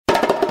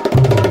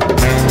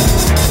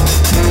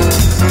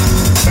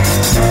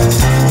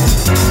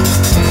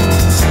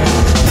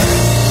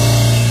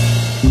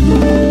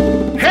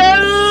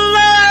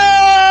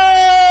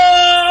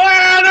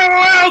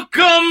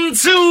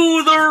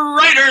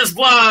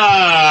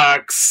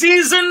Talk,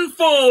 Season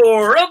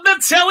 4 of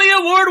the Telly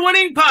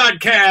Award-winning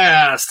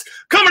podcast.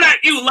 Coming at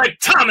you like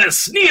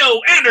Thomas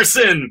Neo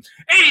Anderson,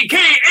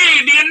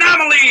 a.k.a. The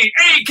Anomaly,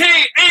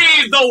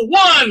 a.k.a. The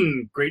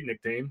One. Great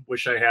nickname.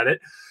 Wish I had it.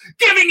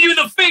 Giving you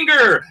the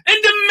finger and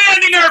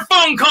demanding our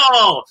phone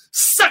call.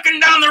 Sucking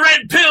down the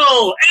red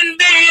pill. And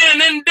day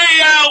in and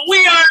day out,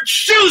 we are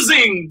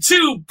choosing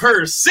to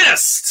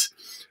persist.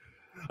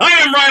 I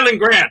am Rylan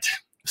Grant,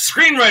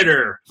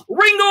 screenwriter,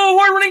 Ringo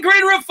Award-winning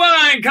creator of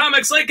fine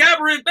comics like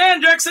Aberrant,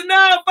 Banjax, and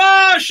now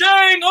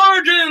Shang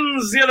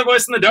Origins. The other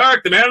voice in the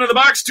dark, the man in the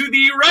box to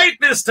the right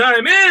this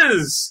time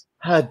is...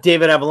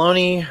 David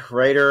Abalone,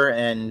 writer,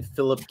 and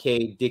Philip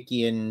K.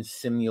 Dickian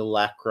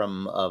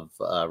simulacrum of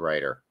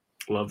writer.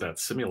 Love that,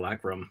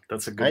 simulacrum.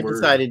 That's a good word. I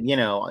decided, in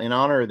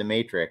honor of the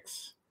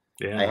Matrix,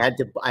 yeah. I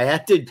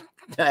had to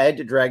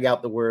drag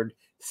out the word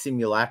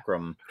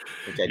simulacrum,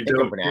 which I think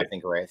I'm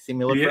pronouncing right.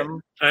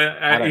 Simulacrum?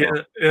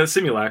 Yeah,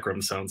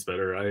 simulacrum sounds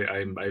better.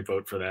 I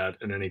vote for that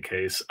in any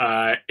case.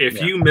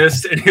 If you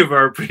missed any of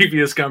our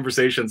previous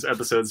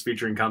episodes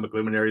featuring comic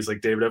luminaries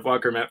like David F.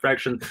 Walker, Matt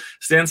Fraction,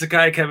 Stan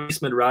Sakai, Kevin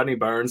Eastman, Rodney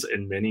Barnes,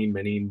 and many,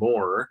 many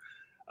more,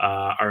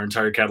 our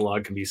entire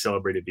catalog can be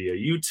celebrated via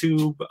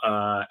YouTube,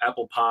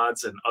 Apple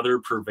Pods, and other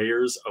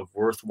purveyors of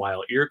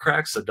worthwhile ear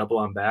cracks. So double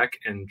on back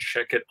and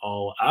check it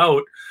all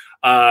out.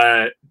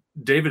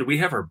 David, we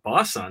have our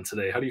boss on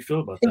today. How do you feel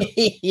about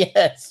that?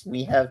 Yes,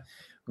 we have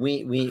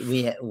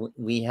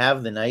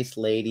the nice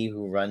lady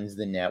who runs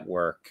the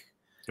network.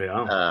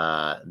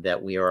 Yeah.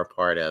 That we are a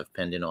part of,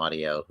 Pendant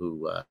Audio,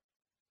 who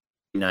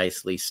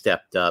nicely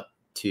stepped up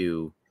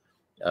to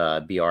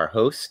be our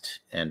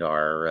host and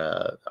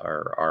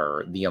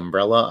our the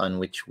umbrella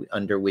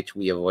under which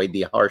we avoid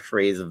the harsh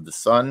rays of the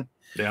sun.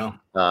 Yeah.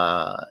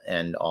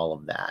 And all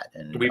of that,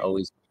 and we've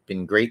always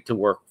been great to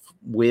work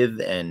with,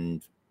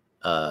 and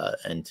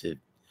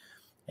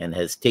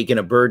has taken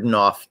a burden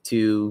off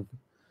to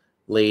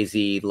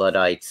lazy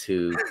Luddites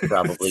who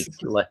probably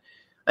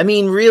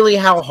really,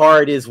 how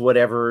hard is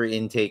whatever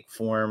intake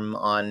form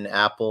on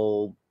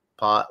Apple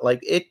Pod?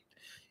 Like it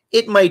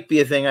might be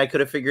a thing I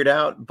could have figured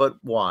out, but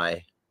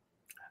why?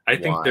 I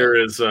think there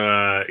is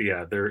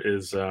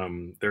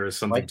something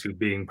to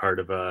being part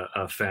of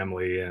a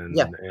family and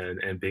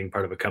being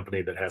part of a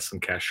company that has some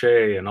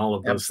cachet and all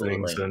of those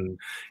things,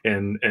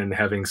 and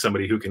having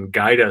somebody who can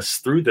guide us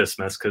through this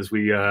mess, because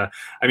we're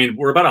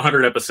about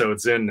 100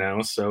 episodes in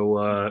now,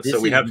 so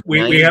we have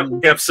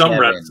some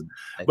reps,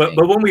 but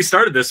when we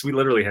started this, we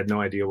literally had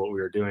no idea what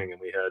we were doing,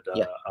 and we had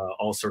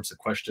all sorts of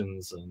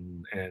questions,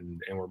 and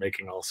we're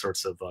making all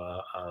sorts of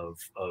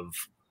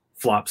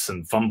flops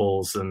and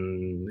fumbles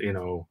and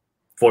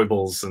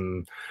foibles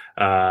and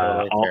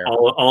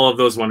all of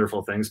those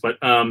wonderful things, but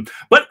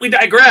we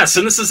digress,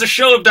 and this is a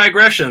show of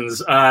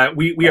digressions.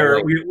 We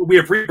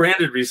have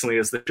rebranded recently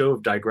as the show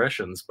of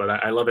digressions, but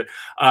I love it.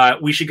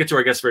 We should get to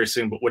our guests very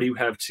soon, but what do you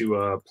have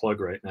to plug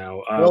right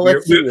now?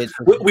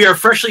 We are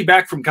freshly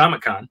back from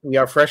Comic-Con. We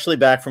are freshly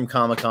back from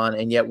Comic-Con,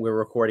 and yet we're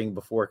recording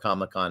before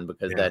Comic-Con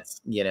because that's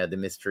the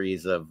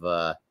mysteries of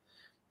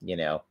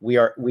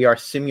we are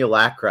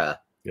simulacra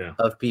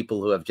of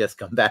people who have just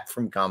come back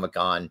from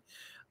Comic-Con.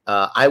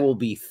 I will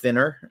be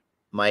thinner.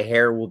 My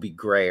hair will be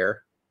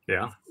grayer.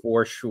 Yeah,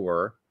 for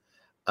sure.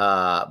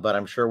 But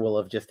I'm sure we'll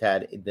have just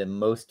had the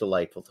most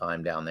delightful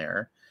time down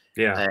there.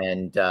 Yeah.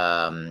 And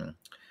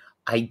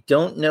I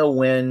don't know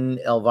when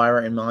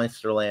Elvira in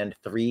Monsterland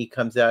 3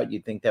 comes out.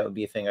 You'd think that would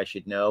be a thing I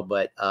should know,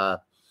 but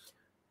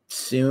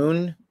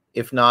soon,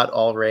 if not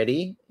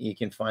already, you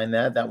can find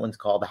that. That one's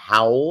called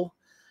Howl,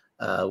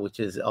 which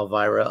is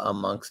Elvira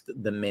amongst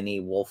the many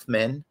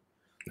Wolfmen.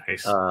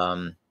 Nice.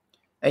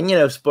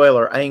 And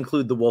spoiler, I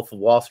include the Wolf of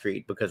Wall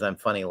Street because I'm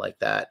funny like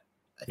that.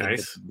 I think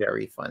it's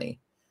very funny.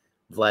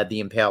 Vlad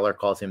the Impaler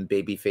calls him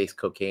Babyface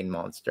Cocaine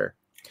Monster.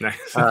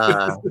 Nice.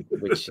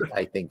 Which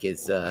I think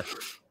is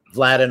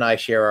Vlad and I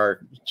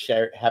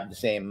have the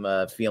same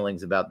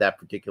feelings about that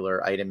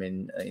particular item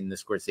in the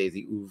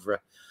Scorsese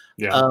oeuvre.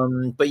 Yeah.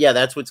 But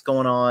that's what's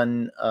going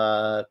on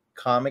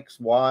comics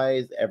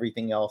wise.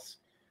 Everything else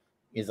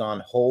is on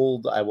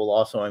hold. I will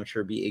also, I'm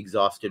sure, be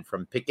exhausted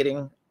from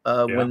picketing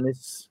when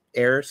this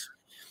airs.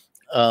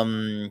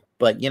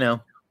 But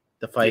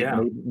the fight,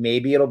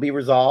 maybe it'll be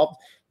resolved.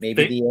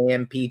 Maybe the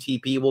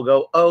AMPTP will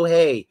go, oh,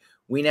 hey,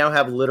 we now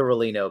have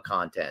literally no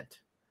content.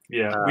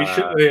 Yeah,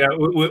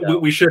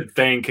 we should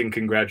thank and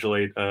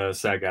congratulate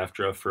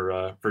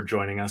SAG-AFTRA for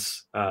joining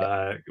us.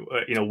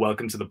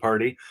 Welcome to the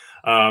party.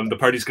 The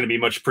party's going to be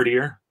much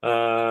prettier.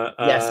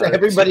 Yes,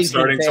 everybody's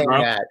starting been saying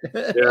tomorrow.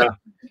 that. Yeah,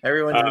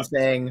 everyone's been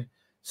saying.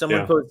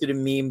 Someone posted a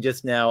meme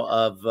just now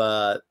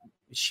of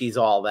she's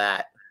all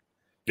that.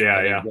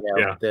 Yeah.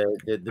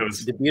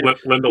 The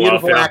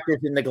beautiful actors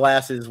in the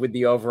glasses with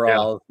the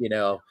overalls,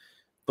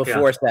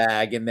 before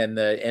SAG, and then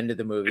the end of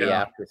the movie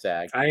after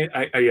SAG. I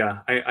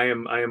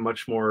am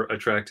much more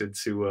attracted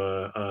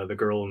to the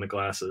girl in the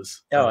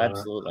glasses. Oh,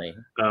 absolutely.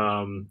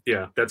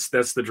 Yeah, that's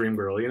the dream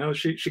girl. You know,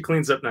 she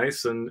cleans up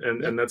nice,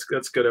 and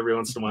that's good every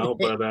once in a while.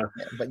 But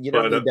but you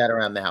don't need that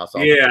around the house.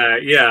 But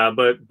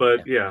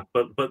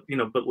you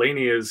know, but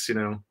Lainey is, you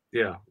know,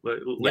 you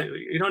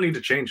don't need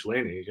to change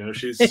Lainey. You know,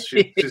 she's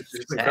exactly.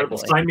 Incredible.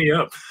 Sign me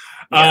up.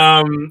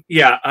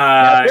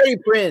 Freddie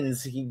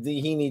Prinze, he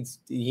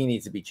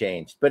needs to be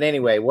changed. But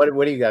anyway, what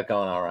do you got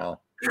going on, Ron?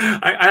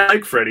 I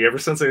like Freddie ever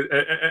since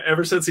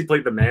he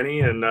played the Manny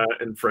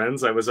in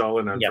Friends. I was all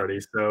in on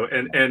Freddie. So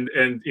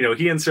and you know,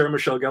 he and Sarah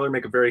Michelle Gellar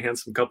make a very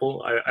handsome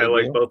couple. I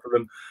like both of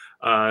them.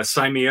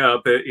 Sign me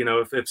up. You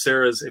know,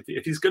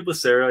 if he's good with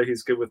Sarah,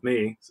 he's good with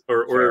me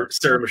or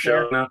Sarah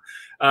Michelle. Now,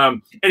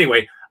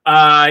 anyway.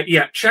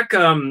 Check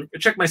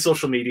my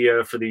social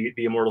media for the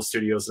Immortal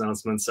Studios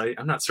announcements.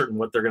 I'm not certain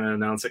what they're going to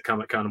announce at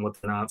Comic-Con and what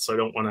they're not, so I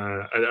don't want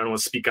to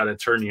speak out of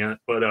turn yet.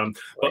 But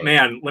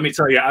man, let me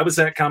tell you, I was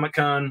at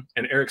Comic-Con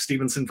and Eric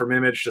Stevenson from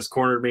Image just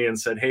cornered me and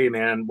said, "Hey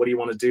man, what do you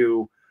want to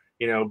do?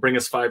 You know, bring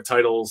us 5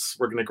 titles.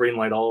 We're going to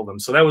greenlight all of them."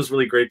 So that was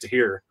really great to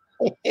hear.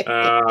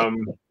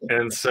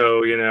 And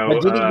so, you know,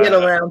 but did he get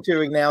around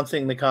to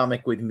announcing the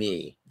comic with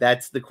me?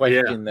 That's the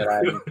question that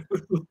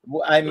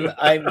I'm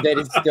that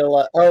is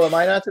still am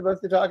I not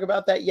supposed to talk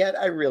about that yet?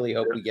 I really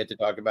hope we get to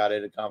talk about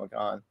it at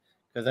Comic-Con,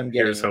 because I'm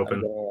getting a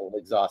little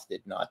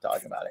exhausted not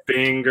talking about it.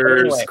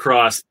 Fingers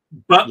crossed.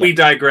 But we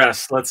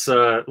digress. Let's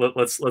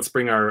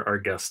bring our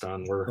guest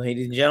on.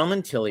 Ladies and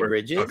gentlemen, Tilly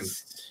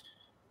Bridges.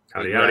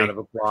 Howdy. Round of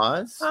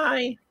applause.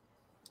 Hi.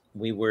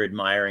 We were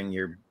admiring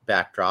your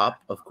backdrop,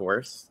 of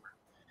course.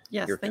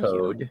 Yes, your thank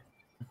code.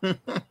 You.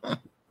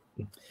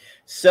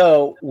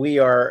 So we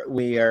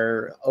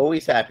are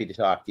always happy to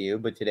talk to you,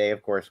 but today,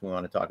 of course, we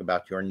want to talk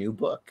about your new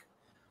book.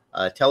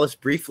 Tell us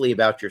briefly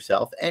about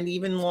yourself, and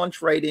even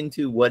launch right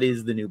into what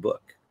is the new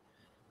book.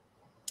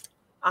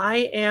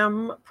 I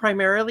am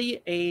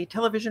primarily a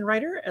television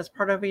writer as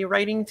part of a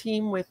writing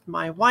team with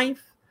my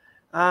wife.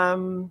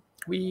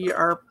 We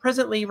are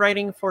presently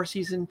writing for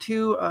season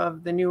 2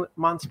 of the new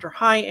Monster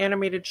High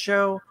animated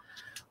show.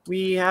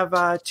 We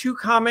have 2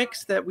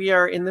 comics that we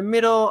are in the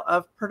middle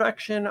of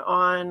production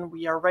on.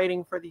 We are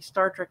writing for the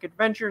Star Trek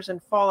Adventures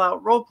and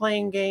Fallout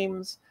role-playing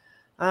games.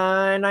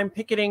 And I'm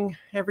picketing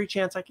every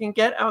chance I can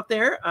get out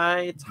there.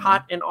 It's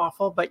hot and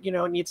awful, but, you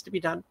know, it needs to be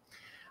done.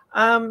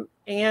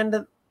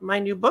 And my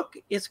new book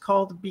is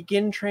called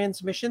Begin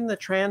Transmission, The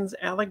Trans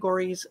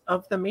Allegories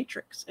of the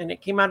Matrix. And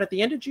it came out at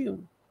the end of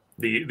June.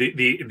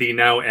 The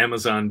now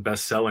Amazon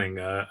best-selling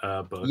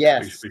book.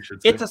 Yes. we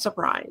should say. It's a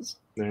surprise.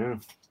 Yeah.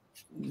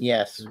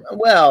 Yes.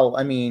 Well,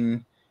 I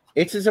mean,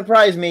 it's a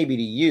surprise maybe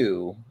to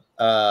you.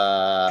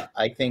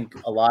 I think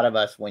a lot of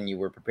us, when you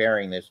were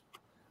preparing this,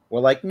 were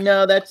like,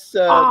 no, that's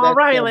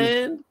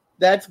Ryland.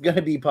 That's going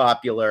to be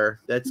popular.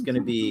 That's going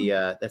to be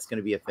a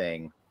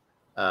thing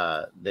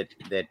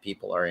that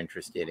people are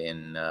interested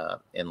in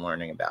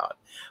learning about.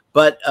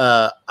 But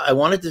I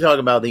wanted to talk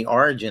about the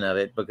origin of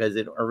it, because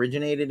it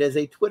originated as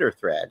a Twitter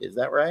thread. Is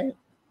that right?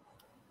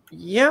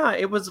 Yeah,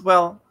 it was.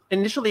 Well,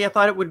 initially I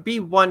thought it would be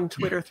one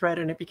Twitter thread,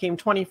 and it became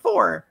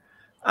 24.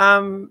 I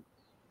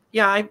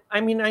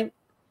mean,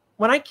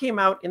 when I came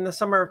out in the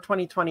summer of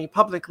 2020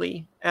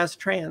 publicly as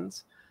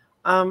trans,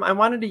 I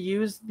wanted to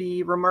use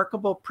the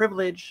remarkable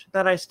privilege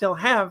that I still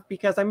have,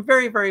 because I'm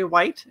very, very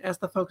white, as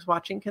the folks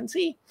watching can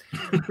see.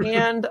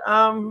 And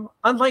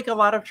unlike a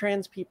lot of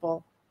trans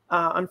people,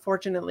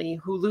 unfortunately,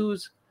 who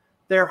lose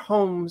their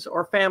homes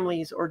or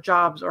families or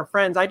jobs or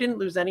friends, I didn't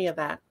lose any of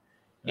that.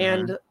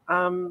 Mm-hmm.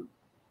 And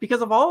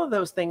because of all of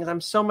those things,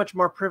 I'm so much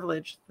more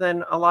privileged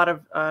than a lot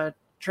of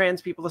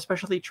trans people,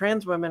 especially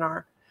trans women,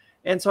 are.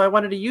 And so I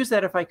wanted to use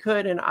that if I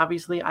could. And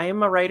obviously, I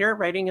am a writer.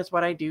 Writing is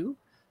what I do.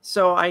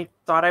 So I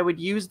thought I would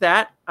use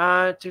that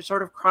to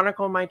sort of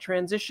chronicle my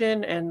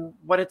transition and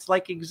what it's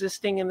like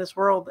existing in this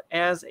world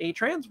as a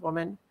trans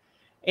woman.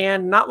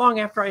 And not long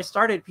after I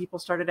started, people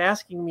started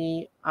asking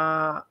me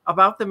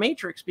about The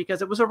Matrix,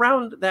 because it was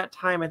around that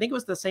time, I think it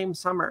was the same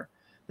summer,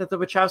 that the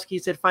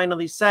Wachowskis had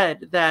finally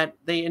said that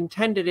they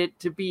intended it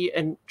to be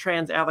a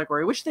trans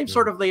allegory, which they've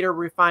sort of later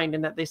refined,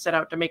 in that they set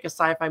out to make a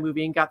sci-fi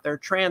movie and got their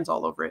trans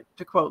all over it,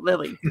 to quote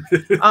Lily.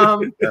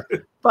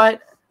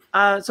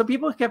 So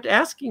people kept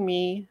asking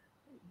me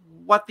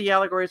what the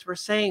allegories were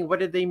saying. What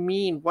did they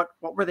mean? What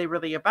were they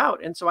really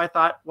about? And so I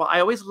thought, well, I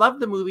always loved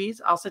the movies.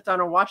 I'll sit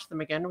down and watch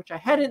them again, which I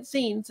hadn't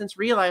seen since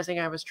realizing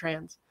I was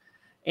trans.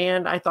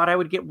 And I thought I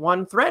would get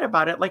one thread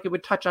about it, like it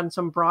would touch on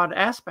some broad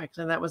aspects,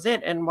 and that was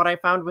it. And what I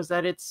found was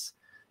that it's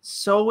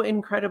so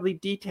incredibly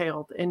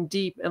detailed and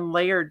deep and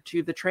layered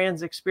to the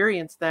trans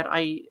experience that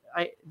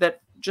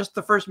that just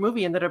the first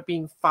movie ended up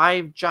being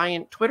 5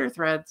 giant Twitter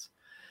threads.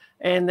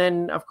 And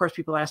then, of course,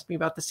 people asked me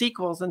about the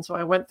sequels. And so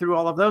I went through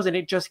all of those, and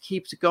it just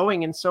keeps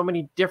going in so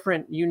many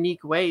different,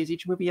 unique ways.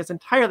 Each movie has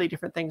entirely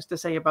different things to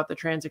say about the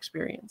trans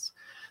experience.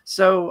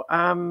 So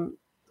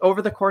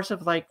over the course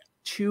of like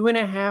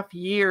 2.5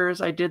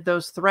 years, I did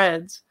those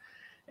threads,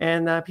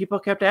 and people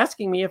kept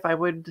asking me if I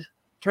would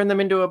turn them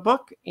into a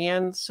book,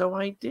 and so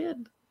I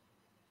did.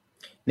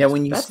 Now,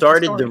 when you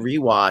started the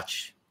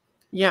rewatch,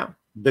 yeah,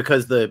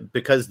 because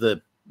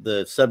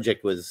the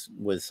subject was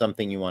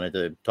something you wanted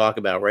to talk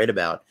about, write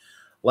about,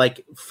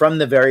 like from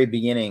the very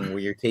beginning, where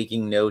you're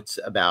taking notes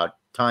about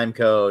time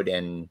code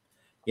and,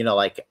 you know,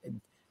 like,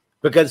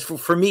 because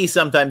for me,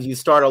 sometimes you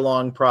start a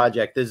long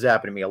project. This has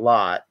happened to me a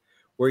lot,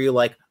 where you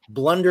like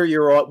blunder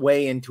your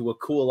way into a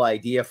cool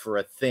idea for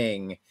a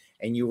thing,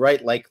 and you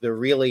write like the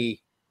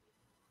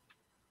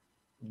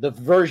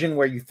version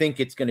where you think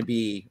it's going to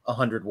be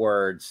 100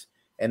 words,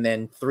 and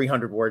then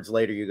 300 words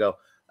later you go,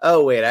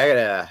 oh wait,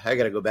 I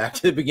gotta go back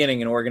to the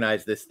beginning and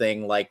organize this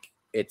thing like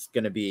it's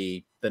going to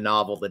be the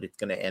novel that it's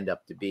going to end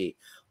up to be.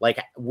 Like,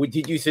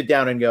 did you sit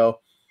down and go,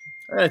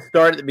 I'm going to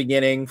start at the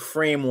beginning,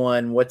 frame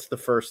one, what's the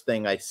first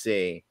thing I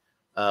see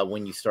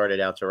when you started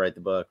out to write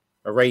the book,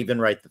 or even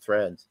write the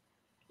threads?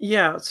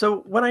 Yeah, so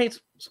when I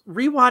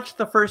rewatched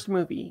the first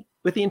movie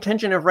with the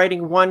intention of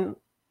writing one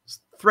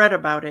thread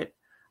about it,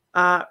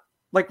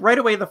 like right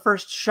away, the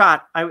first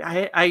shot,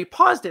 I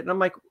paused it and I'm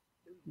like,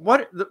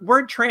 what, the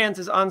word trans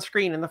is on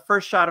screen in the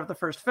first shot of the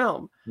first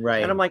film.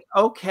 Right. And I'm like,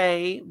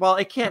 okay, well,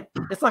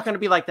 it's not going to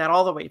be like that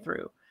all the way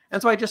through. And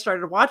so I just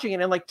started watching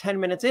it, and like 10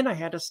 minutes in, I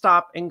had to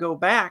stop and go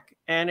back.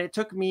 And it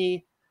took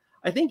me,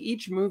 I think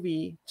each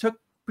movie took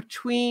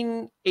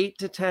between 8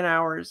 to 10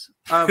 hours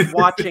of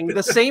watching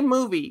the same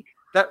movie,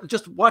 that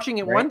just watching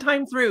it one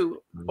time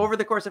through over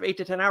the course of 8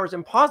 to 10 hours,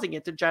 and pausing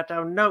it to jot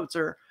down notes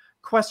or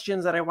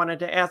questions that I wanted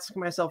to ask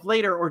myself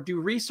later, or do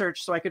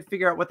research so I could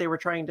figure out what they were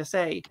trying to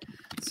say.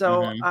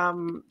 So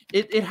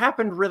it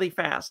happened really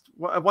fast.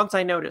 Once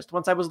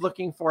I was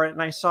looking for it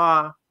and I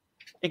saw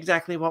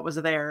exactly what was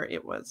there,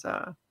 it was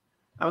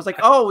I was like,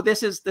 oh,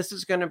 this is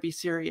going to be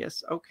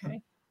serious.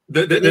 Okay.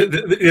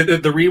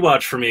 The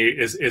rewatch for me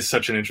is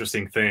such an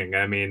interesting thing.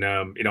 I mean,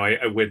 you know,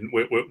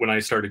 when I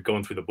started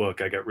going through the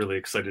book, I got really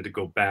excited to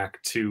go back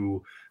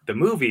to the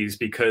movies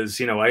because,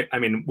 you know, I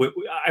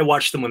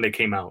watched them when they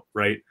came out,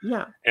 right?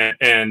 Yeah.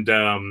 And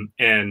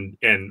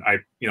I,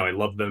 you know, I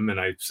love them, and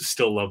I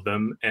still love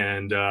them,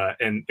 and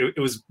it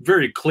was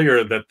very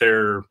clear that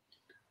they're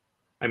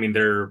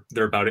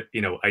about,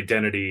 you know,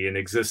 identity and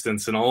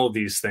existence and all of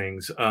these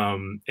things.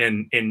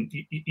 And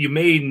you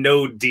may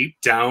know deep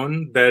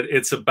down that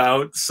it's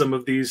about some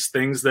of these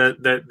things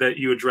that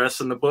you address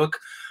in the book.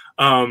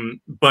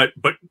 But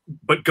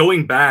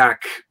going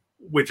back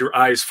with your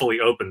eyes fully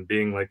open,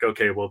 being like,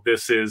 okay, well,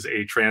 this is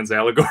a trans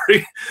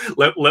allegory.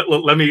 let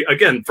me,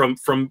 again,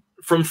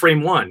 from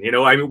frame one, you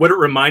know, I mean, what it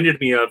reminded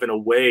me of in a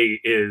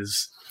way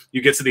is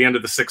you get to the end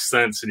of The Sixth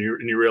Sense and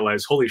you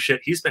realize, holy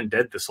shit, he's been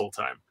dead this whole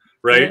time.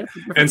 Right.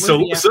 Yeah, and so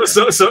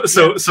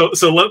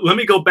let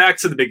me go back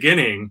to the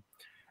beginning,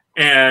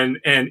 and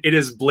it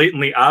is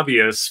blatantly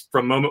obvious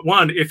from moment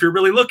one, if you're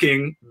really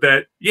looking,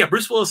 that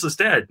Bruce Willis is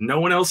dead. No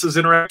one else is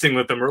interacting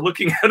with him or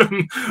looking at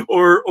him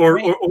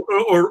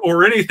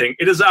or anything.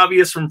 It is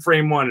obvious from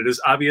frame one. It is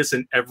obvious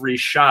in every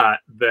shot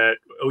that,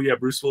 oh yeah,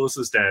 Bruce Willis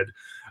is dead.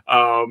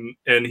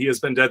 And he has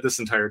been dead this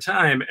entire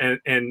time.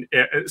 And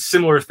a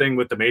similar thing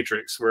with The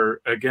Matrix, where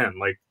again,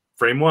 like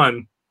frame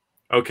one,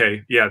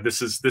 okay, yeah,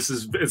 this is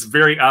it's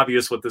very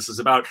obvious what this is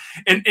about,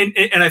 and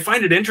I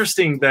find it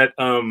interesting that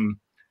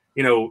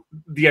you know,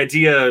 the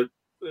idea,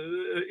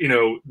 you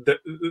know, the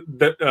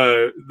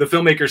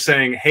filmmaker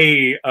saying,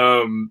 hey,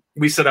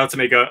 we set out to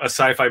make a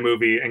sci-fi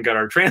movie and got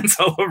our trans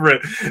all over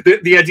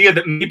it. The idea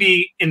that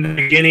maybe in the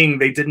beginning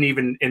they didn't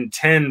even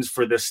intend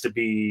for this to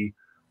be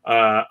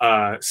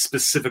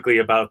specifically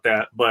about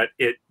that, but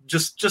it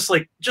just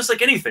like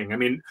anything. I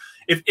mean,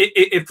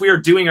 if we are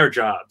doing our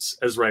jobs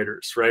as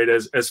writers, right,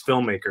 as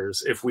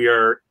filmmakers, if we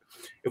are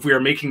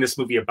making this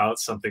movie about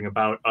something,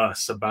 about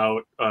us,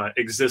 about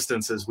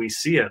existence as we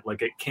see it,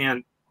 like it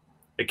can't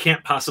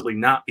possibly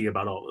not be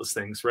about all those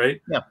things,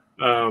 right? Yeah.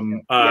 I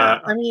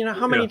mean,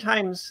 how many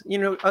times, you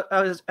know,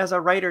 as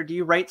a writer, do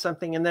you write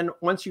something and then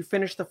once you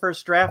finish the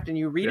first draft and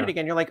you read it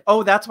again, you're like,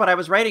 oh, that's what I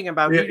was writing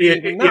about. You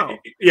didn't even know.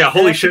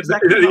 Holy shit.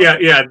 Exactly.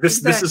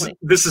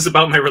 This is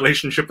about my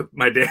relationship with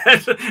my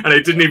dad, and I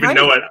didn't even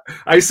know it.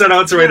 I set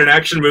out to write an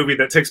action movie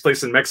that takes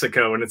place in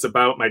Mexico, and it's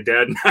about my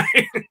dad and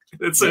I.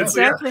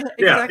 Exactly.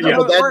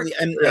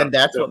 And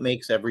that's what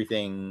makes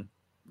everything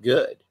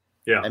good.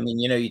 Yeah. I mean,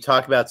 you know, you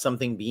talk about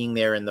something being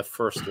there in the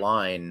first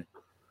line.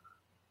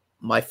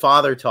 My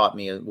father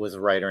was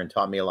a writer and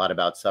taught me a lot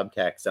about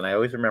subtext. And I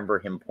always remember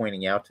him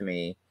pointing out to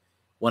me,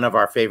 one of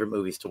our favorite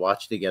movies to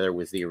watch together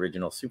was the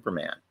original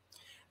Superman.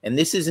 And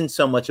this isn't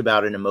so much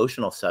about an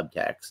emotional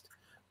subtext,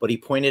 but he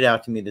pointed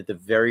out to me that the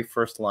very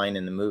first line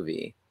in the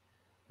movie,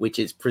 which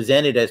is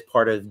presented as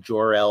part of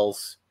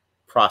Jor-El's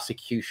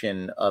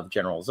prosecution of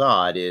General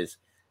Zod, is,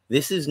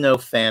 this is no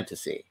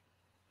fantasy.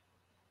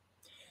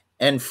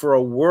 And for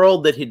a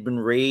world that had been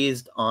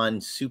raised on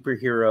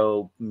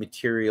superhero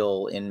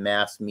material in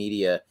mass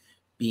media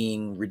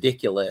being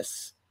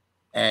ridiculous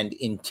and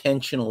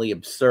intentionally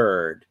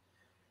absurd,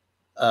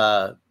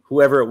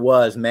 whoever it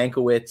was,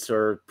 Mankiewicz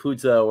or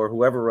Puzo or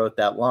whoever wrote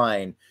that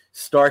line,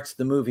 starts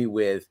the movie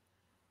with,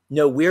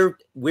 no,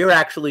 we're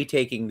actually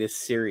taking this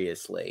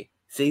seriously.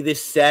 See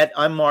this set?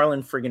 I'm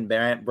Marlon friggin'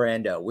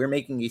 Brando. We're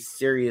making a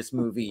serious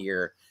movie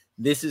here.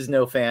 This is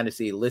no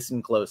fantasy.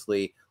 Listen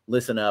closely.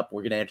 Listen up.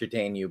 We're going to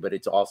entertain you, but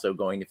it's also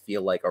going to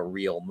feel like a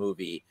real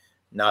movie,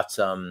 not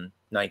some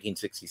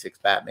 1966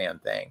 Batman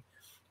thing.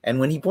 And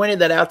when he pointed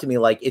that out to me,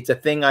 like, it's a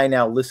thing I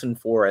now listen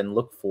for and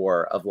look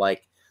for, of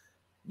like,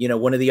 you know,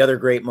 one of the other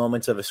great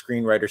moments of a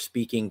screenwriter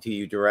speaking to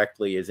you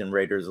directly is in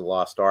Raiders of the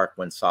Lost Ark,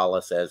 when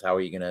Sallah says, how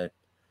are you going to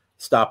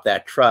stop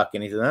that truck?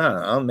 And he says, I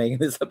don't know, I'm making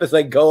this up as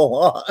I go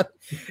along.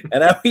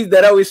 And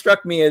that always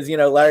struck me as, you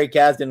know, Larry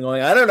Kasdan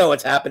going, I don't know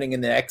what's happening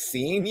in the next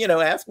scene. You know,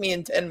 ask me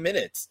in 10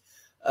 minutes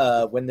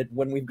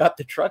when we've got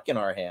the truck in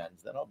our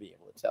hands, then I'll be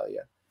able to tell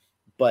you.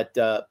 But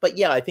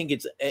yeah, I think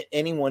it's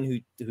anyone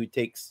who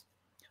takes,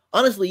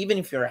 honestly, even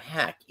if you're a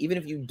hack, even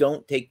if you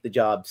don't take the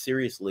job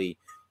seriously,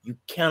 you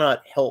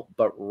cannot help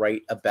but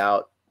write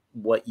about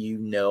what you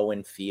know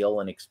and feel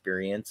and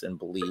experience and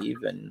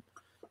believe, and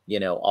you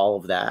know, all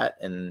of that,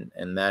 and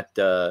that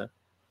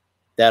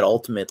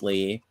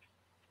ultimately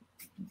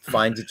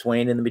finds its way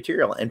into the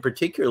material. And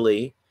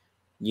particularly,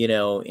 you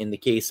know, in the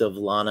case of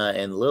Lana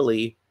and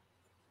Lily,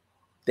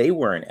 they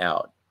weren't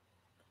out.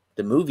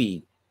 The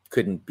movie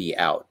couldn't be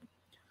out.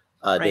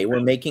 They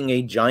were making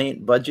a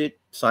giant budget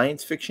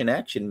science fiction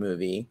action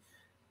movie,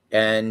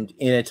 and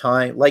in a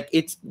time like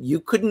you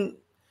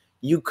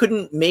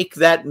couldn't make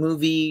that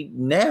movie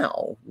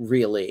now,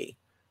 really.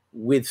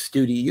 With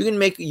studio,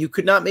 you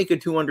could not make a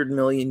 $200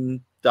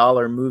 million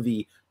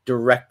movie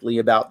directly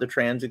about the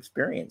trans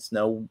experience.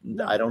 No,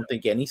 I don't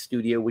think any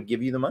studio would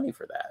give you the money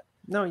for that.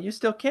 No, you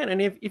still can. And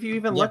if you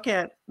even look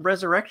at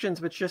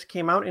Resurrections, which just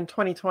came out in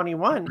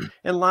 2021,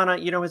 and Lana,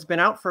 you know, has been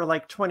out for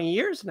like 20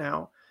 years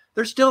now,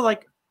 there's still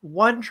like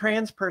one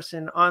trans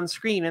person on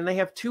screen, and they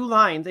have 2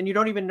 lines, and you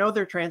don't even know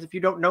they're trans if you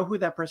don't know who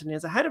that person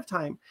is ahead of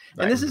time.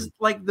 Right. And this is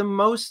like the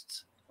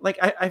most, like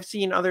I've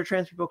seen other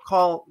trans people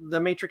call the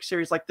Matrix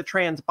series like the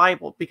trans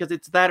Bible, because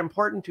it's that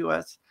important to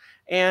us.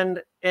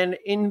 And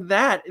in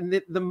that,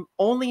 the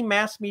only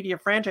mass media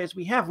franchise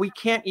we have, we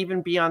can't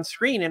even be on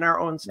screen in our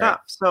own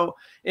stuff. Right. So,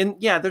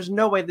 there's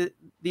no way that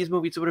these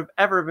movies would have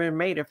ever been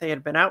made if they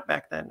had been out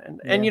back then.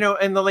 And you know,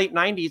 in the late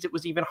 90s, it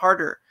was even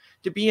harder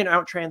to be an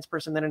out trans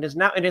person than it is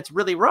now. And it's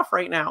really rough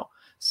right now.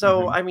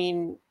 So, I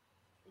mean,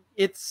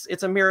 it's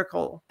a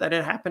miracle that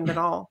it happened at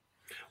all.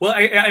 Well,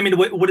 I mean,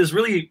 what is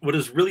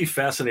really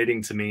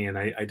fascinating to me, and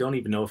I don't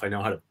even know if I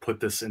know how to put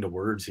this into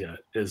words yet,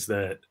 is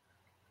that,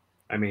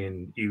 I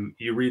mean,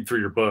 you read through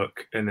your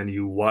book and then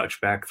you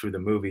watch back through the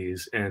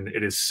movies, and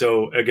it is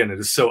so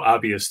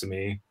obvious to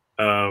me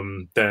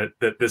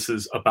that this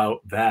is about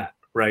that,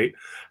 right?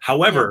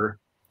 However,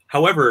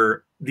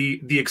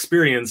 the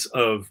experience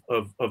of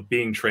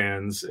being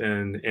trans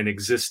and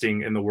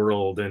existing in the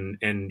world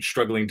and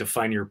struggling to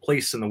find your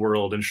place in the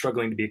world and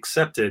struggling to be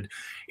accepted,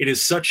 it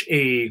is such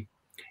a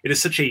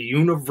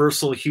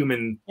universal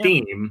human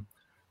theme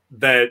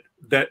that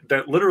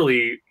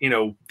literally, you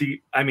know,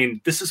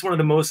 this is one of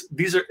the most,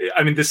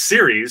 this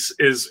series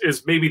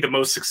is maybe the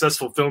most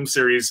successful film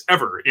series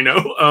ever, you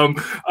know,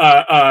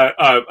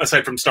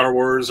 aside from Star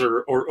Wars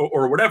or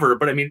whatever.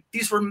 But I mean,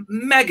 these were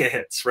mega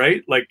hits,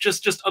 right? Like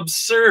just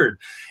absurd.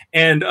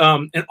 And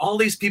all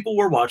these people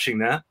were watching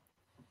that,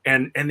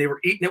 and they were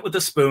eating it with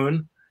a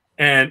spoon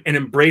and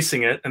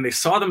embracing it, and they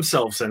saw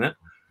themselves in it.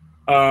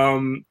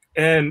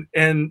 And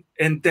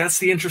that's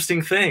the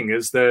interesting thing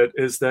is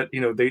that,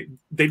 you know, they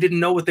didn't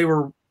know what they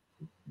were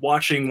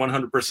watching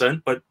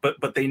 100%,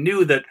 but they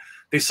knew that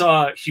they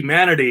saw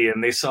humanity,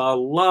 and they saw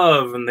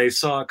love, and they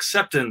saw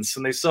acceptance,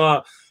 and they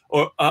saw,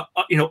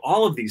 you know,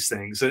 all of these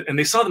things, and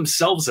they saw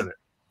themselves in it.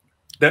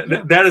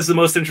 That is the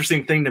most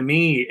interesting thing to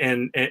me,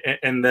 and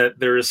that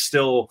there is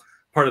still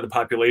part of the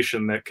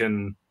population that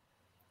can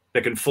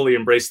fully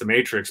embrace the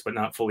Matrix, but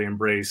not fully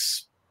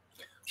embrace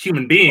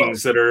human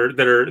beings that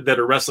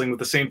are wrestling with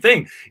the same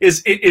thing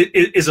is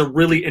a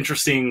really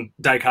interesting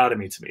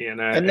dichotomy to me. And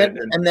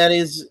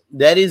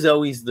that is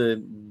always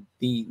the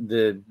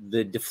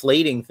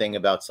deflating thing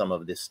about some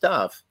of this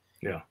stuff.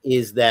 Yeah.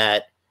 Is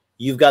that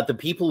you've got the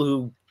people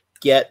who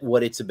get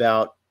what it's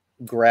about,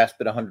 grasp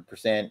it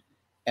 100%,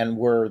 and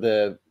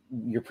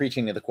you're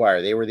preaching to the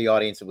choir. They were the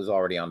audience that was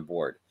already on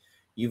board.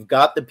 You've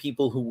got the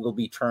people who will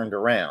be turned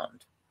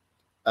around,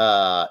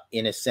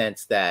 in a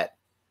sense that,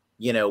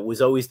 you know,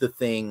 was always the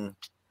thing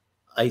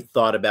I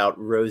thought about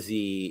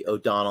Rosie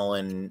O'Donnell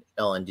and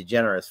Ellen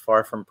DeGeneres,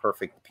 far from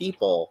perfect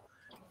people,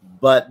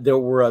 but there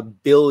were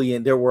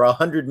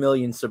 100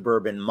 million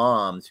suburban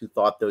moms who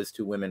thought those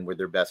 2 women were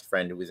their best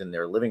friend who was in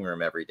their living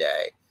room every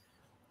day.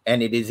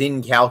 And it is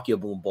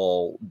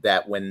incalculable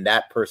that when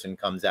that person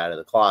comes out of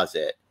the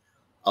closet,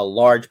 a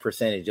large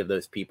percentage of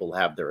those people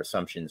have their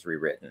assumptions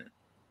rewritten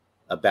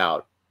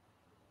about,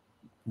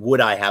 would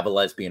I have a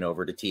lesbian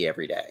over to tea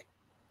every day?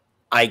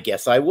 I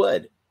guess I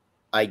would.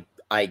 I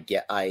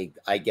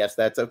guess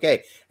that's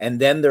okay. And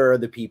then there are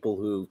the people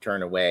who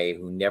turn away,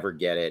 who never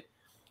get it.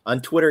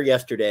 On Twitter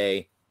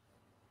yesterday,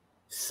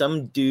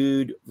 some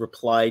dude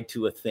replied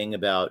to a thing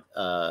about,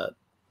 I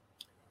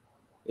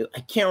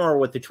can't remember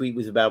what the tweet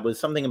was about. It was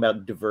something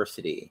about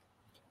diversity.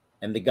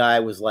 And the guy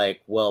was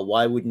like, well,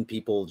 why wouldn't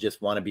people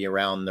just want to be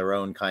around their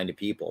own kind of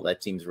people?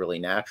 That seems really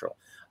natural.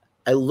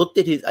 I looked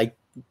at I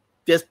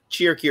just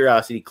sheer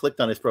curiosity, clicked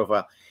on his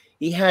profile.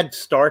 He had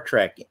Star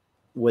Trek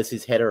was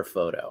his header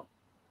photo.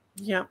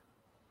 Yeah.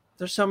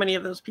 There's so many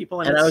of those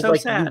people. And I it's was so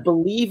like, sad. you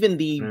believe in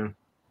the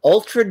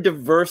ultra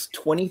diverse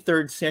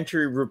 23rd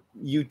century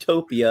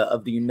utopia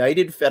of the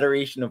United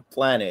Federation of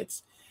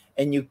Planets,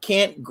 and you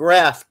can't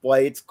grasp why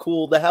it's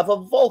cool to have a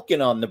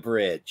Vulcan on the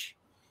bridge.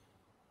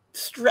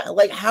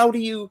 Like, how do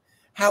you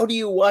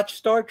watch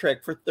Star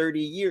Trek for 30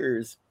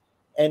 years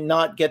and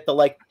not get the,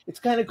 like, it's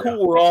kind of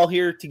cool, we're all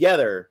here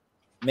together,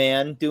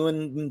 man,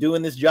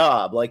 doing this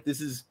job. Like, this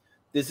is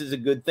a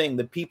good thing.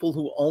 The people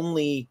who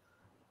only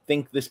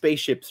think the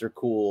spaceships are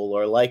cool,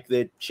 or like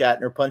that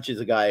Shatner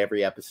punches a guy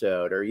every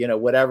episode, or, you know,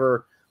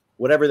 whatever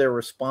they're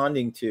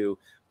responding to,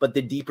 but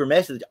the deeper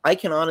message, I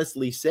can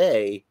honestly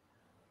say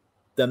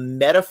the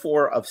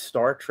metaphor of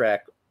Star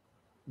Trek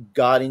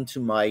got into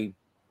my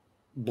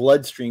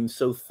bloodstream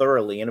so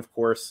thoroughly. And of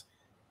course,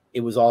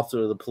 it was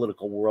also the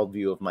political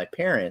worldview of my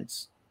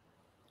parents.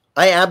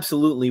 I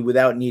absolutely,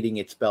 without needing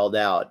it spelled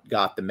out,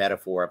 got the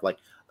metaphor of like,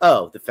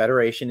 oh, the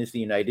Federation is the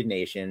United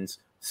Nations,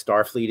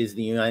 Starfleet is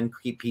the UN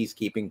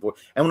peacekeeping force.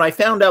 And when I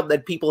found out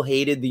that people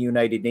hated the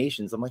United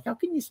Nations, I'm like, how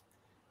can you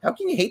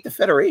hate the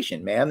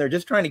Federation, man? They're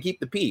just trying to keep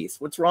the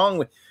peace. What's wrong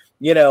with,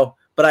 you know?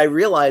 But I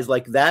realized,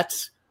 like,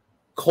 that's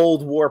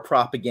Cold War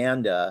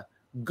propaganda,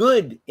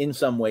 good in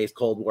some ways,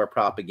 Cold War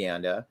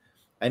propaganda.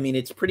 I mean,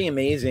 it's pretty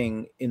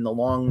amazing in the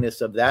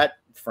longness of that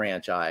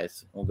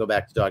franchise. We'll go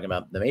back to talking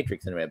about The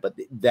Matrix in a minute, but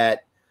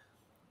that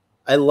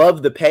I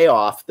love the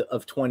payoff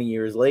of 20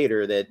 years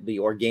later that the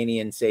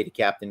Organians say to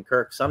Captain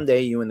Kirk,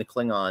 someday you and the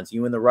Klingons,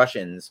 you and the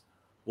Russians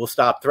will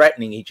stop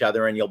threatening each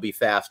other and you'll be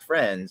fast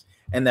friends.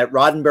 And that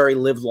Roddenberry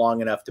lived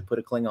long enough to put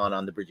a Klingon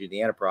on the bridge of the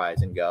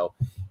Enterprise and go,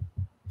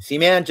 see,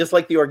 man, just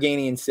like the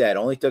Organians said,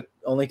 only took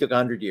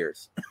 100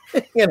 years,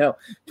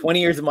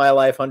 20 years of my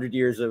life, 100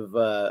 years of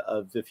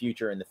the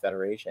future in the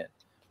Federation.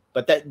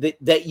 But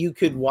that you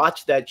could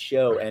watch that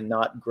show and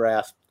not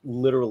grasp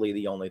literally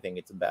the only thing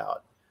it's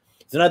about.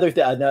 It's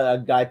another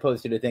guy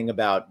posted a thing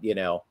about,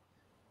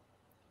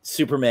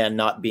 Superman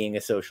not being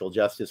a social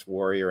justice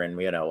warrior. And,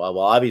 well,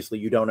 obviously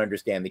you don't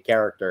understand the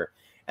character.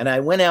 And I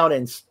went out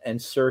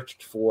and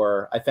searched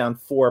I found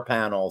 4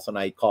 panels and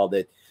I called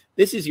it,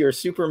 "This is your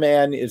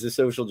Superman is a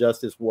social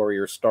justice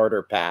warrior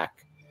starter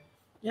pack."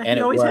 Yeah, and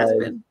he always has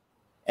been.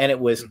 And it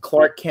was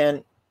Clark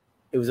Kent.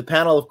 It was a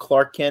panel of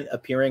Clark Kent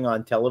appearing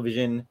on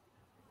television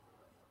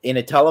in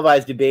a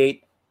televised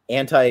debate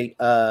anti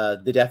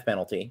the death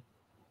penalty.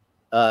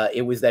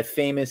 It was that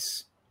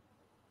famous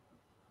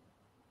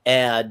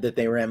ad that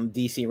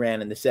DC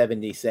ran in the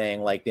 70s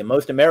saying, like, the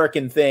most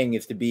American thing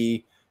is to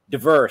be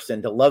diverse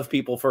and to love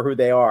people for who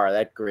they are.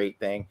 That great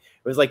thing.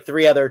 It was like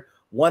 3 other.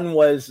 One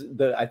was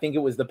I think it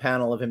was the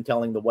panel of him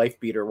telling the wife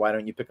beater, "Why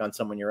don't you pick on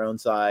someone your own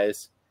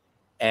size?"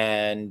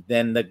 And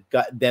then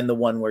the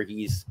one where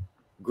he's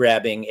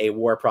grabbing a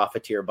war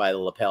profiteer by the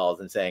lapels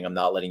and saying, "I'm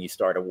not letting you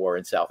start a war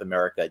in South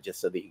America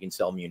just so that you can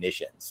sell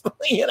munitions."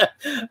 I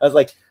was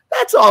like,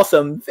 that's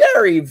awesome.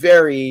 Very,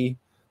 very,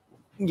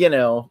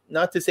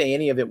 not to say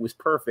any of it was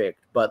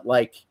perfect, but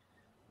like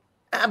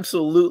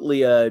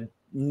absolutely a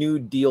New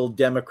Deal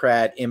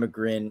Democrat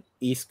immigrant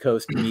East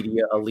Coast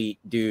media elite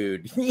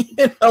dude.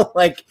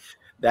 Like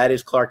that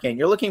is Clark Kent.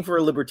 You're looking for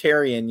a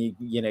libertarian,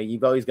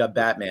 you've always got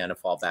Batman to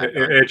fall back on.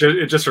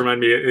 It just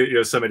reminded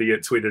me, somebody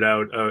had tweeted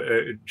out,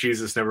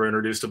 Jesus never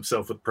introduced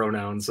himself with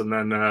pronouns, and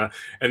then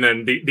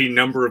the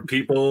number of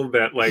people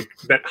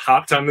that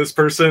hopped on this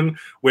person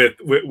with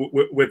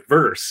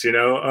verse,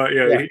 I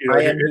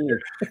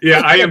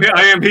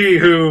am he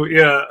who,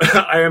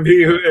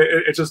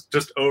 it's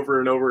just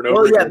over and over and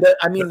over. Well, yeah,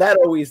 that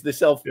always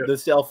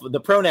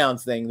the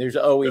pronouns thing. There's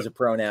always a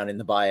pronoun in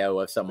the bio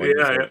of someone.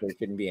 There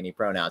shouldn't be any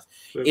pronouns.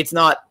 It's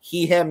not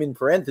he, him in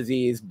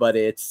parentheses, but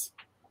it's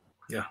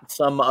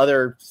some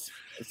other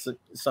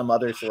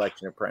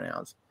selection of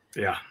pronouns.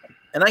 Yeah.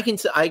 And I can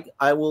say,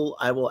 I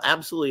will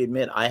absolutely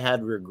admit I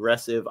had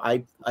regressive.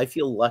 I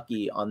feel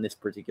lucky on this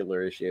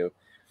particular issue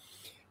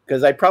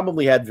because I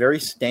probably had very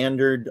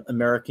standard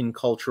American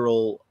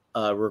cultural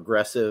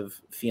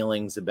regressive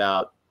feelings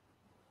about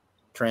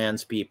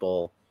trans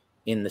people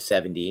in the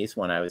 70s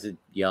when I was a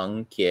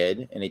young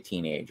kid and a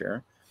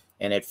teenager.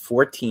 And at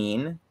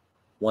 14,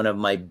 one of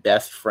my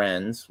best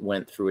friends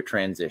went through a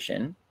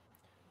transition,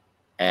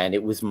 and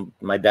it was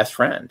my best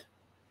friend.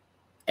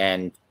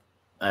 And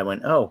I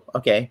went, oh,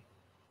 okay,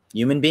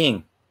 human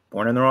being,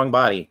 born in the wrong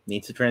body,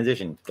 needs to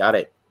transition. Got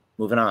it.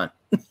 Moving on.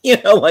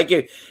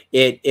 Like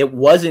it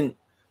wasn't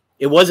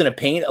a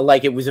pain.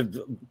 Like it was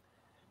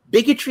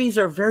bigotries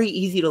are very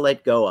easy to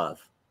let go of.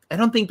 I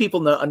don't think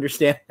people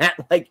understand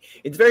that. Like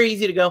it's very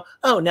easy to go,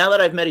 oh, now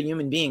that I've met a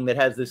human being that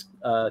has this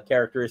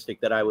characteristic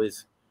that I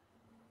was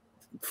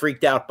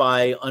freaked out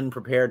by,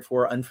 unprepared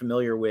for,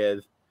 unfamiliar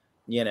with,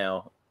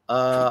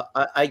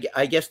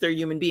 I guess they're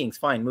human beings.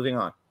 Fine, moving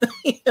on.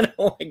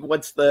 Like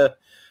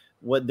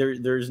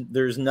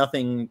there's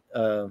nothing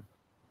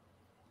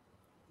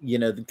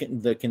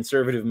the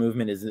conservative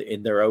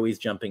movement they're always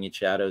jumping at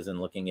shadows and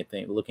looking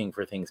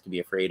for things to be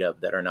afraid of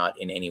that are not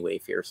in any way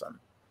fearsome,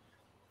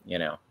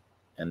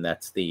 and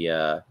that's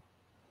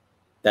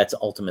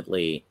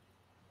ultimately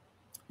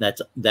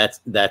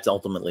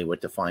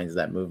what defines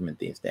that movement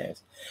these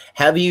days.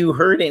 Have you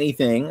heard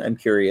anything, I'm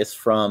curious,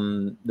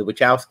 from the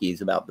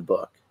Wachowskis about the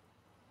book?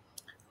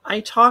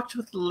 I talked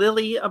with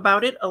Lily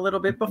about it a little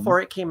bit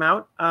before it came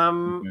out.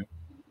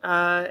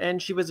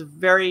 And she was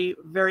very,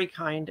 very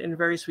kind and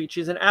very sweet.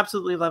 She's an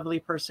absolutely lovely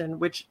person,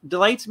 which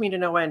delights me to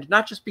no end,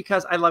 not just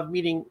because I love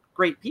meeting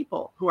great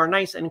people who are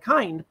nice and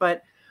kind,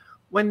 but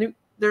when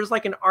there's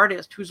like an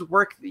artist whose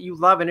work that you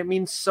love and it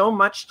means so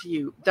much to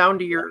you down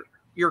to your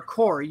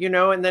core,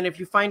 and then if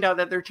you find out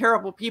that they're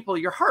terrible people,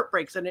 your heart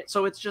breaks. And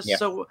so it's just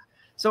so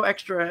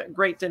extra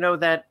great to know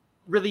that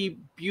really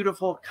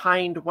beautiful,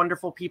 kind,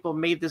 wonderful people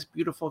made this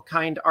beautiful,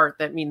 kind art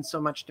that means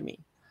so much to me.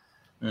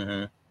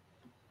 Mm-hmm.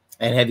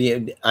 And have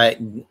you? I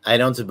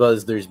don't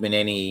suppose there's been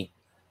any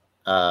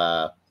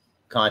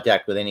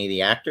contact with any of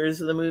the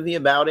actors of the movie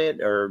about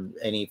it, or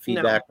any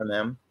feedback from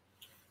them?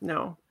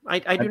 No,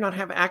 I do not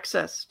have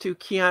access to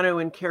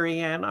Keanu and Carrie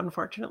Ann,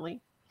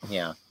 unfortunately.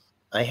 Yeah,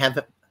 I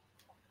have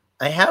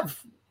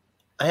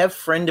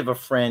friend of a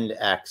friend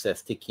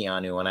access to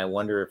Keanu, and I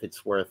wonder if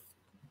it's worth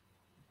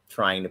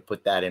trying to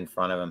put that in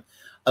front of him.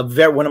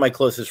 One of my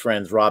closest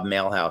friends, Rob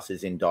Mailhouse,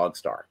 is in Dog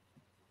Star.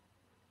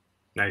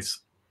 Nice.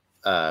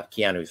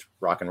 Keanu's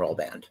rock and roll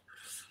band,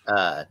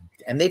 and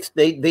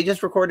they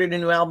just recorded a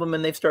new album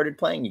and they've started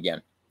playing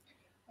again.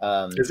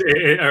 Are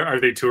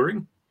they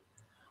touring?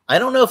 I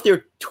don't know if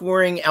they're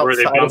touring outside, or are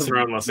they bouncing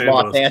around Los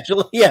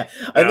Angeles. Yeah,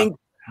 I think.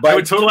 I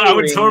would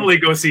totally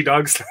go see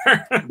Dog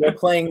Star. They're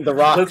playing the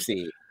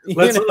Roxy.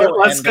 Let's go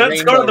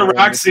to the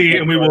Roxy,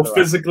 and we will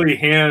physically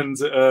hand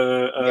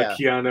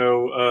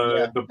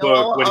Keanu the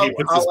book when he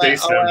puts his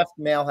bass down. I'll ask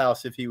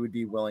Mailhouse if he would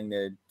be willing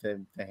to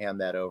hand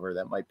that over.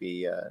 That might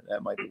be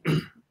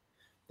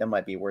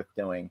worth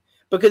doing,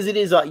 because it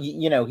is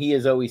he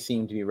has always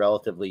seemed to be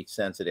relatively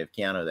sensitive,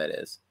 Keanu that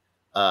is,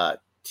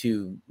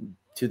 to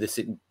this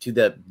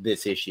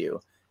issue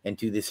and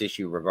to this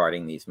issue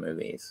regarding these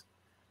movies.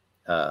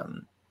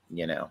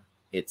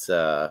 It's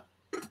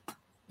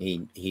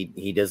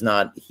He does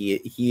not.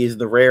 He is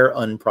the rare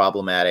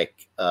unproblematic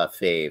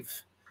fave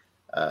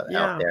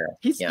out there.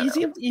 He's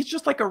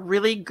just like a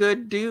really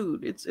good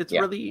dude. It's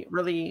really,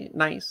 really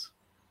nice.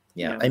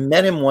 Yeah, I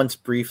met him once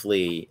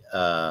briefly.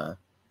 The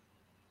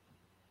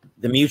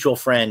mutual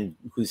friend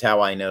who's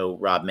how I know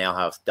Rob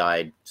Mailhouse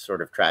died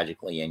sort of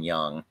tragically and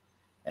young,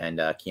 and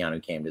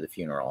Keanu came to the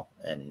funeral,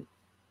 and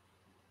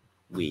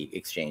we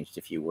exchanged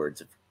a few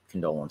words of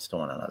condolence to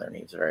one another. And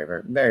he was very,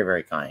 very, very,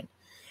 very kind.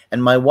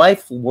 And my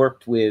wife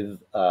worked with,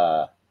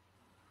 her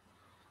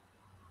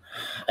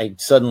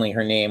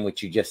name,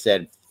 which you just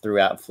said, flew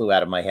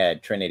out of my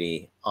head,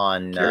 Trinity,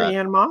 on Carrie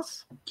Ann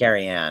Moss?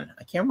 Carrie Ann.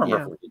 I can't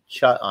remember if it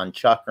was on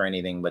Chuck or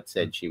anything, but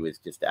said she was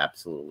just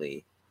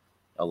absolutely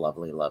a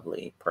lovely,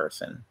 lovely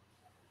person.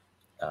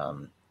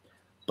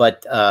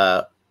 But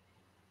how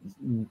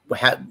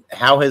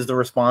has the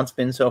response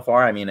been so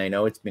far? I mean, I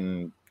know it's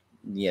been,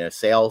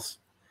 sales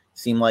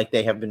seem like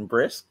they have been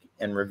brisk,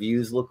 and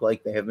reviews look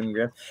like they have been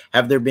good.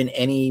 Have there been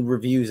any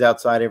reviews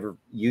outside of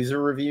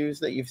user reviews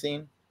that you've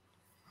seen?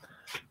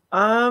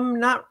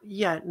 Not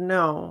yet.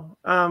 No.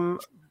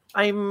 I've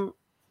been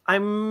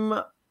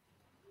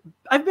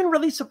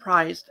really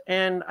surprised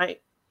and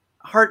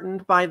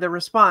heartened by the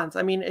response.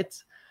 I mean,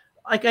 it's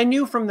like I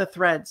knew from the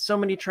threads, so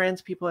many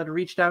trans people had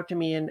reached out to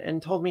me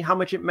and told me how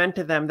much it meant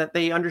to them, that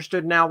they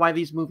understood now why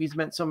these movies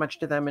meant so much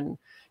to them. And,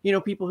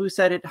 people who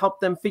said it helped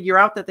them figure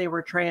out that they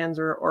were trans,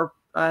 or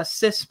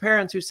cis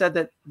parents who said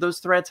that those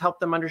threads helped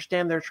them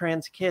understand their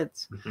trans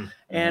kids. Mm-hmm.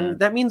 And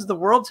that means the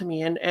world to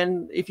me.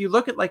 And if you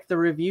look at like the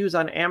reviews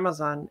on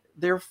Amazon,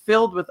 they're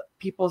filled with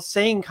people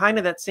saying kind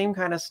of that same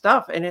kind of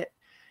stuff. And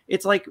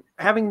it's like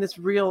having this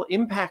real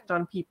impact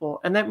on people.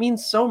 And that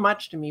means so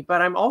much to me.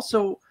 But I'm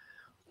also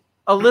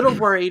a little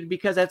worried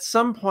because at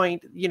some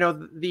point,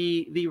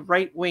 the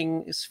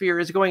right-wing sphere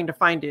is going to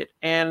find it,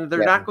 and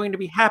they're not going to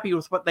be happy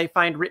with what they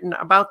find written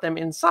about them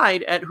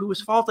inside, at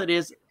whose fault it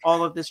is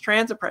all of this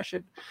trans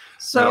oppression.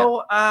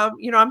 So,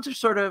 I'm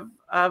just sort of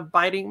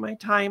biding my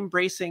time,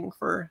 bracing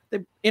for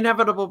the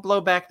inevitable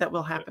blowback that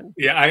will happen.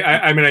 Yeah,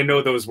 I mean, I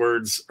know those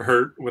words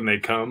hurt when they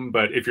come,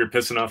 but if you're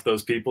pissing off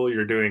those people,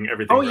 you're doing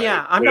everything right.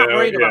 Yeah, I'm not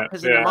worried about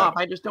pissing them off.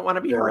 I just don't want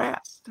to be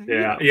harassed.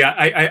 Yeah.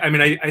 I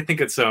mean, I think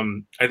it's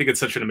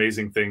such an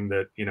amazing thing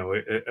that,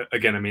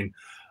 again, I mean,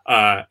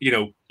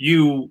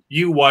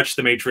 you watched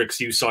The Matrix,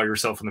 you saw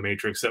yourself in The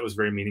Matrix. That was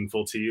very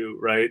meaningful to you,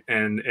 right?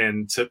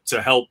 And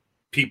to help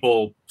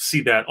people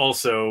see that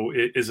also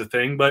is a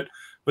thing, but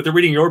they're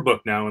reading your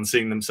book now and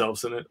seeing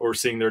themselves in it, or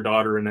seeing their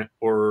daughter in it,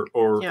 or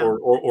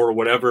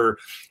whatever.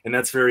 And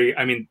that's very,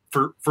 I mean,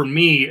 for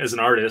me as an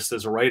artist,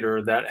 as a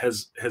writer, that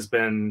has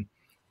been,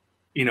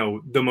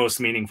 the most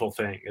meaningful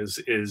thing is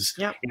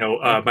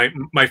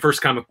my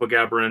first comic book,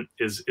 Aberrant,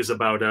 is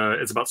about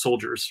it's about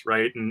soldiers,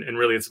 right? And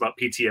really it's about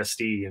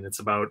PTSD, and it's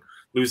about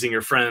losing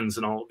your friends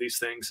and all of these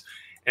things.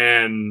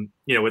 And,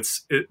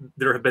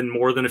 there have been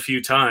more than a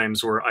few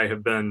times where I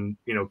have been,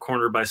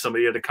 cornered by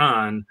somebody at a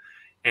con,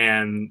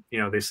 and,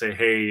 they say,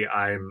 hey,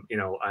 I'm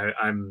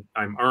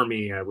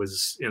Army. I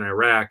was in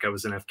Iraq. I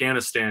was in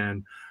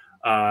Afghanistan.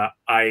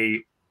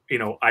 I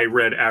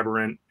read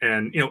Aberrant,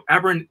 and,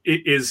 Aberrant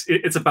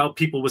it's about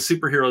people with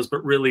superheroes,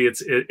 but really it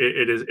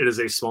is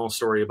a small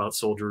story about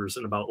soldiers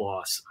and about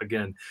loss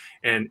again.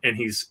 And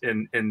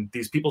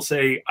these people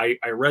say,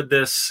 I read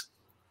this,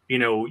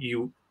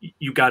 you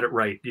got it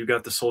right. You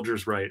got the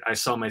soldiers right. I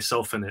saw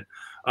myself in it.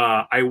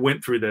 I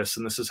went through this,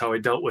 and this is how I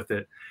dealt with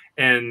it.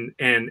 And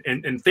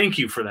thank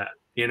you for that.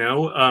 And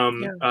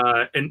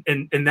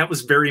that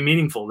was very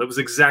meaningful. That was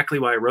exactly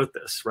why I wrote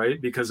this,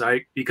 right? Because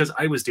I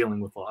was dealing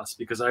with loss,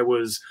 because I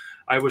was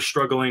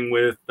struggling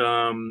with,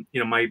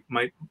 my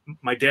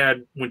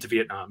dad went to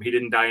Vietnam. He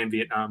didn't die in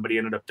Vietnam, but he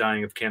ended up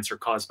dying of cancer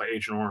caused by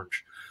Agent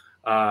Orange.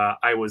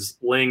 I was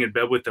laying in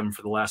bed with him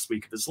for the last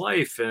week of his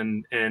life,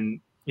 and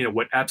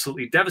what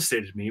absolutely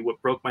devastated me,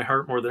 what broke my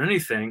heart more than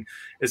anything,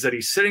 is that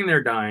he's sitting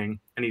there dying,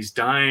 and he's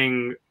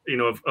dying,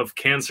 of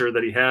cancer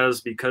that he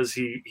has because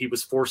he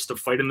was forced to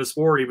fight in this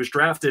war. He was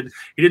drafted.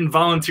 He didn't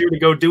volunteer to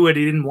go do it.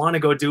 He didn't want to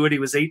go do it. He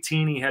was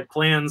 18. He had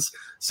plans.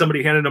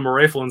 Somebody handed him a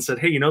rifle and said,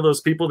 hey,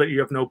 those people that you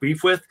have no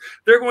beef with,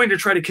 they're going to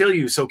try to kill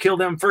you. So kill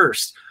them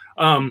first,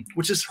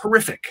 which is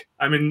horrific.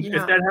 I mean,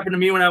 if that happened to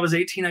me when I was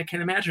 18, I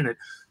can't imagine it.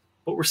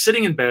 But we're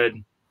sitting in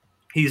bed.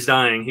 He's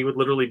dying. He would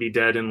literally be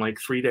dead in like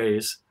 3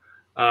 days.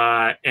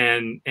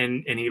 And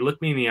he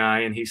looked me in the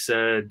eye, and he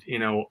said,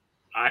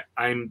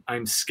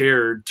 I'm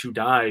scared to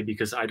die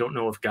because I don't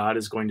know if God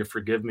is going to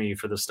forgive me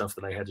for the stuff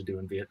that I had to do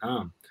in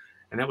Vietnam.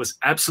 And that was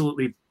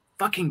absolutely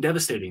fucking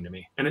devastating to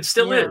me. And it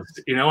still is,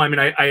 I mean,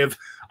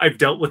 I've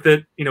dealt with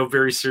it,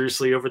 very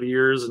seriously over the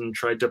years and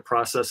tried to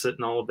process it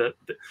and all of that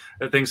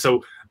thing.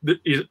 So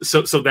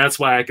that's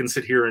why I can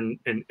sit here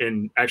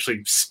and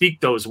actually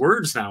speak those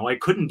words now. I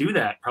couldn't do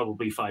that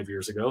probably 5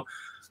 years ago.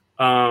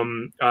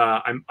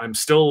 I'm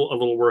still a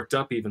little worked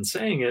up even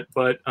saying it,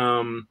 but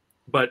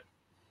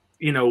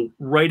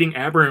writing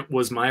Aberrant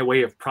was my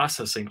way of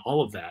processing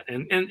all of that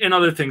and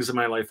other things in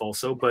my life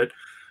also. But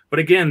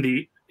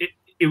again,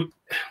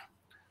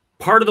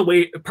 part of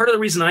the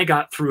reason I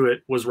got through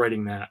it was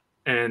writing that.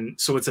 And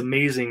so it's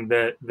amazing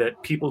that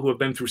people who have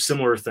been through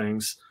similar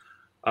things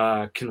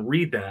can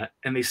read that,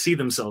 and they see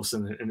themselves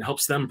in it, and it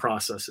helps them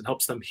process, it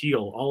helps them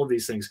heal, all of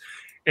these things.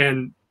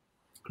 And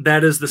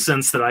that is the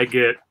sense that I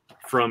get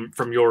from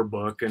your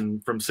book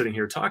and from sitting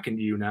here talking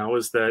to you now,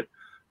 is that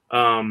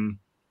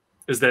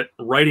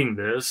writing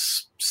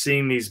this,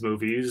 seeing these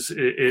movies,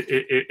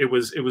 it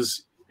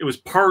was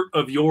part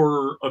of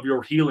your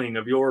healing,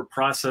 of your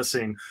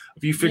processing,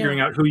 of you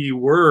figuring out who you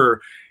were,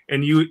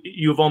 and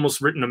you've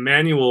almost written a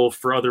manual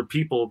for other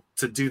people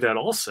to do that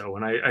also.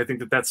 And I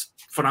think that's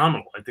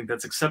phenomenal. I think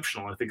that's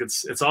exceptional. I think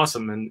it's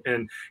awesome.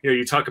 And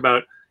you talk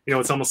about,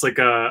 it's almost like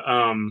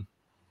I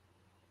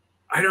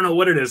don't know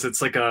what it is.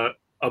 It's like a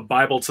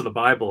Bible to the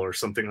Bible or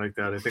something like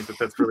that. I think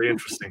that's really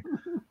interesting.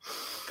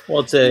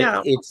 Well, it's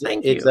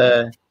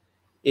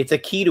a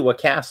key to a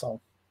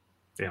castle.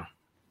 Yeah.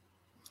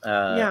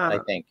 I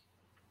think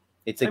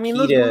it's a key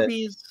those to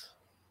movies.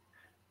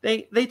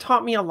 They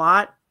taught me a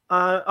lot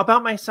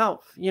about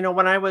myself.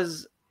 When I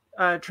was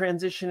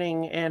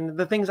transitioning and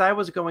the things I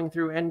was going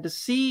through, and to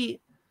see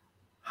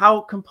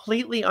how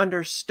completely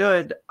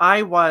understood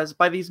I was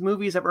by these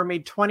movies that were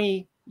made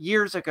 20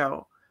 years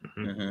ago.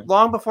 Mm-hmm.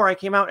 Long before I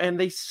came out, and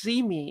they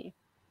see me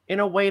in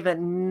a way that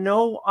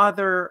no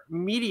other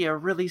media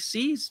really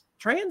sees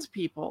trans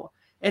people.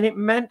 And it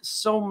meant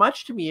so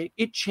much to me.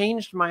 It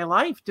changed my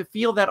life to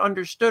feel that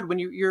understood. When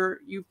you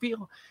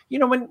feel,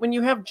 when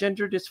you have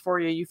gender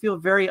dysphoria, you feel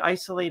very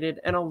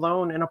isolated and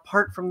alone and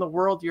apart from the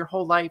world your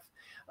whole life.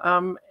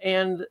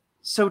 And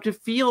so to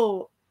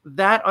feel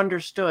that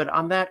understood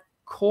on that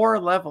core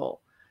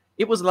level,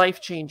 it was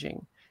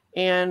life-changing.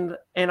 And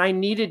I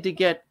needed to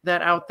get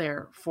that out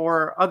there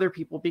for other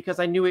people, because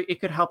I knew it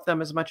could help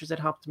them as much as it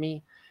helped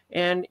me.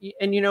 And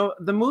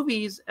the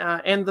movies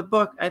and the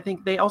book, I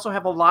think they also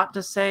have a lot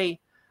to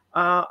say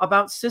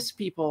about cis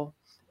people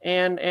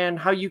and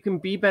how you can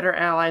be better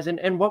allies,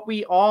 and what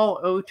we all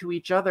owe to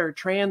each other,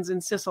 trans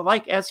and cis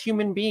alike, as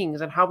human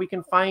beings, and how we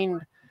can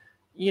find,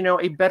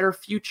 a better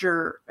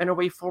future and a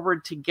way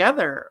forward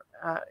together.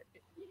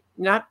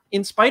 Not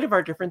in spite of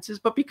our differences,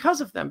 but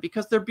because of them,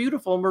 because they're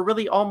beautiful, and we're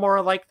really all more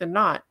alike than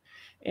not.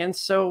 And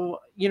so,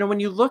 when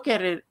you look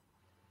at it,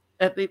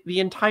 at the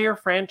entire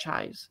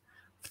franchise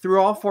through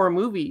all 4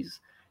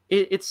 movies,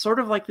 it's sort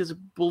of like this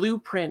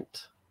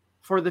blueprint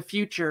for the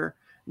future,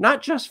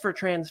 not just for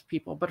trans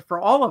people, but for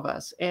all of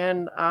us.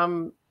 And,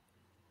 I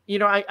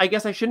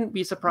guess I shouldn't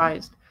be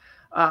surprised.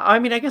 I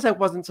guess I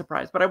wasn't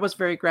surprised, but I was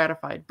very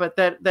gratified. But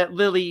that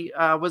Lily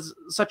was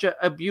such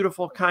a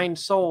beautiful, kind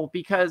soul,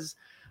 because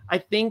I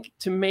think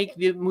to make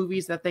the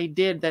movies that they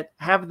did, that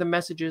have the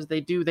messages they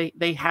do,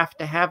 they have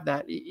to have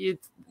that.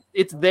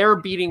 It's their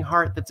beating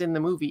heart that's in the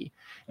movie.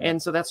 And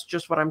so that's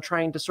just what I'm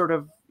trying to sort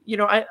of,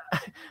 I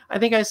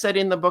think I said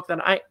in the book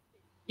that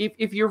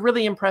if you're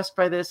really impressed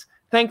by this,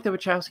 thank the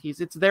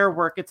Wachowskis. It's their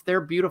work. It's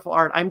their beautiful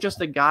art. I'm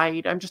just a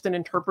guide. I'm just an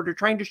interpreter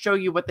trying to show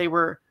you what they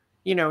were,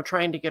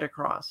 trying to get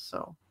across.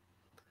 So.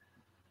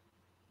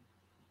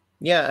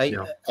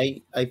 Yeah,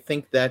 I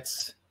think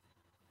that's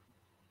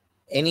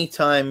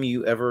anytime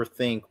you ever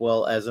think,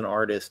 well, as an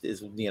artist,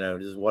 does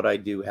what I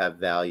do have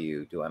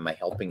value? Am I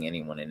helping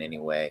anyone in any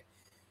way?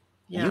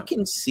 Yeah. You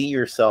can see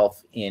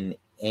yourself in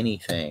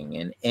anything,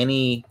 in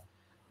any,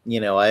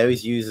 I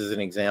always use as an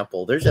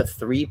example, there's a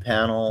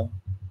three-panel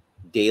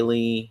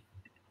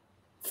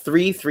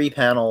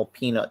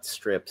Peanut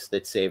strips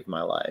that saved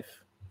my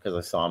life because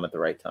I saw them at the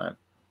right time.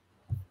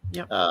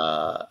 Yep.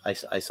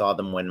 I saw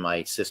them when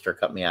my sister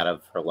cut me out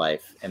of her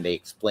life, and they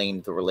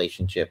explained the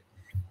relationship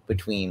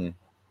between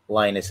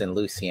Linus and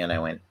Lucy, and I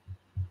went,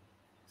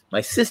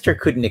 my sister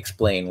couldn't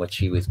explain what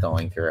she was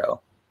going through,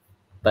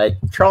 but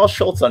Charles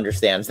Schultz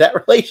understands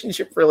that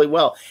relationship really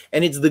well,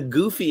 and it's the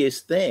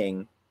goofiest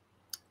thing.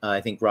 I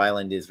think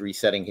Ryland is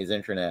resetting his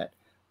internet,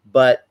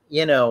 but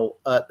and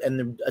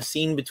a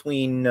scene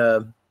between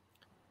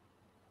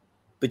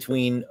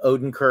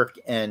Odenkirk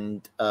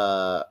and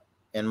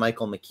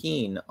Michael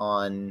McKean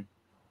on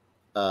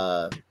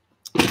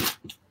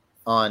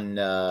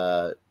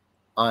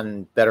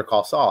Better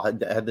Call Saul had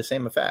the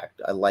same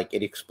effect.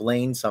 It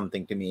explained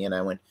something to me, and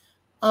I went,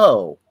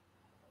 "Oh,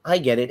 I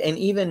get it." And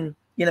even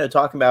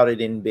talking about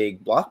it in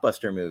big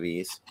blockbuster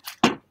movies,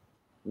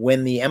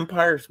 when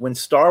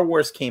Star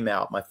Wars came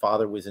out, my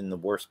father was in the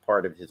worst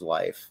part of his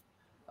life.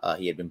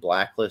 He had been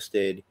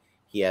blacklisted.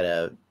 He had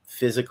a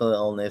physical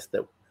illness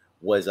that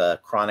was a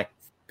chronic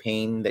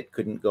pain that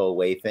couldn't go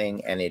away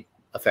thing, and it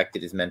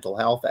affected his mental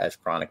health, as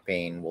chronic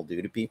pain will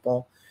do to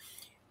people.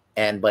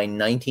 And by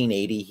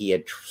 1980, he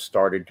had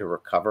started to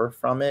recover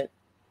from it.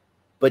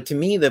 But to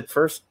me, the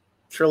first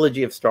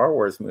trilogy of Star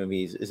Wars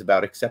movies is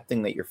about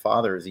accepting that your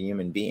father is a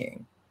human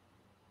being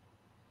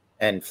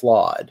and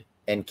flawed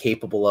and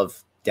capable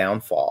of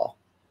downfall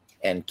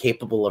and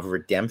capable of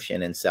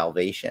redemption and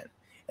salvation.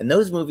 And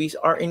those movies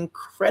are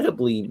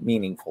incredibly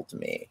meaningful to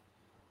me.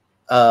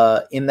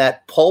 In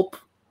that pulp,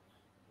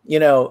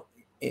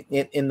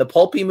 in the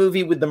pulpy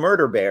movie with the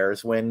murder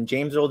bears, when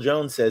James Earl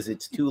Jones says,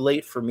 "It's too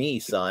late for me,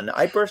 son,"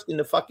 I burst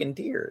into fucking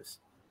tears.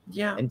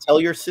 Yeah. And tell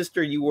your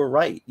sister you were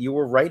right. You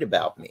were right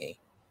about me.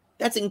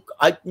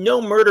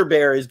 No murder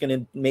bear is going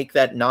to make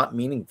that not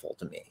meaningful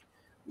to me.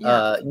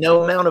 Yeah.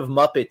 No amount of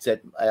Muppets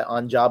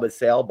on Jabba's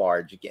sail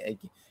barge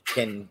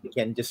can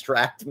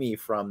distract me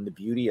from the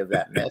beauty of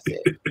that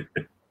message.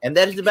 And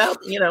that is about,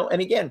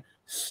 and again,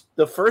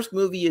 the first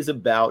movie is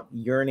about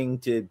yearning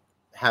to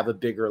have a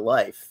bigger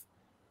life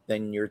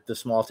than the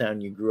small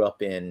town you grew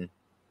up in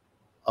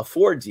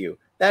affords you.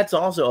 That's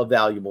also a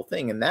valuable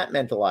thing. And that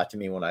meant a lot to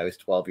me when I was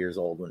 12 years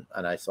old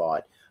and I saw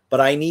it.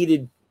 But I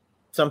needed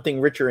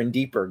something richer and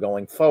deeper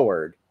going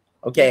forward.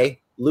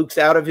 Okay, Luke's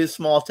out of his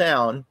small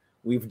town.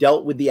 We've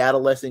dealt with the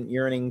adolescent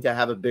yearning to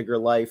have a bigger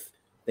life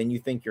than you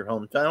think your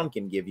hometown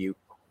can give you.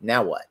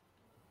 Now what?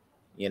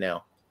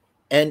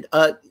 And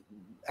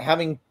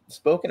having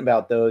spoken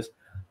about those,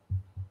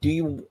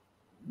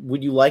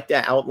 would you like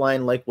to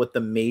outline what the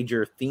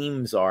major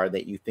themes are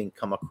that you think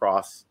come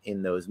across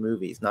in those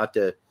movies? Not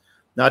to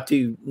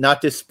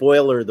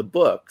spoiler the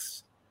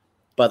books,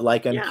 but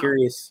I'm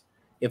curious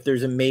if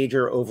there's a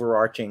major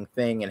overarching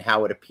thing and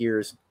how it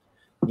appears.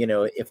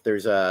 If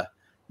there's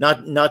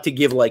not to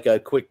give a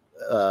quick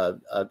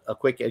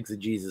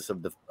exegesis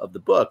of the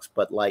books,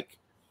 but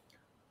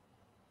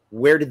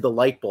where did the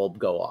light bulb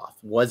go off?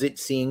 Was it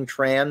seeing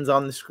trans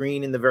on the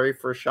screen in the very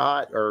first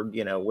shot, or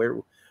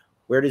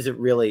where does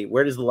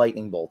the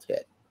lightning bolt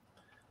hit?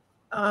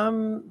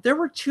 There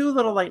were two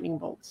little lightning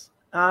bolts.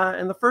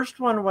 And the first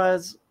one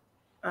was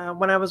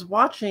when I was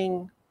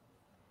watching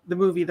the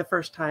movie the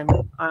first time.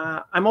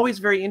 I'm always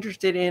very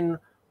interested in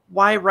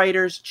why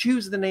writers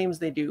choose the names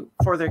they do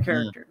for their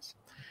characters.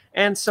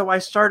 And so I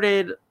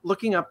started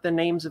looking up the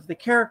names of the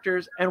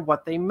characters and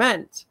what they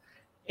meant.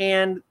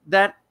 And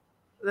the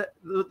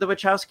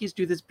Wachowskis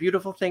do this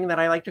beautiful thing that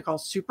I like to call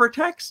super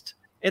text.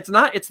 It's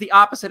the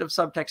opposite of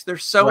subtext. They're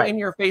so in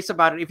your face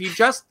about it. If you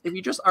just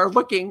are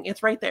looking,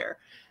 it's right there.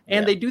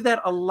 And they do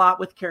that a lot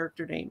with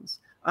character names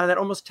that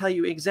almost tell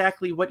you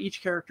exactly what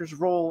each character's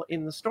role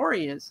in the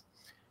story is.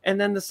 And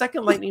then the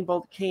second lightning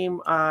bolt came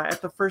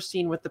at the first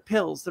scene with the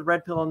pills, the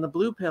red pill and the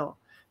blue pill,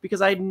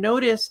 because I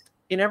noticed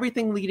in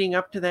everything leading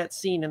up to that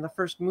scene in the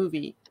first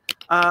movie,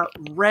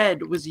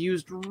 red was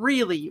used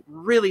really,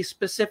 really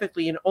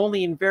specifically and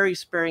only in very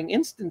sparing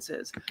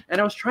instances.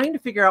 And I was trying to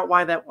figure out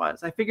why that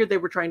was. I figured they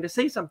were trying to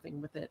say something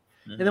with it.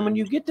 Mm-hmm. And then when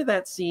you get to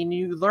that scene,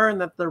 you learn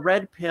that the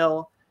red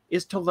pill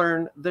is to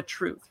learn the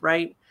truth,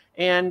 right?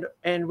 And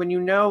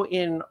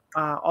when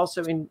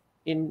also in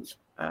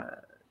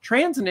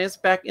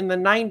transness back in the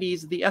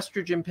 90s, the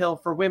estrogen pill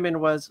for women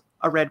was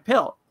a red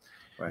pill.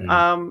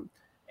 Right.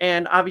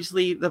 And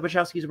obviously the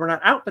Wachowskis were not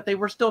out, but they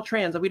were still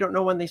trans. We don't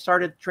know when they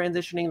started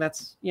transitioning.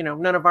 That's,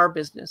 none of our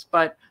business,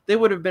 but they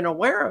would have been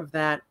aware of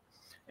that.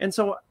 And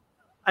so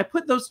I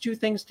put those two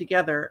things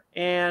together,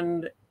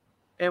 and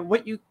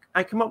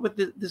I come up with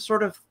this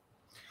sort of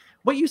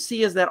what you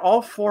see is that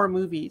all 4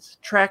 movies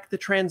track the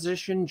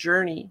transition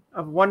journey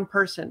of one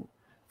person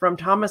from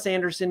Thomas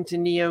Anderson to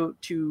Neo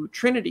to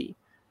Trinity,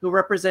 who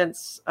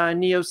represents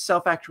Neo's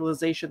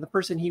self-actualization, the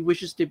person he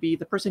wishes to be,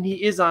 the person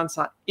he is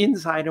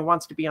inside and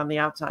wants to be on the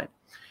outside.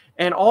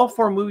 And all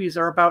 4 movies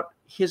are about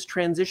his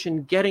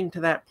transition getting to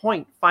that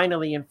point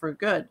finally and for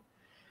good.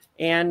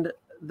 And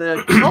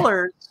the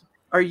colors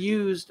are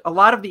used, a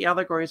lot of the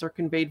allegories are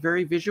conveyed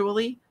very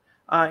visually.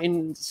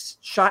 In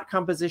shot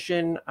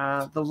composition,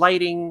 the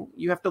lighting,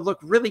 you have to look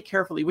really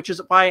carefully, which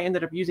is why I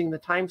ended up using the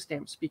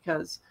timestamps,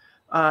 because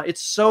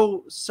it's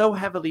so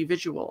heavily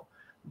visual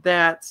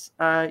that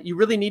you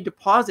really need to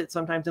pause it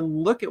sometimes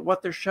and look at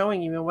what they're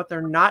showing you and what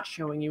they're not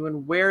showing you,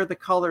 and where the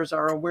colors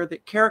are and where the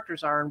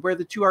characters are and where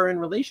the two are in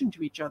relation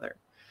to each other.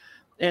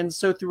 And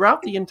so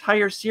throughout the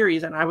entire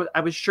series, and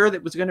I was sure that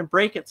it was going to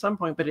break at some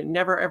point, but it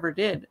never ever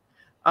did.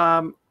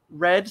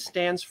 Red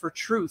stands for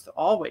truth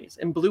always,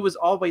 and blue is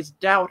always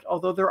doubt,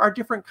 although there are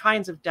different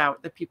kinds of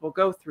doubt that people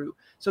go through.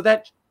 So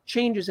that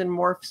changes and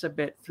morphs a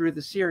bit through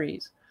the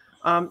series.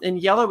 And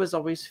yellow is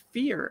always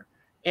fear.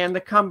 And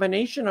the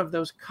combination of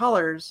those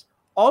colors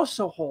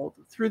also hold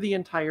through the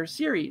entire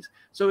series.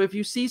 So if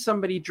you see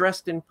somebody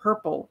dressed in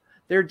purple,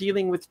 they're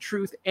dealing with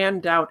truth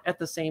and doubt at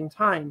the same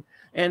time.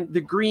 And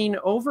the green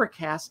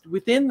overcast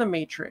within the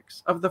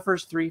matrix of the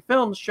first 3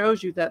 films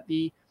shows you that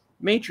the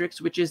Matrix,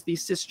 which is the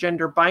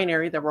cisgender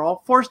binary that we're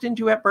all forced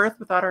into at birth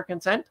without our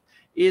consent,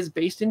 is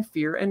based in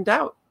fear and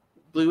doubt.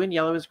 Blue and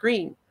yellow is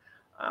green.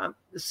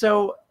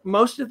 So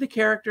most of the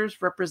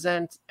characters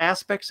represent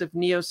aspects of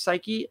Neo's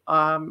psyche.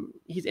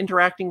 He's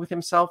interacting with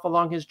himself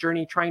along his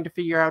journey, trying to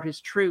figure out his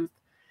truth.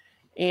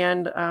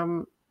 And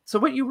so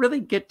what you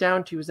really get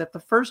down to is that the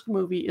first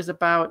movie is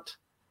about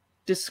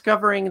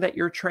discovering that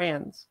you're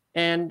trans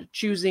and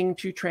choosing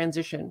to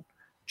transition,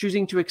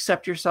 choosing to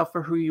accept yourself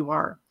for who you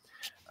are.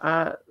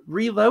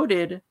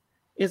 Reloaded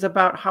is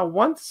about how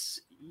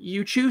once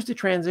you choose to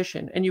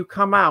transition and you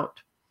come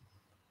out,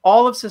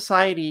 all of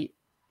society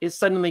is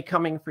suddenly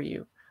coming for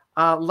you.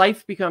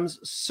 Life becomes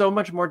so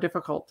much more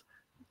difficult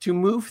to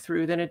move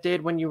through than it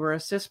did when you were a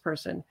cis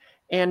person.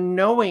 And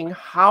knowing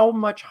how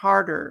much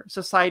harder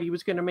society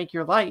was going to make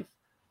your life,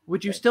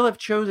 would you still have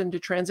chosen to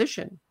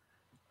transition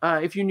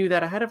if you knew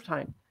that ahead of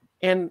time?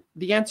 And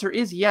the answer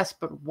is yes,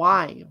 but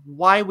why?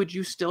 Why would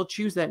you still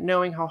choose that,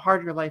 knowing how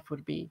hard your life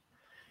would be?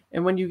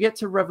 And when you get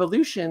to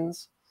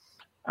Revolutions,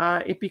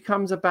 it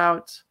becomes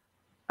about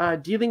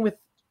dealing with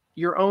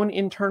your own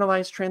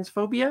internalized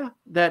transphobia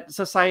that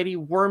society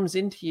worms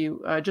into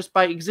you just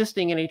by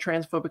existing in a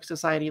transphobic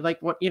society.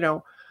 Like what,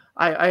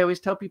 I always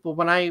tell people,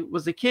 when I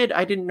was a kid,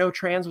 I didn't know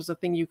trans was a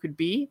thing you could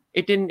be.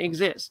 It didn't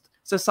exist.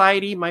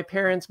 Society, my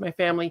parents, my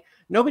family,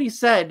 nobody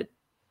said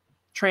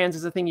trans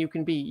is a thing you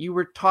can be. You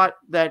were taught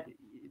that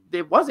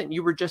it wasn't.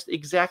 You were just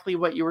exactly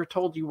what you were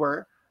told you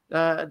were.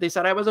 They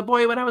said I was a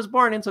boy when I was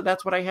born, and so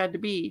that's what I had to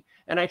be.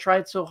 And I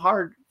tried so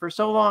hard for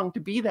so long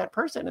to be that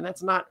person, and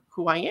that's not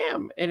who I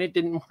am. And it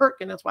didn't work,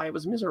 and that's why I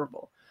was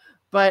miserable.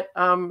 But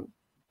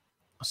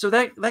so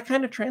that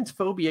kind of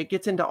transphobia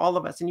gets into all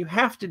of us, and you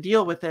have to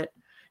deal with it.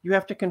 You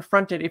have to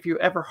confront it if you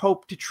ever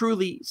hope to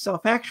truly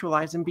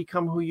self-actualize and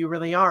become who you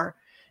really are.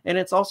 And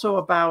it's also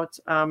about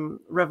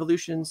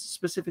Revolutions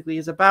specifically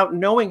is about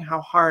knowing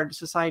how hard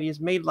society has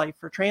made life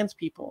for trans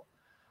people.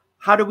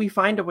 How do we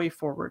find a way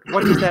forward?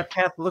 What does that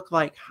path look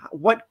like?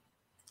 What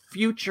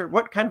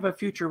kind of a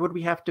future would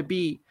we have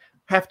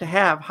to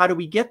have? How do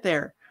we get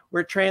there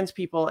where trans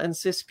people and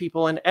cis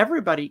people and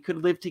everybody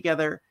could live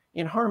together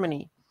in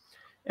harmony?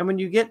 And when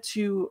you get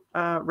to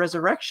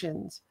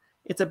Resurrections,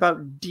 it's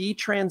about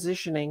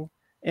detransitioning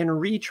and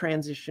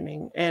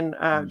retransitioning. And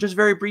just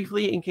very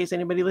briefly, in case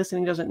anybody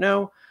listening doesn't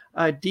know,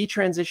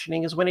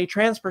 detransitioning is when a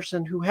trans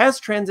person who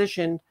has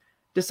transitioned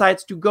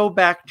decides to go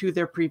back to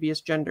their previous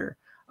gender.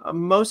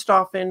 Most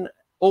often,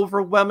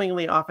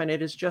 overwhelmingly often,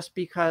 it is just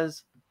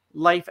because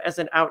life as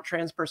an out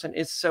trans person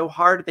is so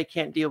hard they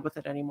can't deal with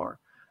it anymore.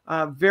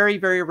 Very,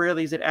 very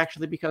rarely is it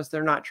actually because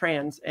they're not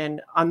trans.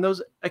 And on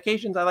those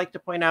occasions, I like to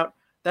point out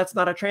that's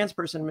not a trans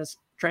person's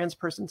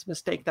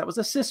mistake. That was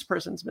a cis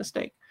person's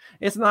mistake.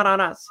 It's not on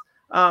us.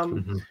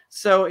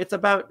 So it's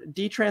about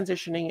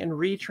detransitioning and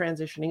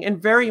retransitioning,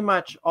 and very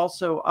much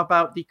also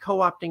about the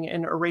co-opting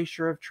and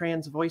erasure of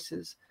trans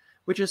voices,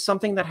 which is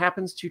something that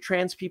happens to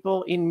trans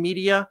people in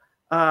media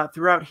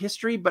throughout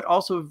history, but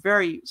also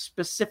very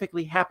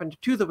specifically happened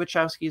to the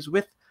Wachowskis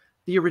with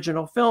the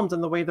original films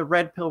and the way the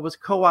red pill was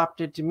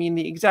co-opted to mean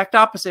the exact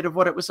opposite of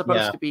what it was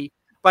supposed to be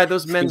by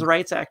those men's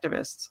rights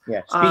activists.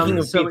 Yeah. Speaking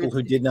of people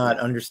who did not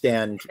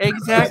understand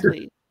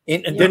exactly,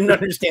 didn't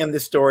understand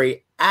this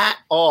story at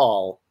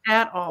all.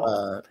 That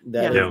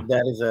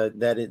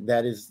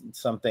is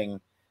something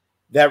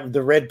that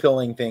the red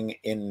pilling thing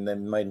in the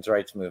men's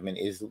rights movement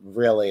is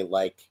really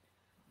like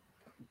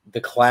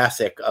the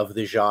classic of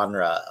the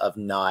genre of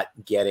not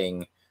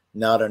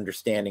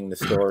understanding the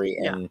story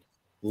and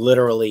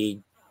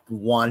literally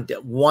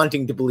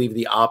wanting to believe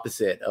the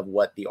opposite of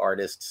what the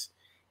artist's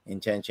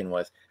intention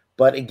was.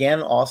 But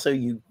again, also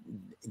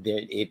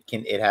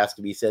it has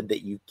to be said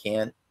that you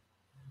can't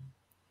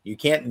You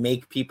can't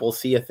make people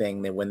see a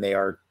thing that when they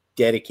are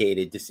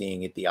dedicated to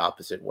seeing it the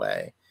opposite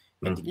way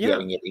and to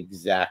getting it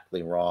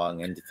exactly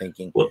wrong and to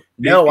thinking,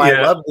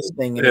 I love this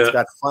thing and it's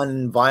got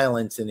fun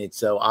violence in it.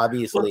 So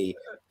obviously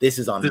this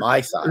is on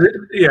my side.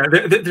 Yeah.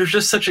 There's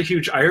just such a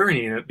huge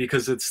irony in it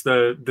because it's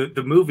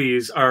the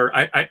movies are,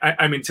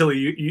 I mean, Tilly,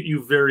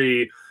 you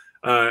very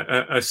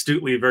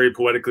astutely, very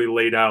poetically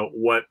laid out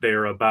what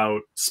they're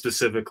about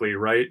specifically,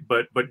 right?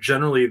 But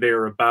generally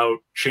they're about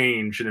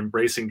change and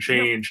embracing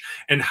change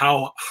and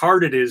how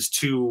hard it is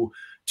to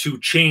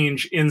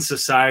change in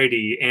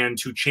society and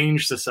to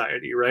change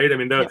society, right? I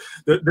mean,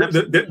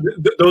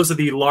 those are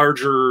the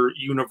larger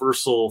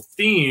universal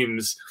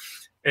themes,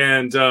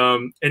 and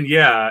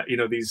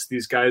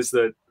these guys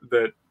that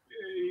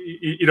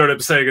you know what I'm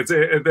saying?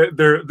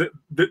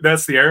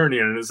 That's the irony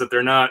in it, is that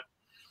they're not,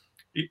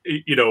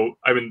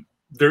 I mean,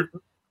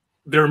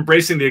 they're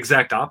embracing the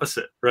exact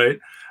opposite, right?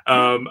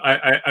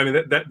 I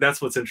mean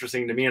that's what's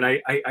interesting to me, and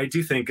I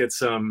do think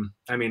it's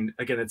I mean,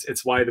 again,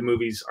 it's why the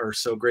movies are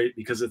so great,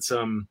 because it's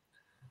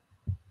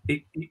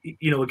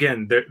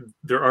again,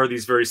 there are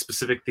these very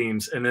specific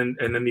themes, and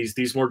then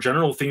these more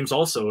general themes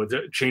also,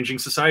 changing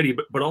society,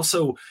 but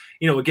also,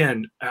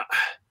 again,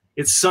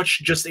 it's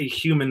such just a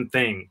human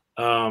thing.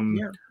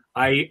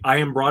 I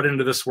am brought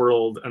into this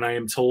world and I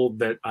am told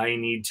that I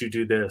need to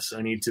do this,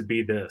 I need to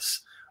be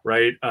this,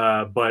 right?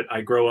 But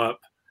I grow up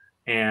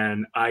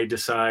and I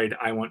decide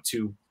I want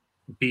to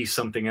be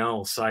something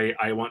else. I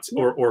want to,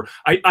 or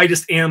I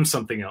just am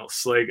something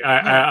else. Like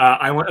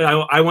I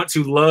want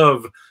to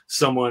love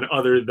someone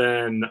other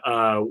than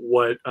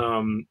what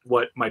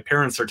my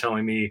parents are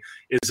telling me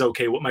is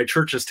okay, what my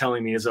church is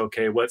telling me is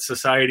okay, what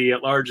society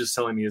at large is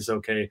telling me is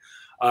okay.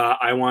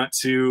 I want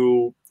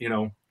to,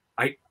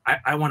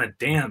 I want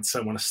to dance. I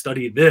want to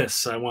study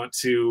this. I want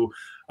to,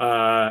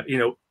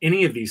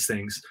 any of these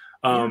things.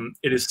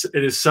 It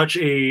is such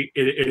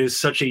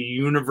a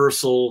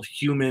universal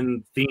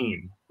human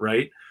theme,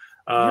 right?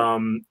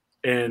 And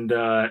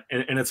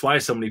it's why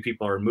so many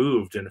people are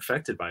moved and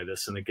affected by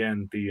this. And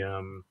again,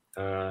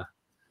 the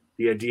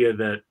idea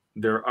that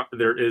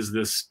there is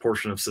this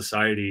portion of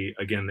society,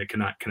 again, that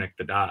cannot connect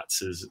the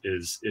dots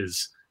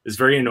is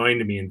very annoying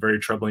to me and very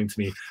troubling to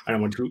me. And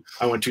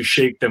I want to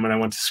shake them and I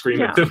want to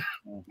scream at them.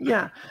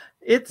 Yeah.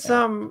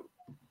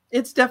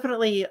 It's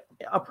definitely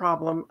a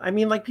problem. I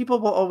mean, like, people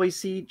will always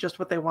see just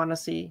what they want to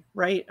see,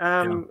 right?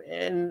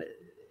 And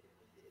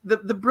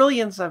the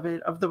brilliance of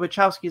it, of the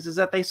Wachowskis, is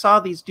that they saw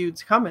these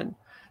dudes coming.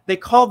 They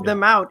called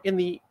them out in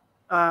the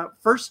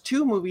first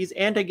two movies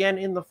and again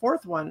in the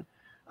fourth one.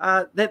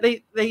 That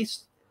they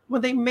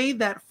when they made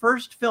that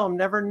first film,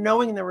 never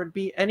knowing there would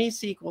be any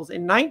sequels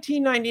in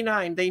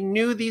 1999, they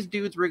knew these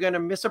dudes were going to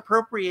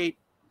misappropriate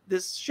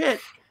this shit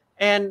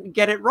and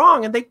get it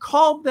wrong, and they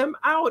called them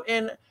out.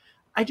 And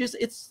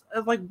it's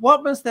like,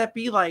 what must that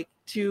be like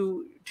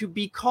to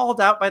be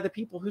called out by the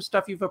people whose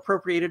stuff you've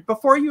appropriated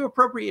before you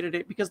appropriated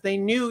it, because they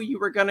knew you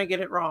were going to get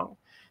it wrong.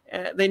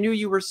 They knew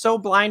you were so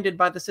blinded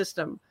by the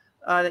system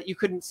that you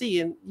couldn't see.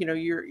 And,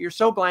 you're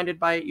so blinded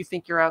by it, you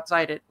think you're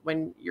outside it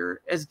when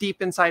you're as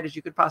deep inside as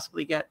you could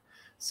possibly get.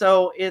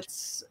 So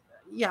it's,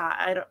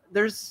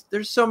 there's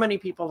so many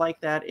people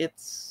like that.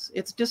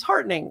 It's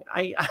disheartening.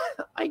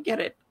 I get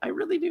it. I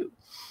really do.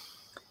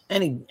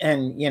 And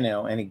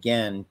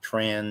again,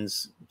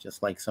 trans,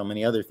 just like so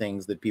many other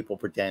things that people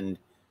pretend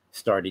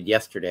started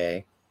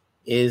yesterday,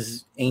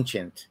 is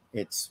ancient.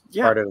 It's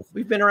part of.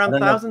 We've been around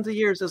thousands of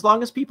years, as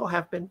long as people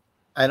have been.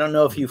 I don't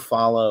know if you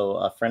follow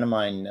a friend of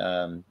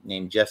mine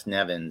named Jess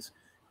Nevins,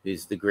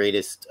 who's the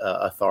greatest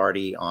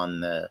authority on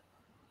the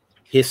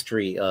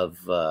history of,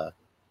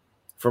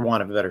 for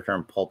want of a better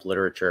term, pulp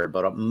literature,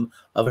 but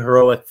of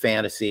heroic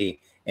fantasy.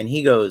 And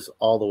he goes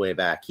all the way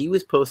back. He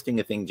was posting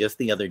a thing just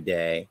the other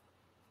day.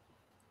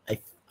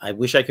 I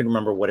wish I could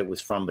remember what it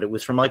was from, but it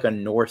was from like a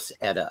Norse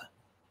Edda.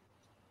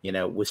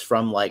 It was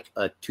from like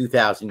a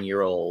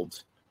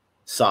 2,000-year-old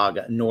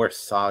saga, Norse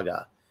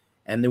saga.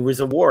 And there was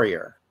a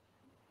warrior,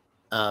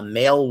 a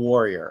male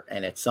warrior.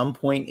 And at some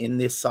point in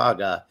this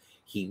saga,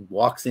 he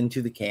walks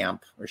into the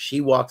camp, or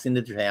she walks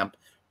into the camp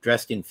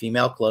dressed in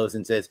female clothes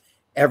and says,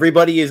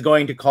 "Everybody is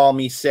going to call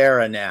me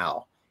Sarah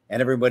now."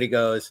 And everybody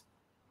goes,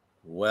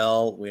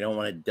 "Well, we don't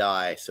want to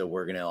die, so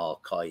we're going to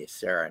all call you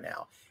Sarah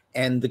now."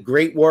 And the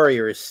great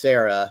warrior is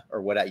Sarah,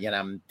 or what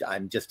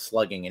I'm just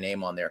slugging a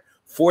name on there,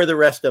 for the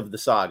rest of the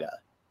saga.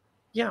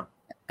 Yeah.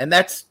 And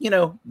that's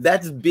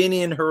been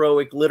in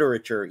heroic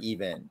literature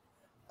even.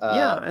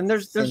 And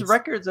there's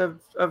records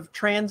of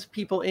trans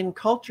people in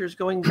cultures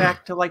going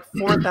back to like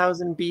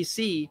 4000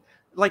 BC,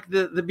 like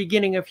the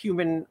beginning of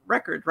human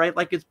record, right?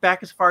 Like, it's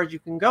back as far as you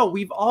can go.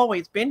 We've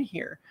always been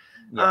here.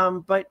 Yeah.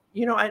 But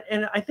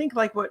I think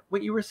like what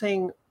you were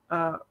saying,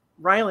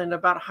 Ryland,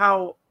 about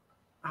how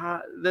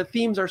the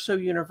themes are so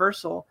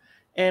universal.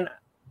 And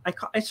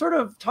I sort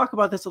of talk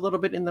about this a little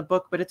bit in the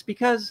book, but it's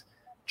because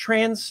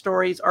trans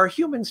stories are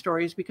human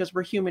stories, because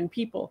we're human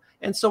people.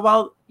 And so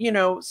while,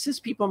 cis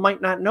people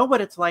might not know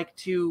what it's like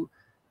to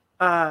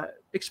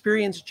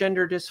experience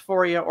gender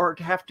dysphoria, or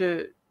to have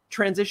to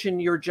transition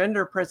your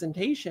gender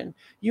presentation,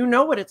 you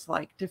know what it's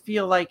like to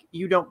feel like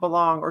you don't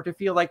belong, or to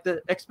feel like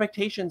the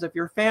expectations of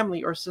your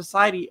family or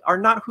society are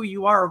not who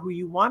you are or who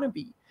you want to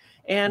be.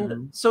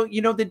 And so,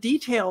 you know, the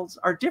details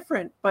are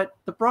different, but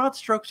the broad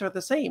strokes are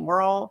the same.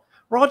 We're all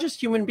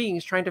just human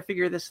beings trying to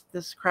figure this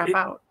crap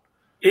out.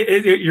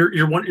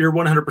 You're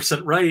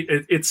 100% right.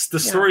 It's the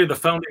story of the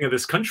founding of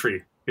this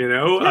country. You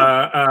know,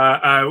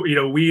 you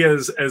know, we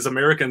as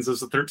Americans, as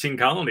the 13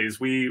 colonies,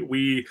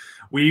 we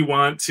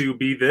want to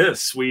be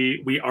this.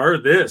 We are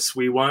this.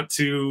 We want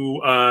to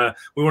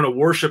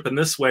worship in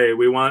this way.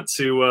 We want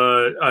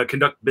to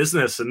conduct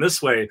business in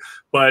this way.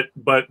 But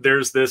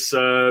there's this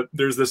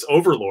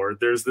overlord.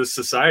 There's this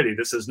society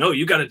that says, no,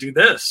 you got to do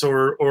this,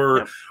 or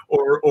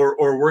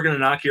we're going to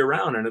knock you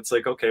around. And it's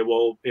like, okay,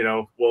 well,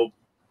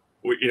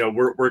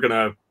 we're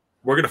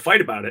gonna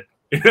fight about it.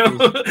 You know,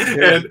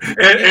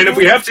 and if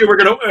we have to, we're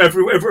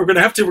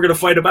gonna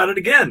fight about it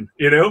again.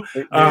 You know,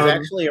 there's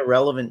actually a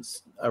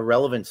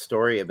relevant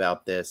story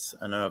about this.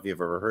 I don't know if you've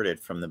ever heard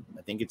it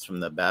I think it's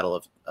from the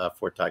Battle of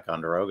Fort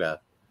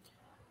Ticonderoga.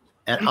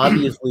 And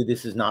obviously,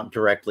 this is not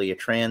directly a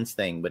trans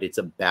thing, but it's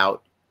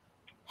about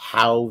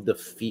how the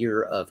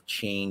fear of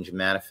change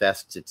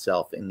manifests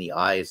itself in the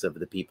eyes of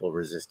the people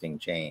resisting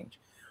change.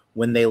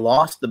 When they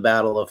lost the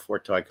Battle of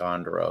Fort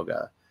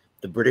Ticonderoga,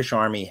 the British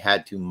Army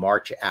had to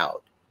march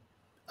out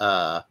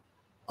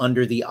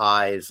under the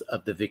eyes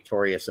of the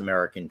victorious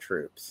American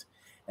troops.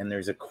 And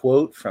there's a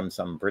quote from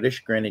some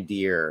British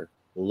grenadier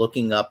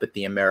looking up at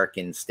the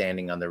Americans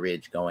standing on the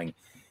ridge going,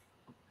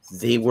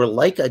 they were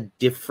like a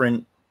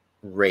different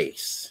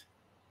race.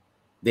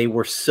 They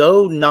were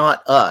so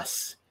not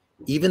us,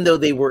 even though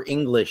they were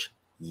English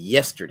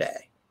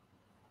yesterday.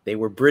 They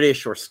were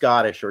British or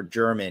Scottish or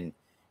German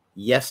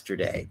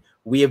yesterday.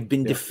 We have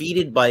been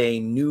defeated by a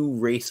new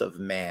race of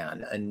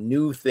man, a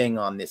new thing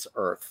on this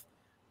earth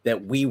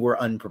that we were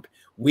unprepared.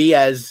 We,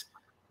 as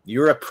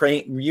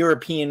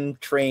European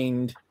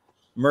trained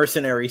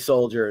mercenary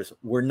soldiers,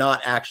 were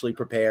not actually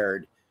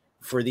prepared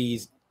for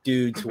these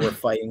dudes who are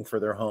fighting for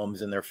their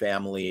homes and their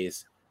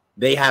families.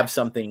 They have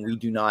something we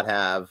do not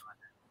have,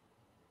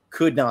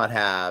 could not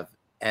have,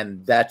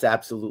 and that's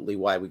absolutely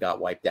why we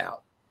got wiped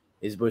out.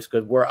 Is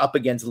because we're up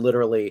against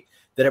literally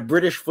that a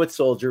British foot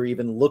soldier,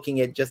 even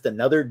looking at just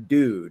another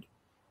dude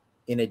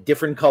in a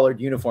different colored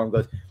uniform,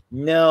 goes,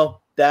 no,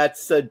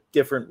 that's a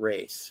different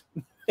race.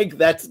 Like,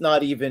 that's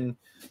not even,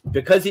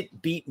 because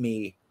it beat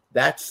me,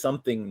 that's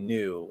something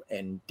new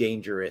and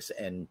dangerous,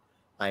 and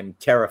I'm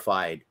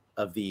terrified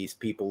of these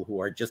people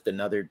who are just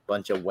another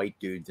bunch of white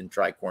dudes in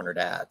tri-cornered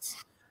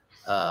hats.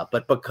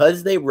 But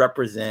because they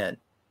represent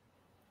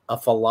a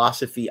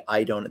philosophy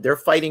they're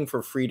fighting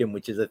for freedom,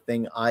 which is a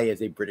thing I,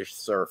 as a British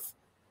serf,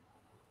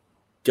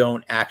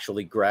 don't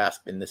actually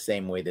grasp in the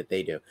same way that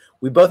they do.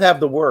 We both have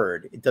the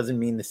word. It doesn't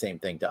mean the same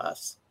thing to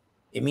us.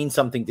 It means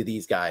something to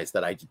these guys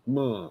that I just,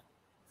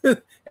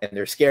 and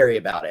they're scary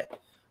about it.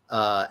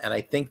 And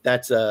I think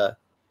that's a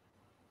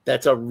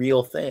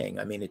real thing.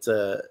 I mean,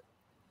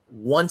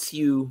 once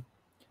you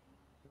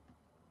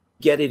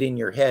get it in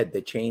your head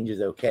that change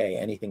is okay,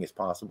 anything is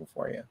possible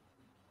for you.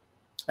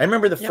 I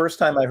remember the first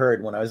time I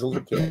heard, when I was a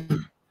little kid,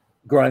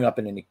 growing up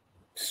in an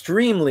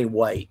extremely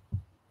white,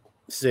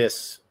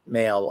 cis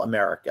male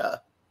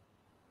America,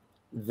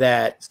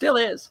 that still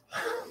is.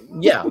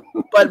 Yeah,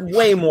 but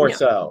way more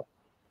so.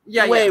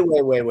 Yeah, way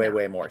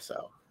more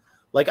so.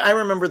 Like, I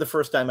remember the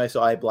first time I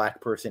saw a black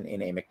person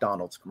in a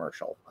McDonald's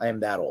commercial. I am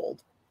that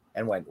old.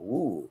 And went,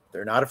 ooh,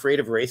 they're not afraid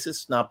of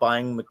racists not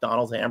buying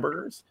McDonald's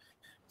hamburgers?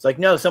 It's like,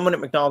 no, someone at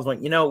McDonald's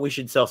went, we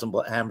should sell some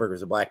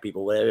hamburgers to black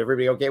people. Would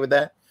everybody okay with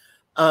that?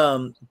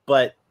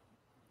 But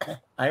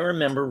I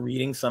remember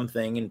reading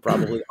something in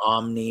probably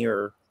Omni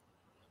or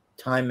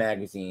Time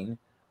magazine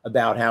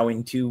about how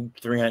in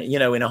 200-300,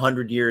 in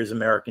 100 years,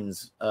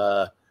 Americans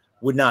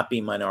would not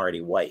be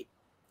minority white.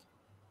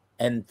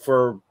 And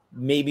for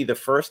maybe the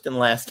first and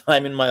last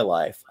time in my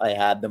life, I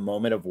had the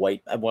moment of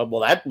white.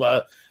 Well,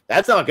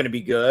 that's not going to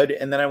be good.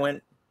 And then I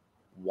went,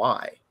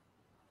 why?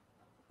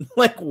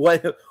 Like,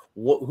 what?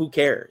 Who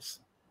cares?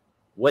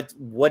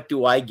 What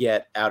do I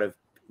get out of,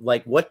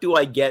 what do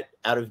I get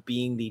out of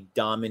being the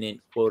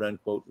dominant quote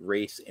unquote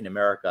race in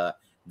America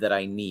that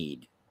I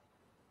need?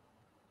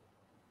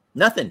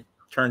 Nothing,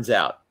 turns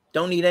out.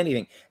 Don't need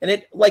anything. And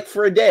it,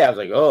 for a day, I was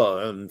like,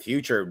 oh,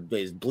 future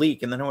is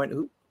bleak. And then I went,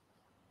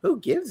 who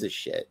gives a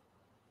shit?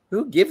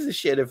 Who gives a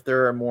shit if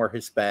there are more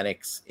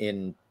Hispanics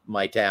in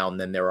my town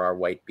than there are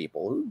white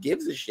people? Who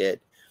gives a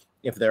shit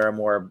if there are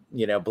more,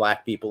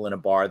 black people in a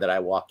bar that I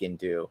walk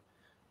into?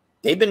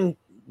 They've been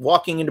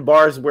walking into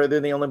bars where they're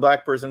the only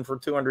black person for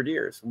 200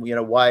 years.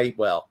 Why?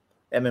 Well,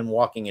 they've been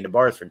walking into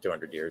bars for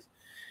 200 years.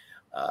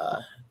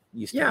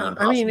 Yeah,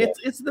 I mean,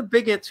 it's the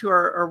bigots who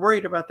are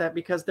worried about that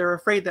because they're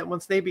afraid that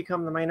once they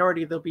become the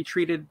minority, they'll be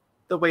treated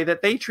the way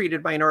that they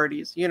treated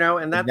minorities,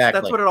 and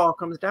that's what it all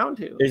comes down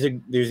to.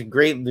 There's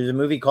a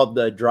movie called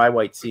The Dry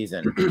White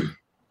Season,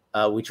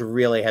 which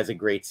really has a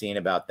great scene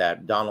about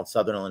that. Donald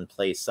Sutherland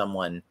plays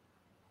someone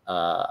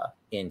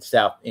in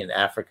South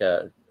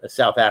Africa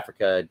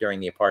during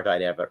the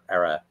apartheid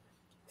era,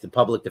 the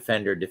public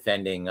defender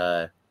defending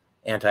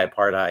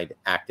anti-apartheid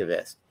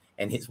activist,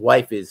 and his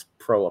wife is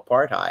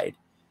pro-apartheid,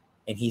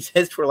 and he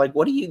says to her, like,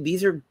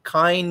 these are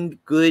kind,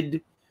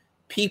 good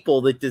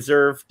people that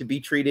deserve to be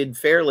treated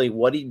fairly.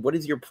 What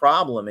is your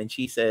problem? And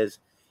she says,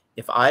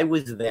 if I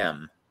was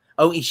them,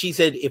 she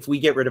said, if we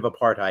get rid of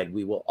apartheid,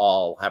 we will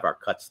all have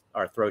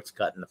our throats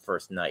cut in the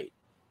first night.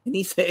 And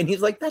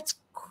he's like, that's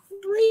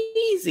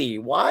crazy.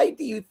 Why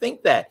do you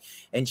think that?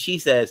 And she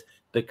says,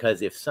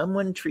 because if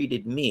someone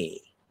treated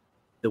me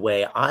the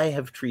way I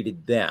have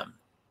treated them,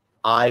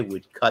 I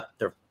would cut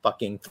their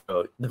fucking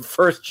throat the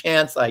first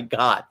chance I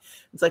got.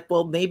 It's like,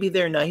 well, maybe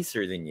they're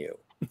nicer than you.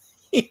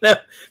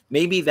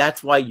 Maybe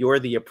that's why you're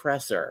the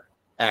oppressor,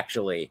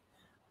 actually,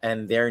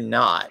 and they're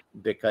not,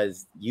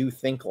 because you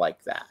think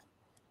like that.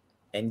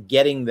 And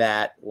getting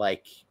that,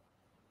 like,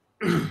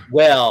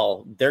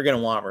 well, they're going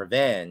to want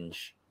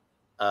revenge,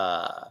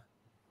 or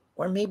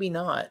maybe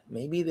not.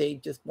 Maybe they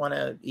just want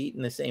to eat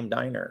in the same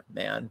diner,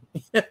 man.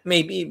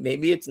 maybe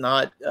it's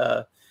not.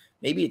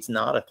 Maybe it's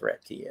not a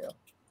threat to you,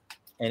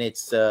 and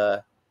it's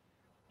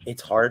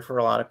hard for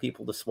a lot of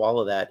people to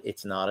swallow that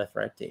it's not a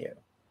threat to you.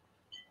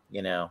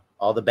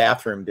 All the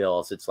bathroom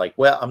bills. It's like,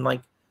 well, I'm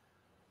like,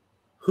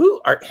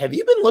 have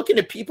you been looking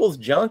at people's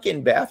junk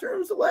in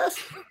bathrooms the last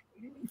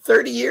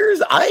 30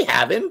 years? I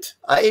haven't.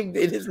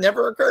 It has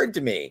never occurred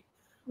to me.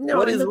 No,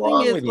 what is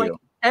wrong with you?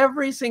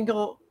 Every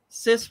single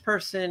cis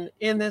person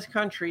in this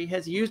country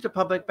has used a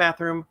public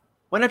bathroom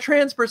when a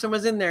trans person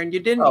was in there, and you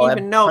didn't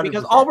even know, 100%.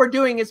 Because all we're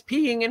doing is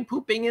peeing and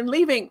pooping and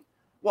leaving.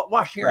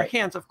 Washing our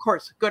hands, of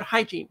course, good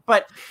hygiene,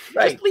 but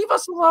just leave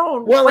us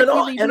alone. Well,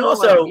 and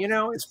also,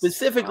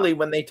 specifically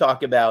when they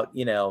talk about,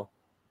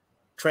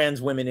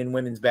 trans women in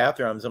women's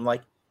bathrooms, I'm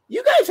like,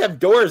 you guys have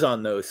doors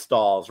on those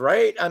stalls,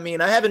 right? I mean,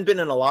 I haven't been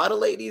in a lot of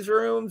ladies'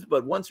 rooms,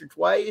 but once or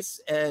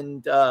twice,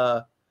 and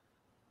I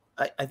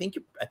think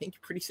you're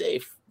pretty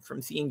safe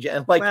from seeing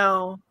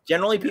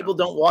generally people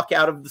don't walk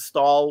out of the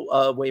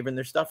stall waving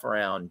their stuff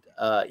around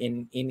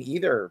in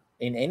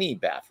any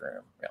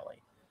bathroom,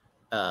 really.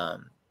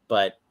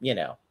 But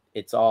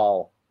it's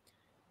all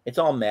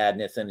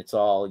madness, and it's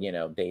all,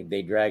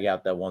 they drag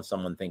out that won't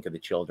someone think of the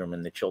children,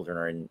 and the children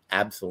are in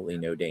absolutely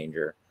no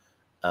danger.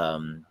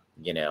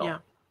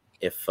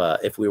 If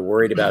we were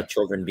worried about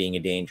children being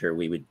a danger,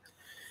 we would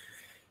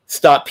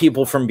stop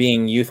people from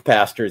being youth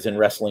pastors and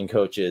wrestling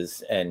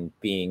coaches and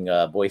being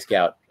Boy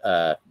Scout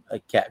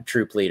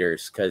troop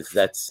leaders, because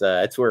that's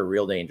where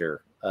real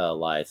danger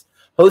lies.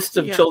 Hosts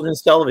of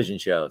children's television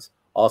shows,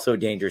 also a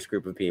dangerous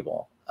group of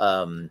people.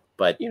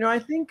 But I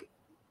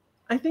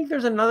think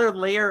there's another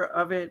layer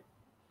of it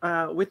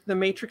with the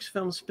Matrix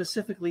films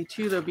specifically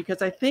too, though,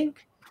 because I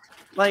think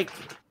like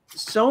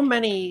so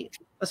many,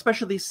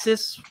 especially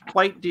cis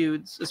white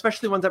dudes,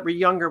 especially ones that were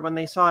younger when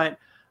they saw it,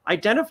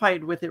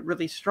 identified with it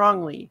really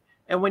strongly.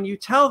 And when you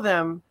tell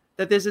them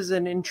that this is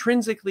an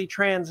intrinsically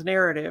trans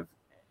narrative,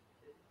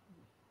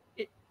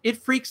 it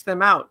freaks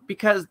them out,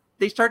 because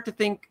they start to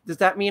think, does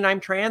that mean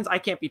I'm trans? I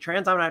can't be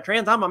trans. I'm not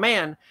trans. I'm a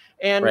man.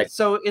 And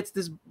so it's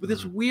this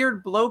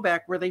weird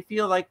blowback where they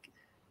feel like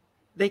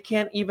they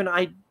can't even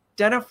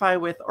identify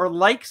with or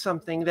like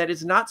something that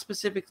is not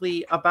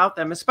specifically about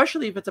them,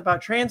 especially if it's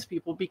about trans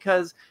people,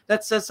 because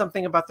that says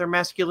something about their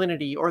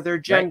masculinity or their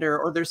gender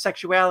or their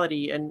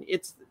sexuality. And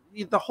it's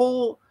the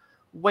whole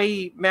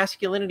way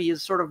masculinity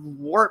is sort of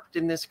warped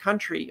in this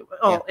country,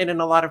 and in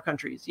a lot of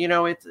countries.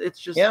 It's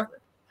just... Yeah.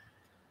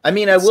 I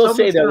mean, I will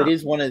say, though, it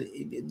is one of,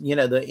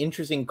 the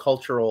interesting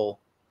cultural,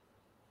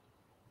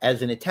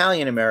 as an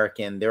Italian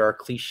American, there are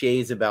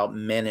cliches about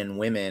men and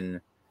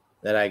women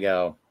that I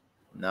go,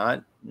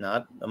 not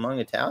among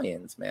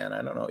Italians, man.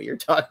 I don't know what you're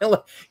talking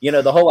about.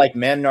 The whole, like,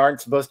 men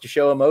aren't supposed to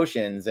show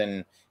emotions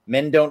and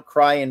men don't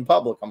cry in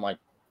public. I'm like,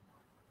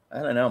 I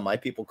don't know. My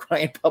people cry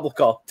in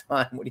public all the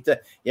time. What do you say?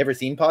 You ever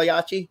seen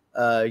Pagliacci?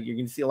 You're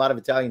going to see a lot of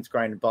Italians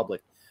crying in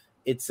public.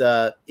 It's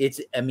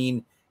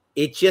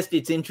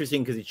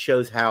interesting because it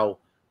shows how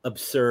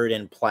absurd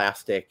and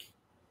plastic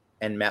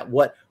and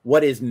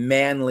what is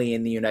manly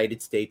in the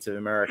United States of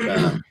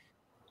America.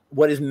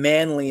 What is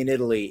manly in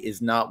Italy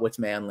is not what's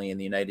manly in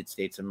the United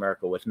States of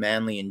America. What's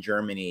manly in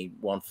Germany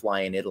won't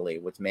fly in Italy.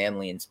 What's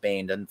manly in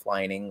Spain doesn't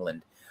fly in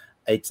England.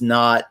 It's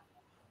not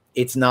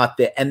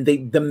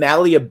the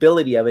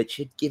malleability of it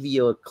should give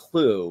you a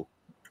clue.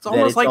 It's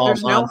almost like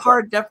there's no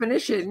hard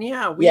definition.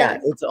 Yeah. Weird. Yeah.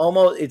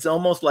 It's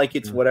almost like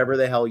it's whatever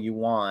the hell you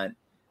want.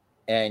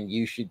 And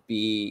you should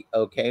be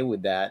okay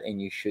with that,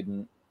 and you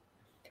shouldn't.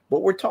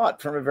 But we're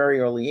taught from a very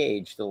early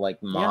age to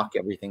like mock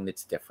everything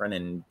that's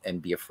different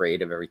and be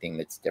afraid of everything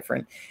that's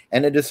different.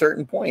 And at a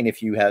certain point,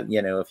 if you have,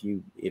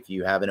 if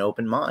you have an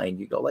open mind,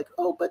 you go like,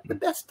 oh, but the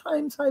best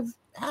times I've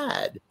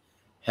had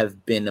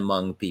have been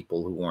among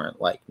people who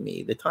weren't like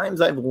me. The times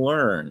I've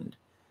learned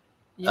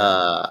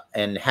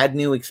and had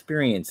new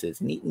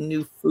experiences and eaten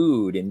new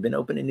food and been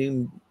open to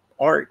new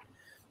art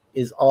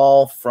is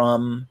all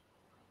from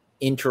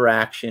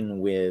interaction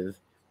with,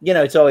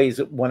 it's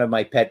always one of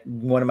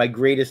my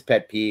greatest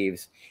pet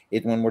peeves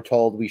is when we're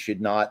told we should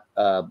not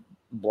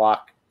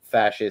block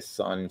fascists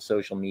on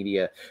social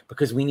media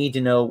because we need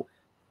to know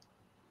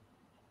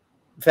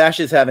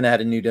fascists haven't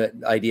had a new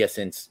idea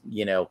since,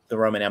 the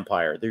Roman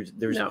Empire.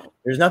 There's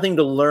nothing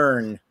to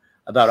learn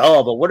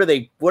about, but what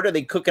are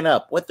they cooking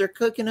up? What they're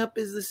cooking up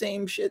is the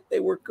same shit they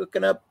were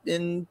cooking up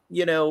in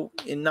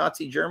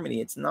Nazi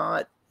Germany. It's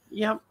not.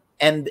 Yep.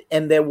 And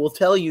they will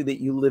tell you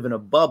that you live in a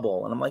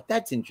bubble. And I'm like,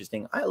 that's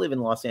interesting. I live in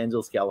Los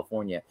Angeles,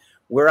 California,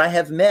 where I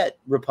have met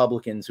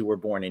Republicans who were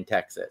born in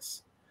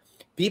Texas.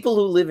 People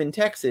who live in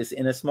Texas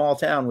in a small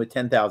town with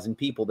 10,000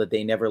 people that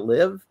they never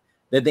leave,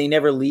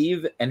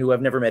 and who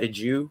have never met a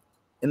Jew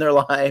in their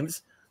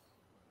lives.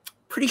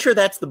 Pretty sure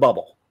that's the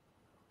bubble.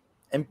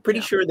 I'm pretty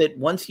sure that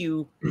once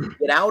you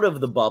get out of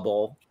the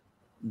bubble,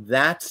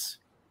 and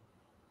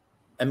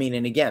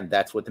again,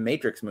 that's what the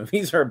Matrix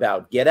movies are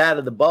about. Get out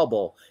of the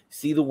bubble,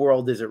 see the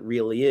world as it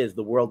really is.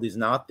 The world is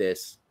not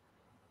this,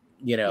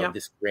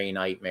 this gray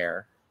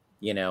nightmare,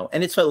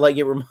 and it's like,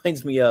 it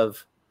reminds me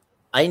of,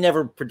 I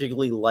never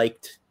particularly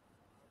liked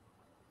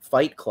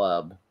Fight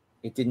Club.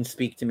 It didn't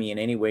speak to me in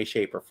any way,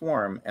 shape, or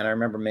form. And I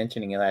remember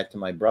mentioning that to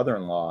my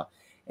brother-in-law,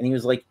 and he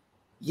was like,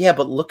 yeah,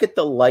 but look at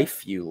the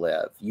life you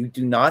live. You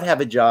do not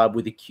have a job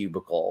with a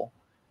cubicle.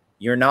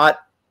 You're not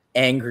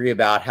angry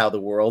about how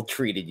the world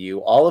treated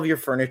you. All of your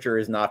furniture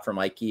is not from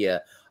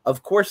IKEA.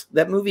 Of course,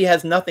 that movie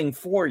has nothing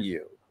for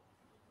you.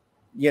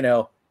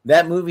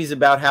 That movie's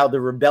about how the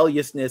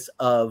rebelliousness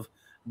of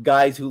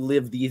guys who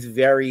live these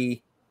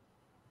very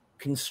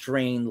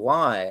constrained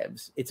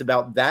lives. It's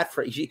about that.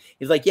 He's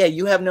like, yeah,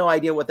 you have no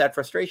idea what that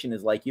frustration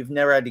is like. You've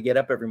never had to get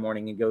up every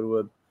morning and go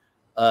to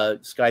a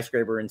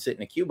skyscraper and sit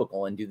in a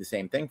cubicle and do the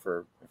same thing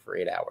for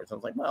 8 hours. I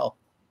was like, well,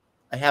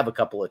 I have a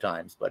couple of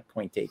times, but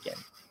point taken.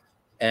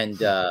 And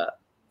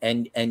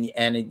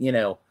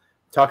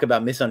talk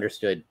about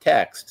misunderstood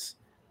texts,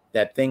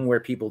 that thing where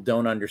people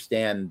don't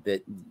understand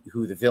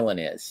who the villain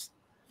is.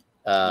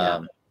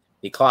 The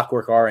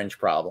Clockwork Orange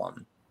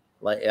problem.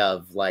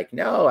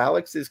 No,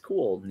 Alex is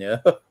cool.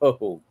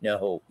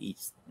 No,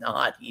 he's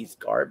not. He's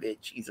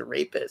garbage. He's a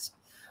rapist.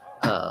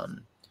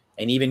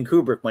 And even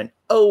Kubrick went,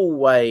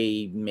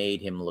 I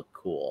made him look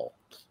cool.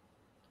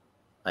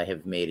 I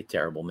have made a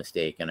terrible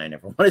mistake, and I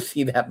never want to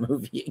see that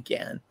movie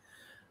again.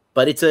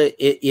 But it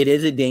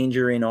is a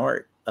danger in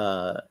art,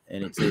 and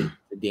it's a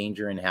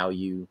danger in how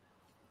you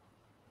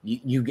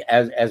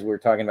as we're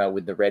talking about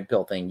with the red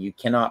pill thing, you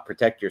cannot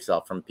protect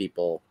yourself from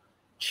people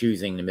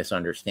choosing to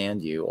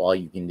misunderstand you. All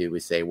you can do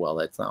is say, well,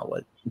 that's not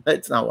what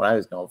I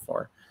was going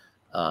for.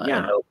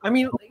 I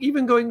mean,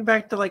 even going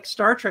back to like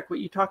Star Trek, what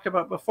you talked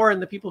about before,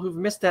 and the people who've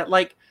missed that,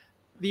 like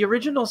the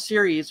original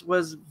series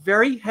was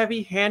very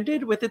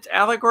heavy-handed with its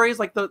allegories,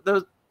 like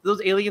those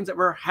aliens that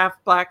were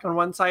half black on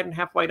one side and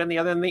half white on the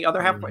other, and the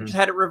other half just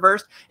had it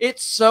reversed.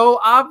 It's so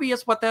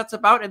obvious what that's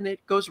about, and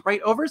it goes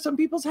right over some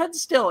people's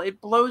heads still.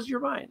 It blows your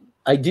mind.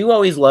 I do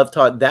always love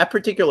that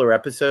particular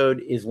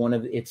episode is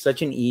it's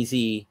such an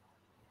easy,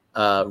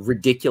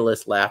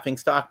 ridiculous laughing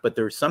stock, but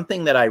there's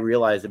something that I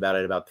realized about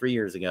it about 3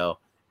 years ago,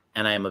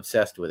 and I am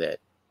obsessed with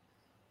it.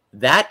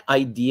 That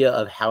idea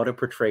of how to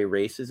portray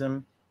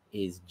racism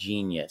is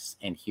genius,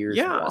 and here's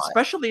why.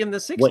 Especially in the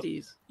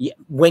 60s.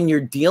 When you're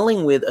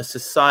dealing with a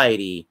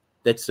society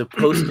that's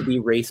supposed to be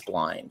race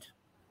blind,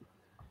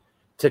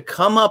 to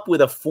come up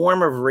with a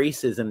form of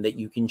racism that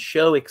you can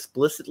show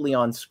explicitly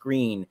on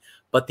screen,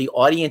 but the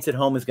audience at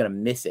home is going to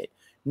miss it.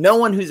 No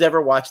one who's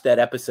ever watched that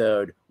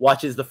episode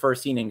watches the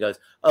first scene and goes,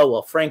 oh,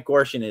 well, Frank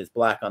Gorshin is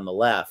black on the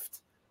left,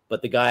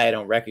 but the guy I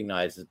don't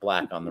recognize is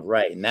black on the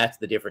right. And that's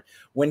the difference.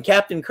 When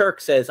Captain Kirk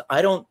says,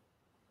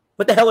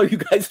 what the hell are you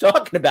guys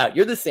talking about?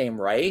 You're the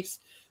same race.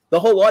 The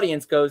whole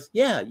audience goes,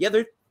 yeah,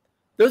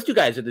 those two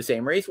guys are the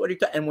same race. What are you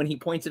talking? And when he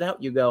points it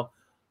out, you go,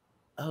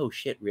 oh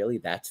shit, really?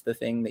 That's the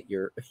thing that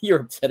you're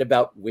upset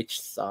about,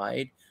 which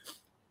side?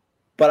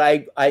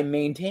 But I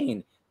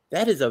maintain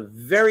that is a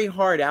very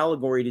hard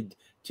allegory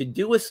to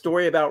do a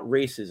story about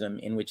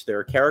racism in which there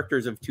are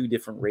characters of two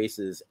different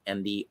races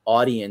and the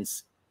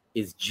audience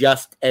is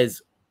just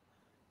as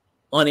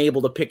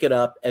unable to pick it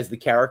up as the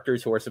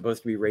characters who are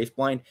supposed to be race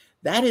blind.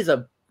 That is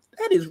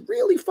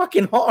really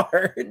fucking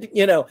hard,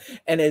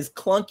 and as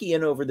clunky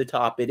and over the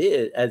top it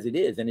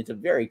is, and it's a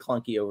very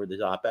clunky over the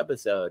top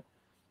episode.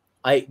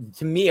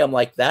 To me, I'm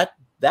like, that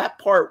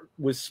part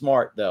was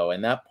smart though,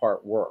 and that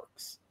part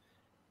works.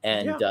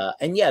 And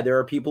there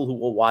are people who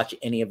will watch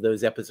any of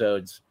those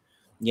episodes,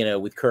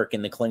 with Kirk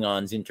and the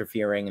Klingons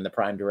interfering in the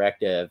Prime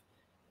Directive,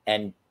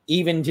 and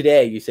even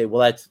today you say,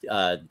 well,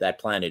 that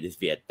planet is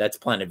that's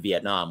Planet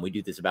Vietnam. We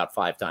do this about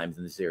 5 times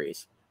in the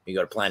series. We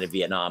go to Planet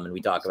Vietnam and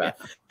we talk about.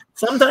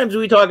 Sometimes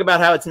we talk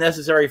about how it's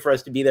necessary for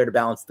us to be there to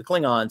balance the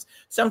Klingons.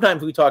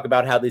 Sometimes we talk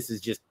about how this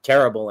is just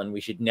terrible and we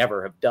should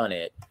never have done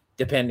it,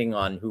 depending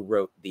on who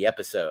wrote the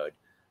episode.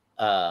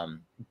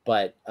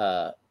 But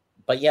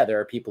yeah, there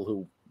are people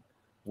who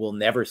will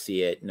never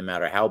see it, no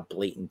matter how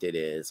blatant it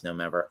is, no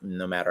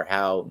matter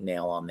how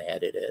nail on the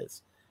head it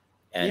is.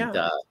 And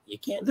you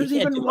can't. There's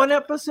even one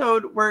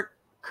episode where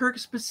Kirk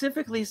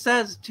specifically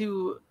says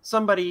to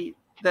somebody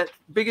that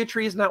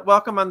bigotry is not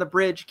welcome on the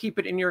bridge. Keep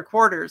it in your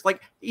quarters.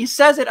 Like, he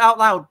says it out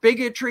loud.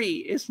 Bigotry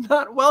is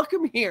not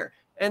welcome here.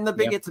 And the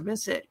bigots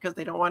miss it because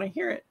they don't want to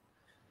hear it.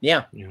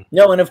 Yeah.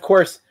 No, and of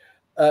course,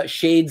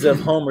 shades of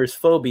Homer's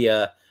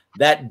phobia,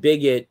 that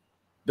bigot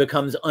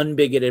becomes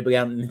unbigoted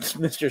around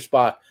Mr.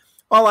 Spock.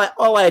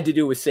 All I had to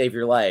do was save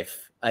your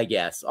life, I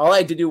guess. All I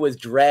had to do was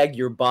drag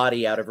your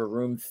body out of a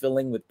room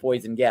filling with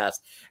poison gas.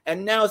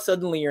 And now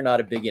suddenly you're not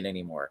a bigot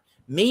anymore.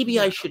 Maybe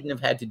I shouldn't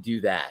have had to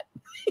do that.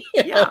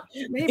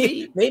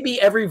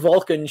 Maybe every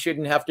Vulcan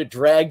shouldn't have to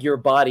drag your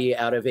body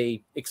out of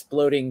a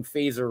exploding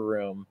phaser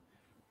room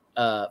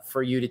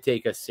for you to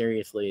take us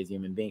seriously as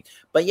human beings.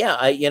 But yeah,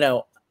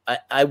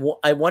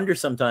 I wonder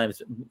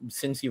sometimes,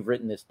 since you've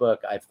written this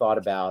book, I've thought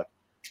about,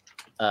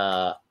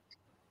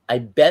 I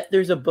bet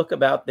there's a book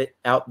about that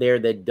out there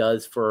that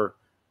does for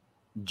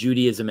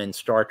Judaism and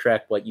Star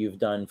Trek what you've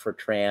done for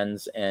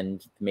Trans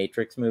and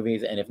Matrix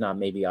movies. And if not,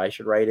 maybe I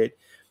should write it,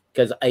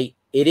 because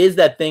it is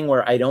that thing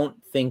where I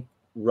don't think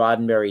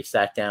Roddenberry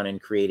sat down and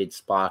created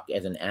Spock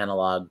as an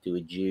analog to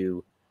a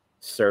Jew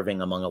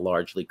serving among a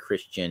largely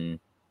Christian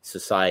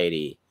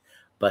society.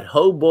 But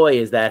oh boy,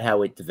 is that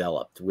how it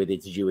developed, with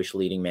its Jewish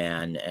leading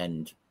man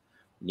and,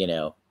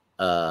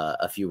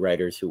 a few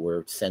writers who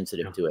were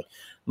sensitive to it.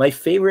 My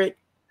favorite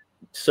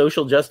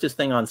social justice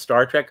thing on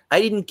Star Trek,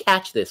 I didn't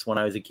catch this when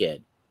I was a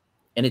kid,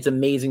 and it's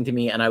amazing to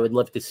me, and I would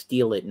love to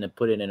steal it and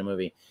put it in a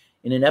movie.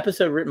 In an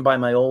episode written by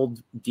my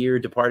old, dear,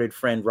 departed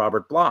friend,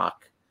 Robert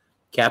Bloch,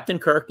 Captain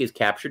Kirk is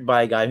captured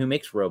by a guy who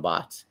makes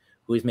robots,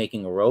 who is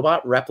making a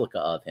robot replica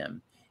of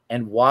him.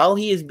 And while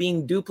he is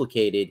being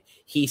duplicated,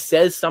 he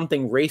says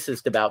something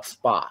racist about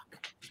Spock,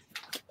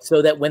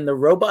 so that when the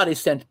robot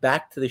is sent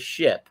back to the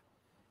ship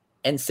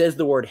and says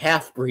the word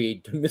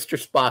half-breed to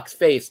Mr. Spock's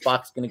face,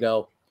 Spock's going to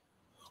go,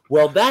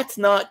 well, that's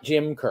not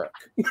Jim Kirk.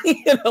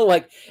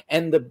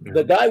 And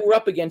the guy we're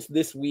up against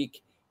this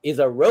week is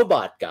a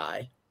robot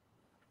guy.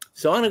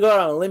 So I'm going to go out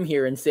on a limb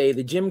here and say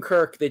the Jim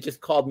Kirk that just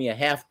called me a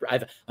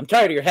half-breed. I'm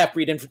tired of your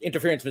half-breed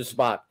interference, Mr.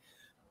 Spock.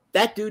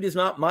 That dude is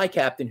not my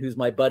captain, who's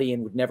my buddy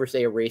and would never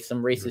say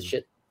some racist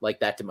shit like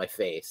that to my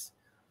face.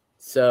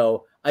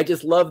 So I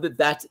just love that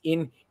that's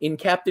in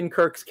Captain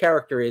Kirk's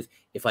character, is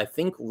if I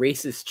think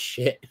racist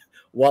shit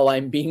while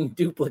I'm being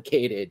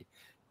duplicated,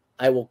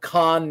 I will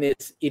con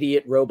this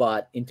idiot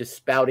robot into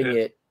spouting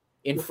it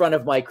in front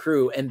of my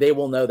crew, and they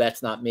will know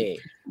that's not me.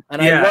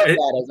 And I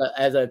love that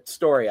as a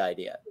story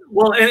idea.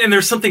 Well, and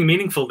there's something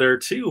meaningful there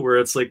too, where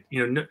it's like,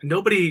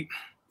 nobody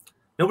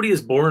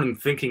is born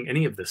thinking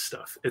any of this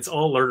stuff. It's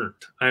all learned.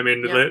 I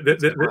mean,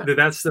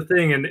 that's the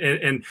thing.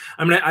 And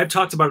I mean, I've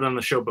talked about it on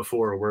the show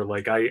before, where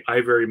like I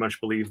very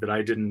much believe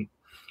that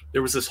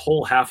there was this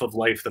whole half of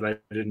life that I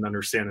didn't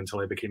understand until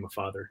I became a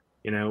father,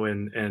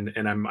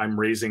 and I'm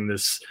raising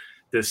this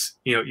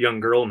young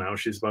girl now.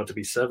 She's about to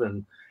be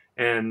 7,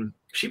 and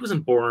she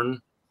wasn't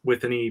born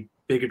with any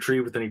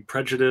bigotry, with any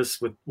prejudice,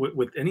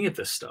 with any of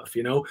this stuff,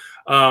 and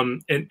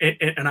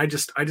I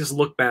just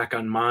look back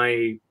on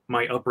my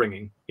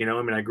upbringing,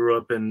 I mean, I grew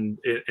up in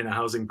a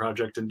housing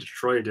project in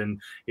Detroit, and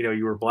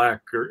you were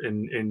black or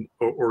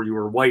you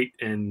were white,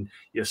 and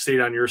you stayed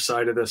on your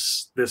side of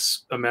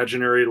this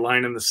imaginary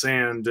line in the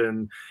sand,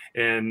 and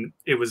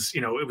it was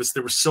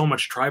there was so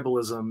much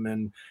tribalism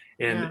and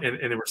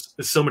there was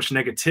so much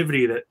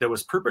negativity that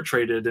was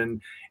perpetrated,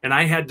 and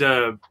I had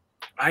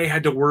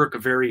to work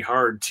very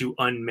hard to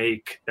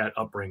unmake that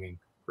upbringing,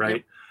 right?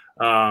 Yep.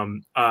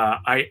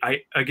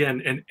 I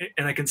again,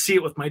 and I can see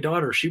it with my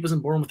daughter. She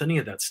wasn't born with any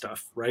of that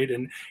stuff, right?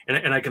 And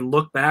I can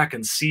look back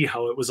and see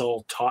how it was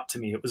all taught to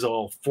me. It was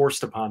all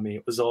forced upon me.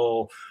 It was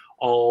all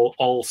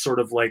sort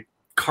of like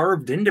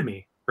carved into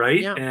me,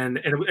 right? Yeah. And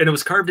it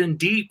was carved in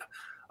deep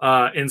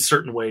in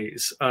certain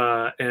ways.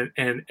 And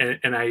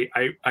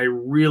I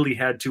really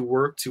had to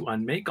work to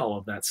unmake all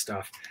of that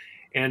stuff.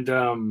 And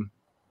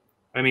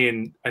I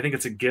mean, I think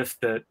it's a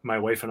gift that my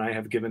wife and I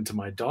have given to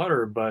my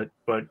daughter, but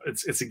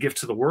it's a gift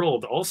to the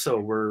world also,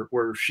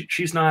 where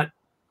she has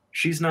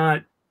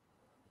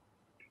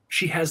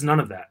none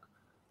of that.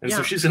 And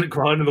so she's going to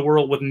go out into the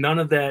world with none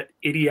of that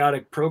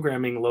idiotic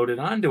programming loaded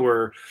onto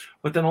her.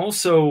 But then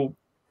also,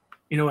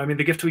 I mean,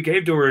 the gift we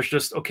gave to her is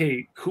just,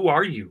 okay, who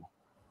are you?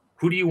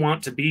 Who do you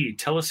want to be?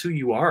 Tell us who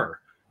you are.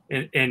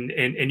 And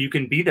you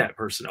can be that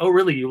person. Oh,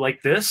 really? You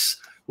like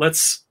this?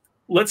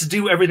 Let's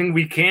do everything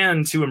we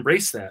can to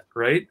embrace that,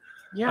 right?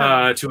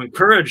 Yeah. To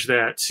encourage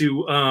that,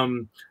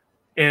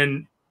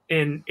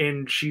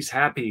 and she's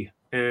happy,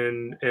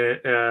 and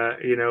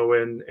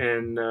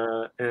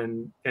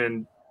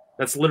and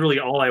that's literally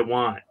all I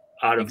want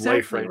out of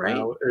life right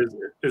now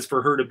is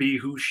for her to be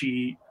who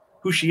she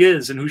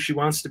is and who she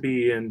wants to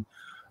be, and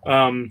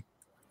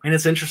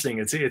it's interesting.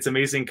 It's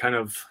amazing, kind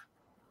of,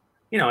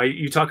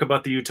 you talk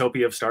about the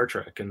utopia of Star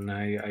Trek, and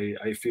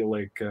I feel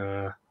like.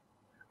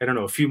 I don't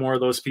know, a few more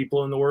of those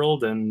people in the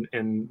world,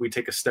 and we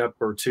take a step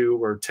or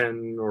 2 or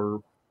 10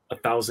 or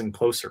 1,000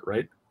 closer,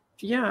 right?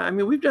 Yeah, I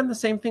mean, we've done the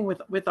same thing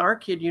with our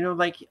kid.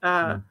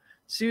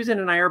 Susan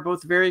and I are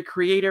both very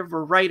creative.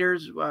 We're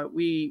writers.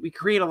 We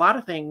create a lot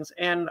of things,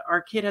 and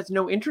our kid has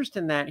no interest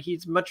in that.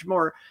 He's much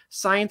more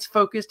science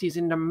focused. He's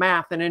into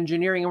math and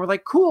engineering, and we're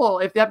like, cool.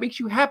 If that makes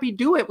you happy,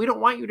 do it. We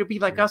don't want you to be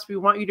like us. We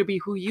want you to be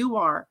who you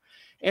are.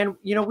 And,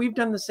 we've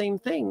done the same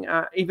thing,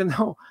 even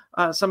though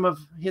some of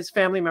his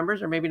family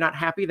members are maybe not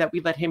happy that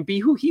we let him be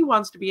who he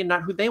wants to be and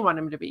not who they want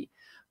him to be.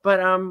 But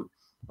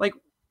like,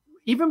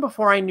 even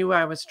before I knew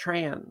I was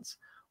trans,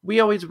 we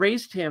always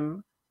raised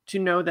him to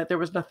know that there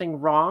was nothing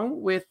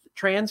wrong with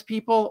trans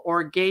people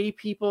or gay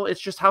people. It's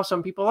just how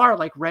some people are,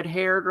 like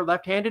red-haired or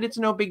left-handed. It's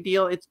no big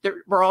deal.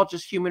 We're all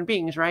just human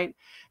beings, right?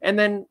 And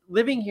then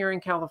living here in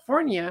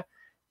California,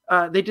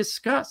 they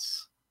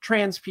discuss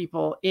trans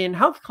people in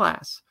health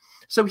class.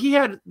 So he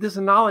had this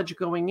knowledge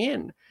going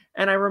in.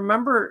 And I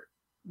remember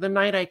the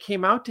night I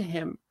came out to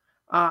him,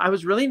 I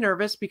was really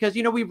nervous because,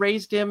 we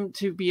raised him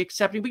to be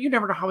accepting, but you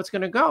never know how it's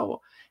going to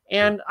go.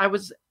 And I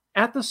was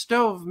at the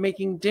stove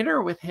making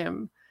dinner with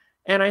him.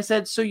 And I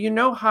said, so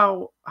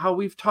how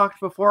we've talked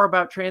before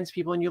about trans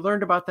people and you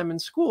learned about them in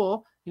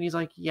school? And he's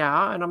like,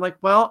 yeah. And I'm like,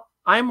 well,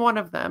 I'm one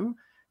of them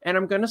and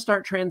I'm going to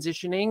start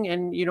transitioning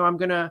and, I'm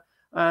going to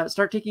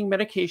start taking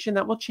medication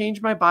that will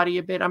change my body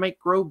a bit. I might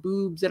grow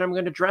boobs and I'm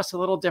going to dress a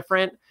little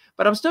different,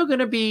 but I'm still going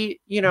to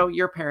be,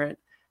 your parent.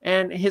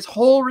 And his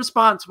whole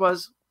response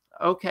was,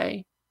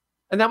 okay.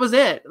 And that was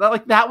it.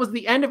 Like, that was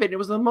the end of it. It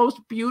was the most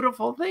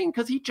beautiful thing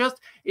because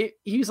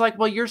he's like,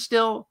 well, you're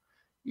still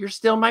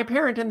my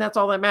parent and that's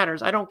all that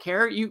matters. I don't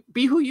care. You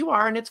be who you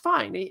are and it's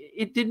fine.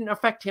 It didn't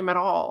affect him at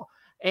all.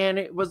 And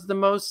it was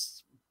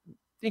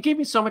it gave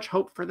me so much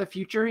hope for the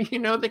future,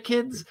 the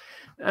kids.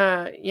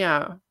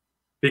 Yeah.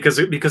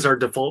 Because our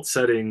default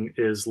setting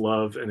is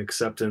love and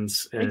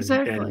acceptance. And,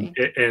 exactly.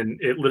 And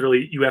it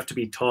literally, you have to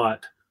be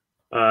taught.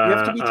 You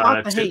have to be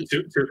taught the hate.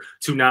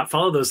 To not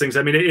follow those things.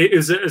 I mean, it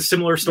is a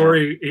similar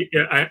story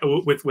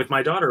with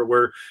my daughter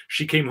where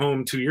she came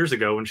home 2 years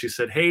ago and she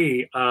said,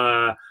 hey,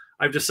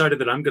 I've decided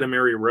that I'm going to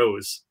marry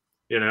Rose,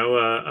 this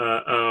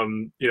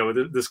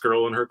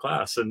girl in her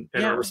class. And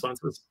our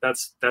response was,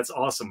 that's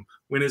awesome.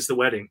 When is the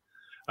wedding?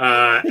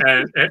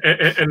 And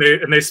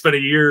they spent a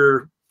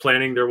year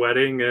planning their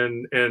wedding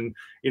and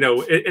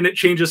it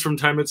changes from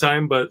time to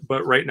time, but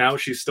right now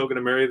she's still going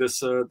to marry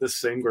this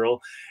same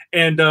girl.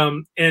 And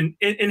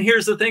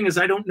here's the thing is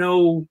I don't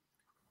know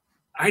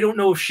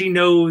if she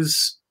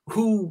knows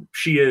who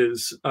she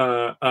is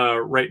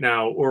right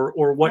now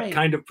or what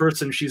kind of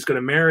person she's going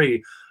to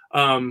marry.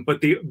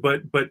 But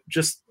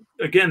just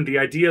again, the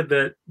idea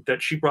that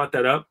she brought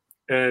that up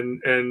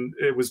and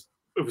it was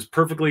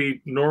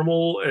perfectly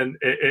normal and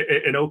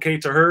okay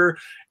to her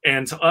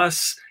and to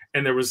us.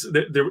 And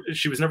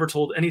she was never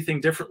told anything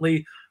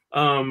differently.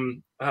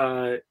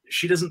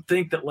 She doesn't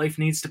think that life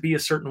needs to be a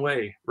certain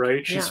way,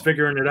 right? She's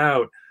figuring it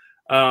out.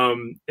 I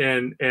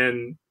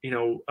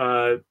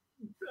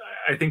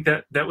think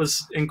that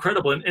was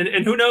incredible.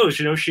 And who knows,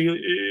 is she,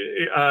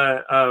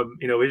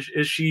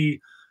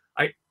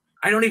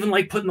 I don't even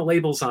like putting the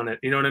labels on it.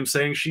 You know what I'm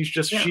saying? She's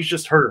just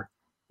her,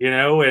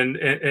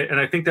 and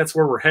I think that's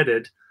where we're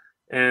headed.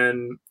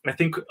 And I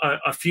think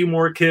a few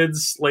more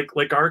kids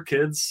like our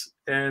kids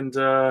and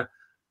that's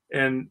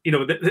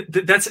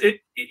it.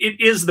 It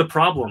is the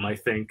problem, I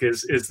think,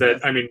 is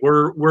that, I mean,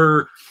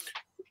 we're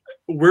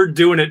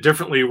doing it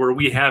differently where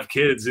we have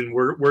kids and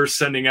we're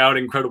sending out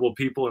incredible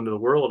people into the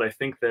world. I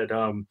think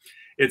that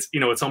it's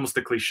almost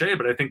a cliche,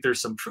 but I think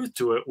there's some truth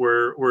to it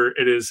where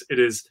it is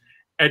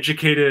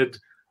educated,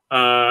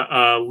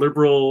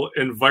 liberal,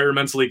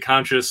 environmentally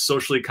conscious,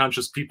 socially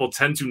conscious people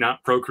tend to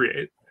not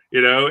procreate.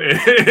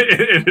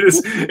 It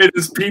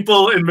is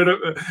people in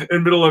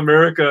middle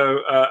America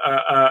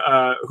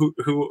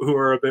who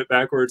are a bit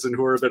backwards and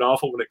who are a bit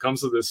awful when it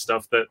comes to this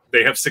stuff, that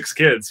they have 6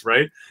 kids,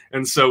 right?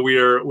 And so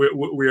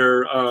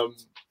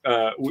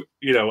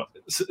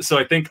so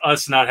I think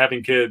us not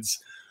having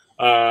kids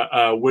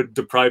would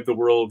deprive the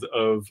world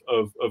of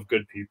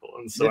good people.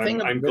 And so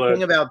I'm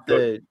glad.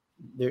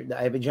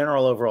 I have a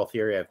general overall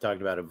theory. I've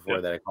talked about it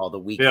before that I call the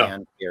weak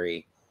hand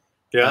theory.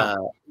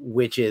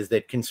 Which is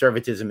that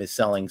conservatism is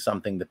selling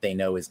something that they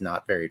know is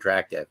not very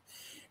attractive.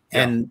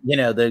 And,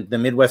 the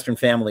Midwestern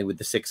family with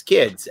the 6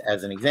 kids,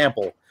 as an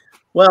example,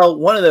 well,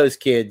 one of those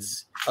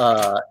kids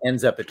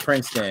ends up at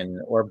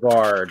Princeton or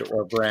Bard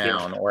or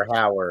Brown or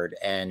Howard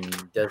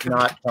and does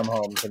not come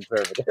home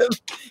conservative.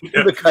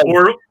 Because,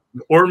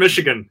 or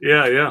Michigan.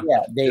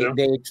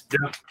 They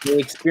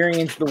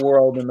experience the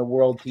world, and the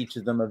world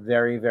teaches them a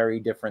very, very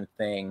different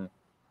thing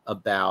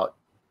about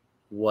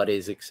what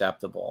is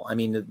acceptable. I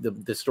mean,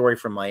 the story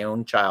from my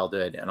own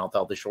childhood, and I'll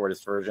tell the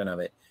shortest version of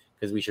it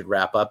because we should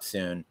wrap up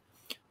soon.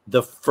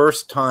 The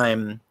first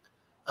time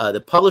the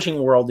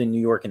publishing world in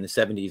New York in the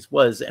 70s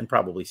was, and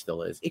probably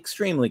still is,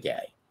 extremely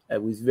gay.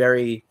 It was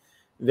very,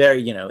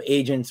 very,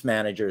 agents,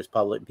 managers,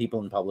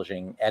 people in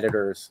publishing,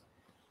 editors.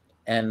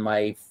 And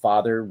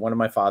one of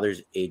my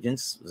father's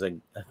agents was a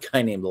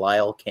guy named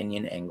Lyle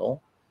Kenyon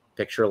Engel.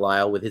 Picture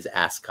Lyle with his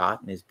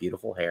ascot and his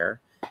beautiful hair.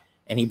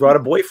 And he brought a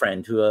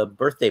boyfriend to a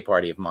birthday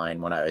party of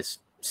mine when I was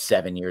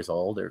 7 years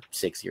old or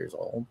 6 years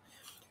old.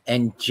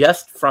 And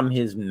just from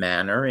his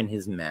manner and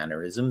his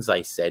mannerisms,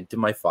 I said to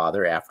my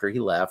father after he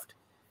left,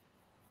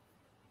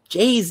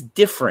 Jay's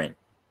different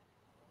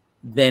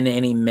than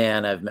any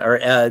man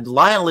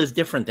Lyle is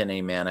different than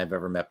any man I've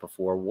ever met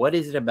before. What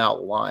is it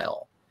about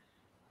Lyle?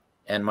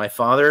 And my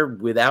father,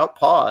 without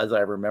pause,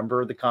 I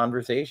remember the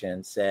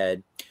conversation,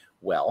 said,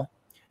 well,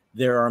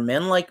 there are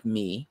men like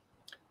me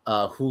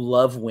who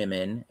love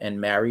women and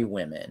marry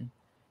women,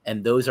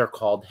 and those are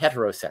called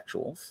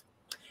heterosexuals.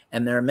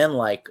 And there are men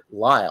like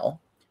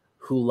Lyle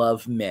who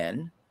love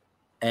men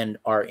and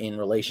are in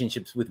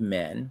relationships with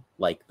men,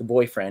 like the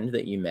boyfriend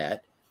that you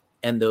met,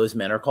 and those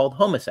men are called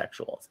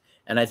homosexuals.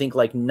 And I think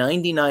like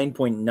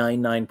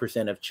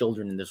 99.99% of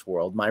children in this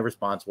world, my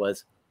response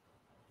was,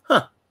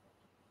 huh,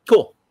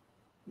 cool.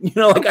 You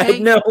know, like, okay, I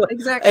had no,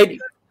 exactly.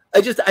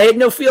 I had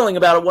no feeling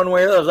about it one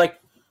way or the other. I was like,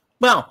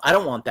 well, I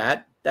don't want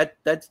that. That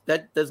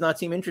does not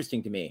seem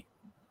interesting to me.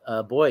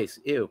 Boys,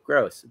 ew,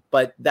 gross.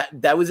 But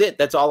that was it.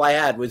 That's all I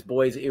had was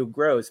boys, ew,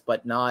 gross,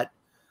 but not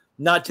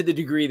to the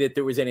degree that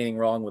there was anything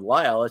wrong with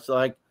Lyle. It's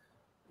like,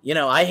 you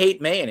know, I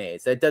hate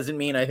mayonnaise. That doesn't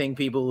mean I think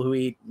people who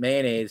eat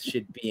mayonnaise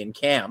should be in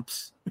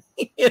camps.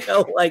 You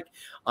know, like,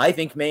 I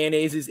think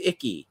mayonnaise is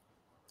icky.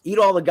 Eat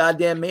all the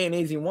goddamn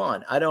mayonnaise you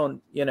want. I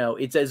don't, you know,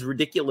 it's as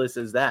ridiculous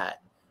as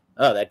that.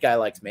 Oh, that guy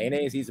likes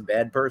mayonnaise. He's a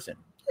bad person.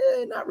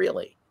 Not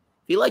really.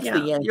 If he likes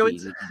the Yankees,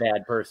 he's a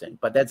bad person.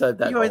 But that's you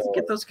always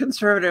get those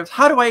conservatives.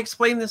 How do I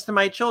explain this to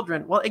my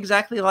children? Well,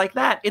 exactly like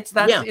that. It's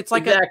that. Yeah, it's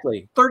like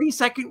exactly a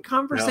 30-second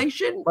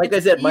conversation. Yeah. Like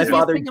I said, my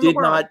father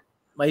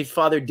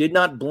did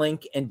not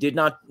blink and did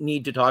not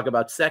need to talk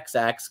about sex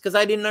acts because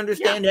I didn't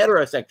understand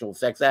heterosexual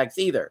sex acts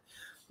either.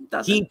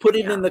 He put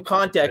it in the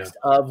context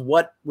of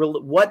what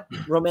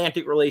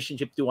romantic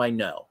relationship do I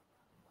know?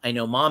 I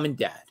know mom and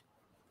dad.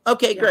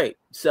 Okay, great.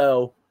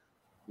 So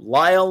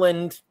Lyle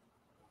and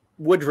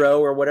Woodrow,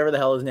 or whatever the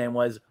hell his name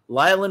was,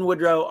 Lyle and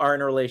Woodrow are in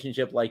a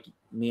relationship like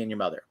me and your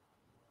mother.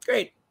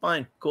 Great,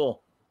 fine,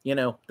 cool. You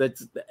know,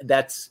 that's,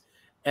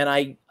 and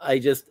I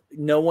just,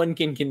 no one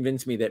can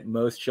convince me that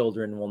most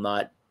children will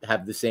not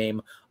have the same,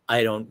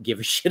 I don't give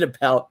a shit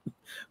about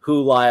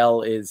who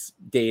Lyle is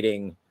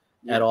dating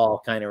at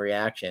all kind of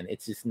reaction.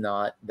 It's just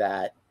not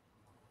that,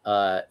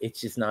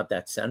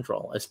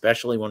 central,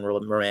 especially when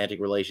romantic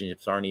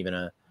relationships aren't even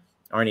a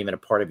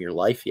part of your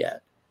life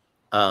yet.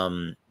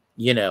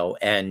 You know,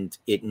 and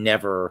I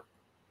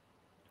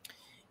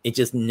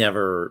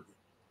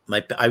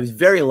was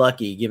very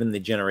lucky given the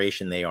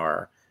generation they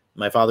are.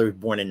 My father was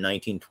born in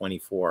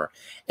 1924,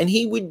 and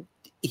he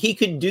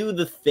could do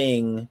the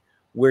thing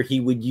where he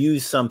would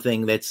use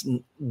something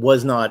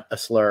was not a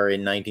slur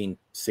in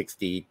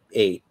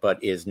 1968,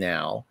 but is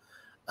now,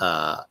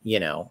 you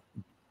know,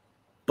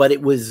 but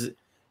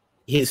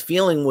his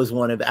feeling was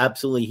one of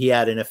absolutely, he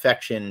had an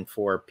affection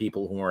for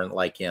people who weren't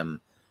like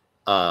him.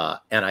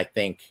 And I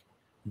think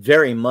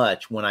very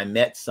much when I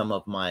met some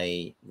of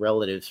my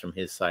relatives from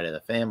his side of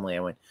the family, I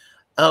went,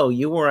 oh,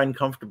 you were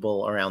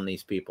uncomfortable around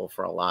these people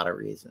for a lot of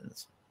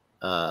reasons.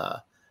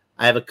 I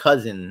have a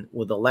cousin,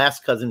 the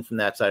last cousin from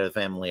that side of the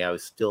family I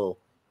was still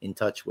in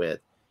touch with.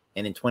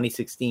 And in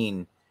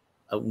 2016,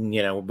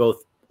 you know, we're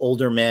both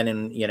older men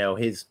and, you know,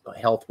 his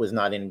health was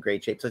not in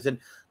great shape. So I said,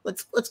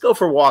 let's go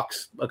for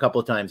walks a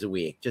couple of times a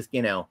week. Just,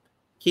 you know,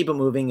 keep it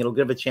moving. It'll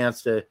give a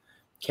chance to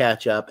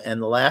catch up.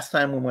 And the last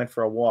time we went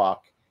for a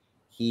walk,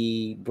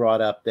 he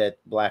brought up that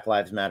Black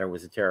Lives Matter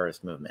was a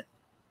terrorist movement.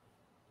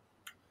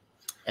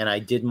 And I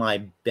did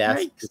my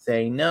best to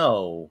say,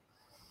 no,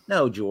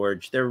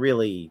 George,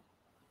 they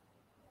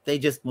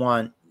just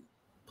want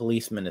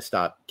policemen to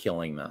stop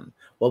killing them.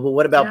 Well, but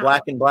what about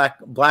black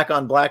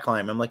on black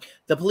crime? I'm like,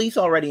 the police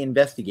already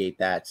investigate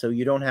that. So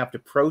you don't have to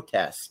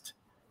protest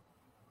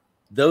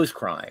those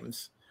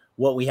crimes.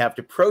 What we have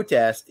to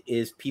protest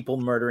is people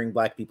murdering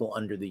black people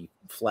under the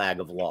flag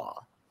of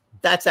law.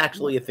 That's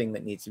actually a thing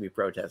that needs to be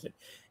protested.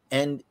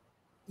 And,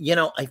 you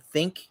know, I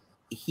think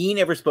he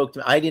never spoke to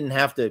me. I didn't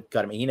have to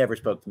cut him. He never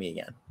spoke to me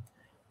again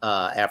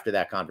after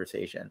that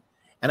conversation.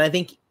 And I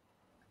think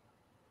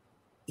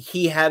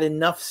he had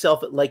enough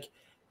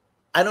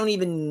I don't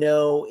even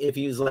know if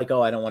he was like,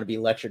 oh, I don't want to be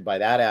lectured by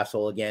that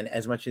asshole again,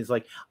 as much as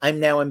like, I'm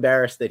now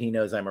embarrassed that he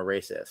knows I'm a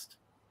racist.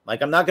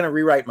 Like, I'm not going to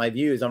rewrite my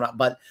views.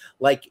 But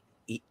like,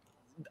 he's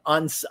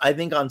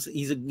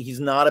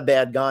not a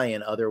bad guy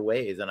in other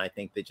ways. And I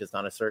think that just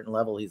on a certain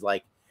level, he's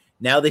like,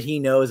 now that he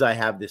knows I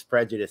have this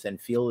prejudice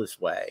and feel this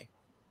way,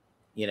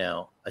 you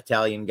know,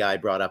 Italian guy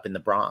brought up in the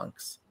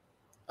Bronx.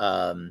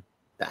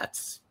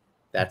 That's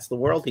the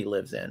world he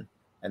lives in.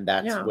 And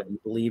that's what he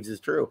believes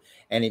is true.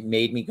 And it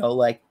made me go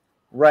like,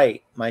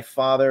 right, my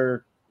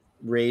father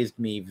raised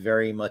me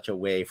very much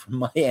away from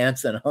my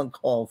aunts and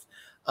uncles,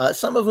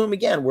 some of whom,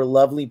 again, were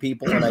lovely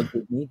people and I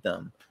did meet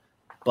them.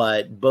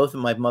 But both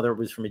of my mother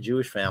was from a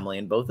Jewish family,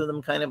 and both of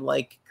them kind of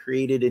like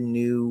created a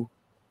new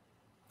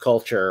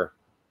culture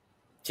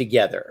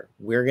together.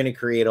 We're going to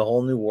create a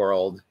whole new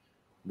world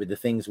with the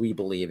things we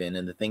believe in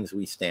and the things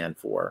we stand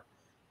for.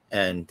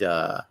 And,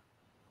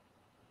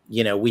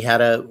 you know, we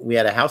had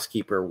a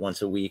housekeeper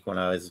once a week when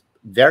I was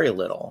very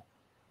little.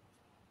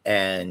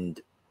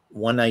 And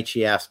one night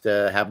she asked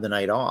to have the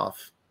night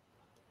off.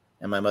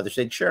 And my mother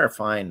said, sure,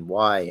 fine.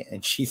 Why?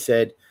 And she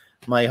said,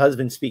 my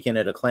husband's speaking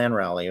at a Klan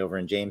rally over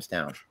in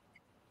Jamestown.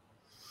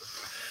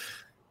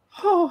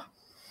 Oh.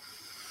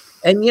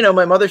 And, you know,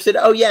 my mother said,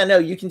 oh, yeah, no,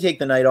 you can take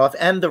the night off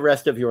and the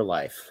rest of your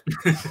life.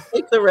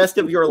 Take the rest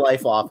of your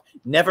life off.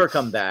 Never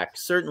come back.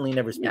 Certainly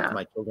never speak to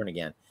my children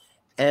again.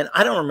 And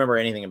I don't remember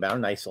anything about a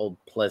nice, old,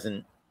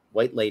 pleasant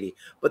white lady.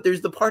 But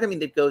there's the part of me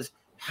that goes,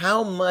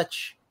 how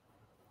much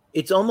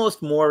it's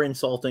almost more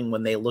insulting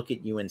when they look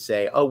at you and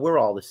say, oh, we're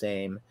all the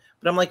same.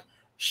 But I'm like,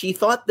 she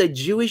thought the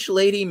Jewish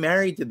lady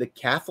married to the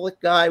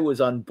Catholic guy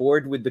was on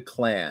board with the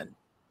Klan.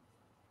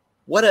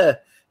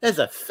 That's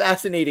a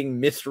fascinating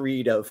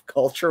misread of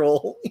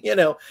cultural, you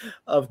know,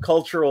 of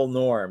cultural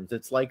norms.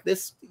 It's like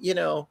this, you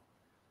know,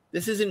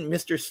 this isn't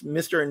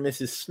Mr. and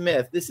Mrs.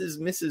 Smith. This is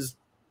Mrs.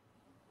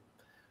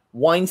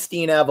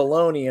 Weinstein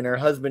Avalone and her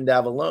husband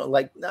Avalone.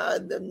 Like,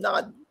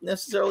 not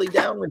necessarily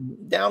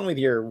down with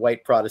your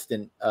white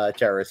Protestant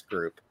terrorist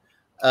group.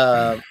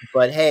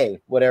 But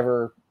hey,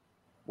 whatever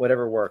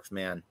works,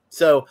 man.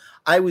 So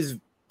I was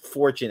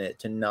fortunate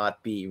to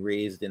not be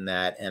raised in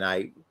that,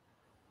 and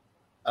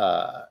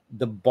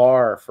the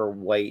bar for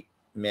white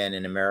men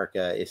in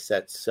America is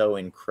set so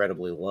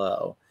incredibly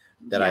low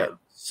that I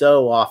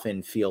so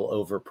often feel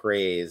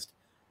overpraised.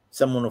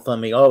 Someone will tell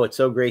me, oh, it's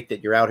so great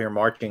that you're out here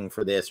marching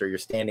for this, or you're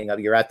standing up,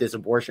 you're at this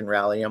abortion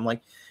rally. I'm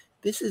like,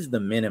 this is the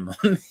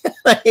minimum.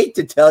 I hate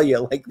to tell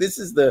you, like, this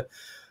is the,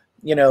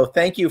 you know,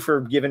 thank you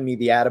for giving me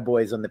the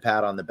attaboys on the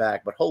pat on the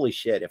back, but holy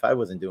shit, if I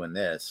wasn't doing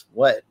this,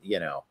 what,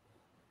 you know,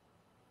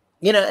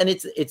 and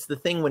it's the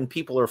thing when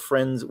people are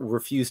friends,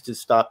 refuse to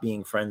stop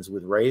being friends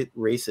with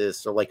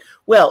racists, or like,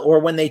 well, or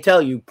when they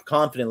tell you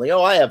confidently,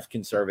 oh, I have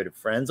conservative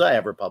friends, I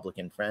have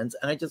Republican friends.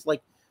 And I just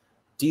like,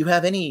 do you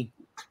have any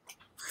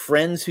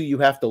friends who you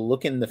have to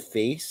look in the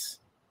face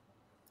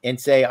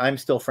and say, I'm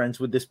still friends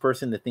with this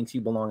person that thinks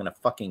you belong in a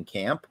fucking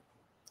camp?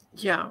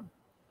 Yeah.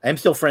 I'm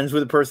still friends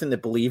with a person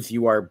that believes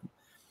you are.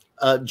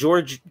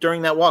 George,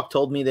 during that walk,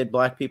 told me that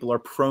black people are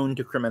prone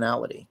to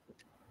criminality.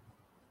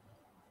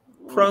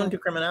 Prone to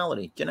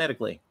criminality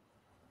genetically.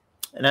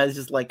 And I was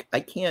just like, I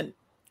can't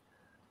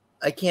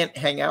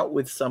hang out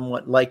with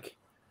someone like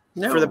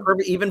for the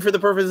purpose, even for the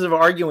purpose of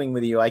arguing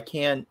with you.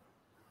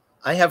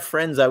 I have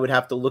friends I would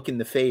have to look in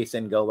the face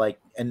and go like,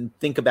 and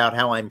think about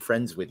how I'm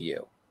friends with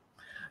you.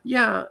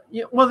 Yeah.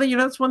 Well, you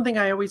know, that's one thing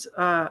I always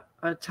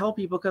tell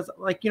people, because,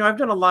 like, you know, I've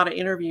done a lot of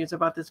interviews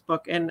about this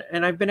book, and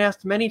I've been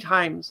asked many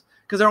times,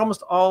 because they're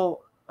almost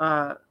all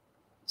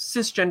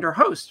cisgender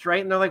hosts,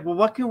 right? And they're like, well,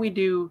 what can we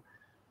do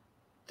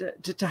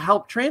to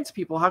help trans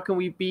people? How can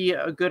we be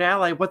a good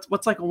ally?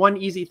 What's like one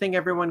easy thing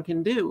everyone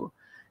can do?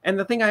 And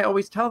the thing I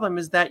always tell them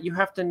is that you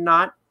have to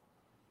not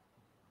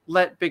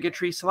let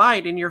bigotry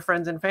slide in your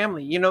friends and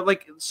family. You know,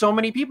 like, so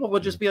many people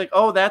will just be like,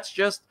 oh, that's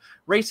just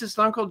racist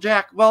Uncle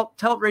Jack. Well,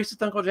 tell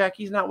racist Uncle Jack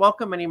he's not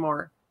welcome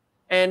anymore.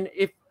 And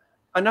if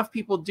enough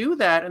people do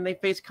that and they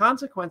face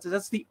consequences,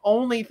 that's the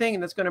only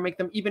thing that's going to make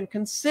them even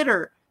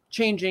consider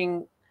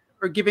changing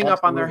or giving up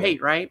on their hate,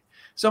 right?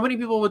 So many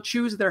people will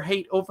choose their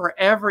hate over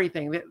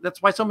everything.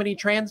 That's why so many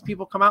trans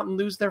people come out and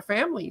lose their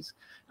families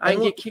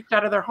and get kicked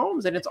out of their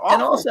homes. And it's awful.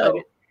 And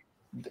also,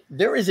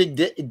 there is a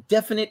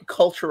definite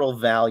cultural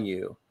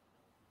value,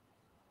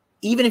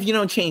 even if you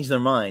don't change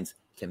their minds,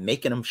 to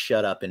making them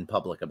shut up in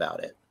public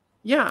about it.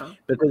 Yeah.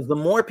 Because the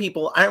more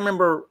people, I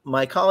remember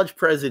my college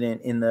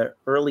president in the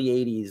early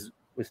 80s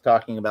was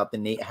talking about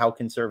how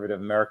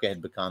conservative America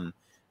had become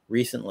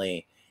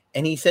recently.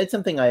 And he said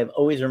something I've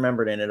always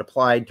remembered, and it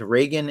applied to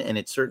Reagan, and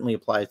it certainly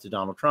applies to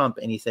Donald Trump.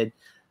 And he said,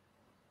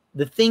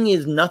 the thing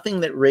is,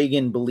 nothing that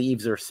Reagan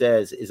believes or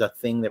says is a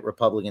thing that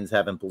Republicans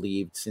haven't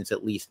believed since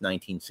at least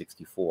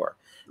 1964.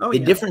 The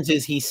difference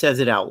is he says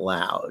it out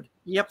loud.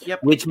 Yep.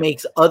 Which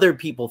makes other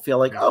people feel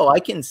like, oh, I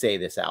can say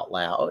this out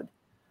loud.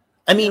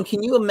 I mean,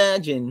 can you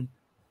imagine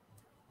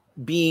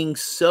being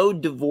so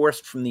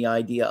divorced from the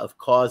idea of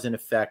cause and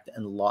effect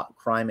and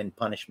crime and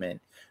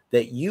punishment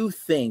that you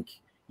think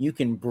you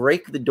can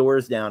break the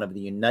doors down of the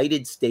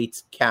United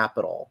States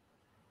Capitol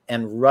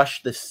and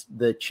rush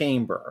the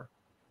chamber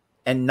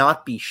and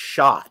not be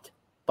shot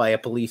by a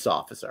police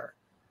officer?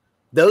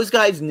 Those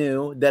guys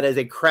knew that as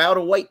a crowd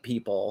of white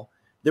people,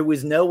 there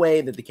was no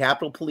way that the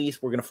Capitol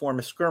Police were going to form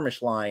a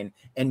skirmish line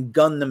and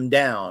gun them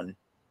down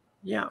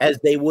as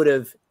they would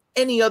have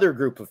any other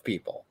group of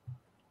people.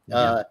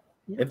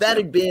 If that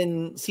had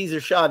been Cesar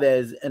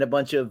Chavez and a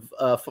bunch of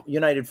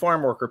United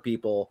Farm Worker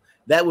people,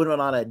 that would have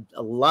been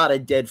a lot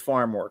of dead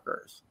farm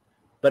workers.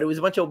 But it was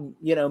a bunch of,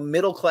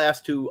 middle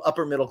class to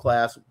upper middle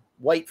class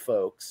white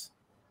folks,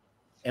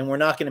 and we're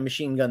not going to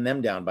machine gun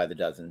them down by the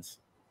dozens.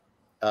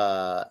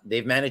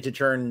 They've managed to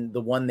turn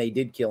the one they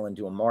did kill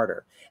into a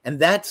martyr. And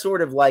that's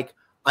sort of like,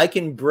 I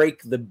can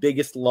break the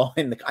biggest law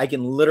I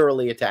can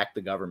literally attack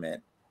the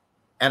government,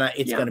 and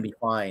it's going to be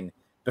fine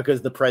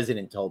because the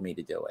president told me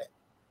to do it.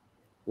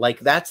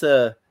 Like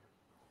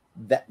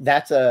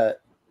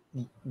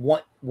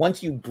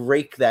once you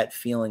break that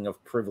feeling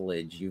of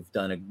privilege,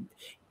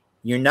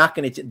 you're not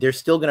going to, they're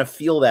still going to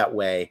feel that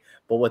way.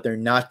 But what they're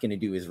not going to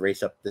do is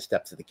race up the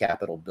steps of the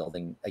Capitol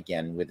building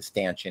again with a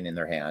stanchion in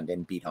their hand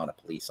and beat on a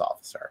police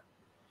officer,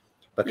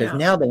 because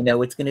now they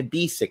know it's going to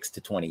be 6 to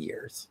 20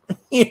 years.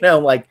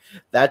 Like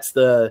that's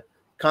the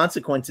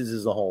consequences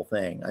is the whole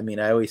thing. I mean,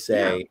 I always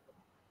say,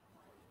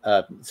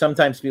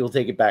 sometimes people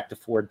take it back to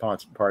Ford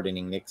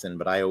pardoning Nixon,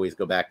 but I always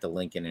go back to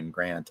Lincoln and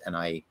Grant, and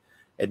I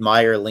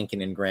admire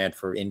Lincoln and Grant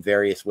in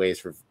various ways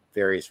for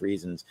various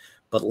reasons.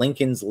 But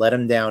Lincoln's let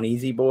him down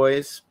easy,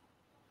 boys.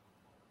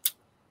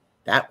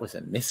 That was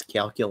a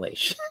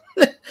miscalculation.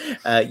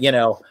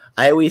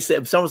 I always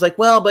say, someone's like,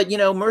 well, but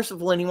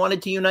merciful, and he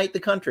wanted to unite the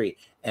country,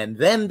 and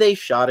then they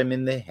shot him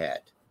in the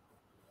head.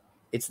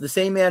 It's the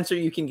same answer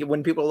you can get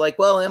when people are like,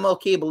 well,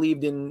 MLK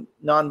believed in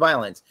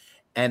nonviolence,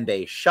 and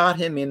they shot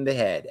him in the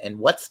head. And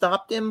what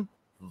stopped him?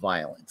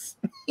 Violence.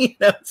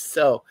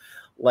 So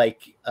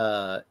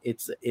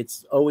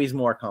it's always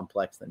more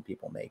complex than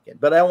people make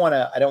it. But I don't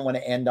want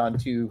to end on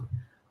too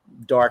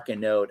dark a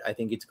note. I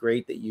think it's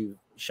great that you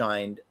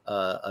shined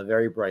a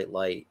very bright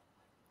light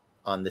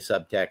on the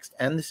subtext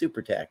and the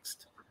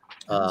supertext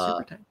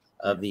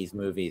of these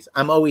movies.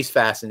 I'm always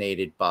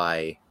fascinated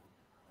by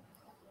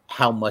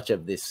how much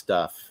of this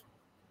stuff,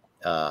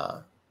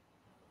 how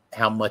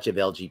much of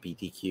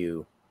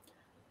LGBTQ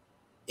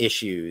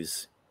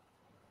issues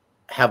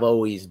have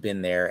always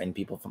been there, and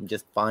people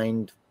just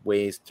find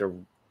ways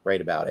to write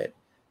about it,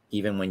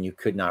 even when you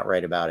could not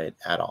write about it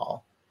at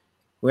all.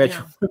 We're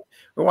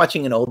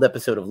watching an old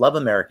episode of Love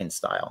American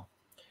Style,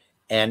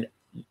 and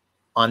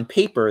on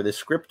paper, the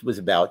script was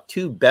about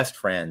two best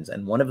friends,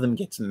 and one of them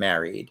gets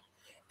married,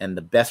 and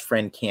the best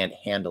friend can't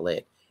handle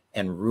it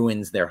and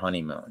ruins their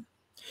honeymoon.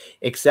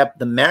 Except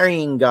the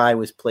marrying guy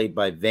was played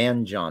by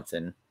Van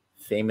Johnson,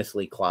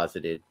 famously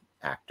closeted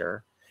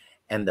actor.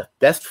 And the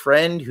best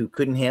friend who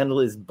couldn't handle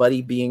his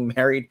buddy being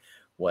married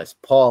was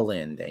Paul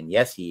Lynde. And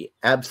yes, he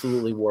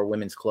absolutely wore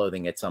women's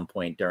clothing at some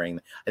point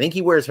I think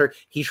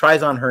he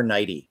tries on her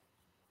nightie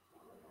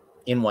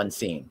in one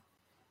scene.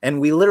 And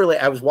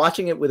I was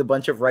watching it with a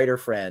bunch of writer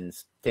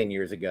friends 10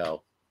 years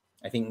ago.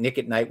 I think Nick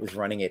at Night was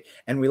running it.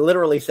 And we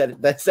literally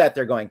sat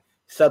there going,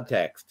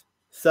 subtext,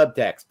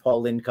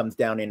 Paul Lynde comes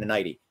down in a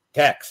nightie.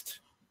 Text.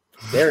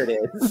 There it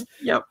is.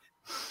 Yep.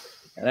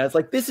 And I was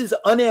like, this is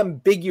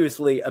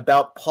unambiguously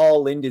about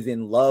Paul Lynde is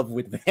in love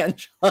with Van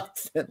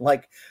Johnson.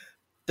 Like,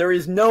 there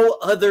is no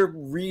other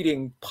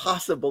reading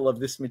possible of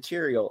this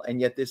material. And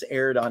yet this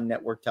aired on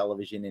network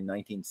television in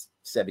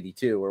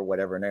 1972 or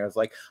whatever. And I was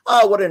like,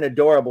 oh, what an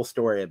adorable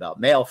story about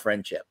male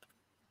friendship.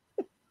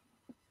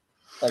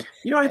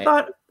 I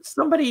thought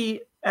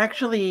somebody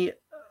actually...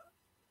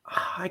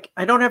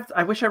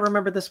 I wish I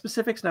remember the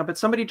specifics now, but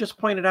somebody just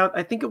pointed out,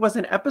 I think it was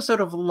an episode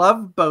of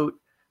Love Boat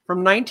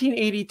from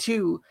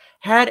 1982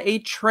 had a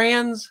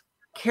trans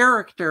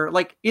character,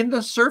 like in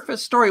the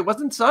surface story. It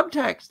wasn't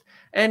subtext.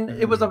 And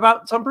it was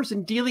about some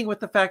person dealing with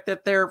the fact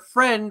that their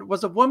friend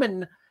was a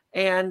woman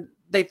and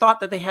they thought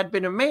that they had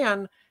been a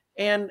man.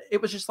 And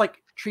it was just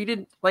like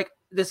treated like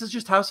this is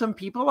just how some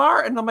people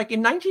are. And I'm like,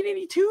 in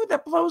 1982,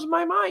 that blows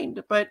my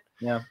mind. But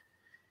yeah.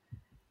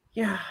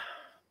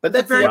 But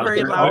that's very,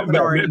 very loud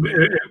minority.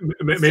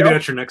 Maybe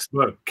that's your next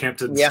book,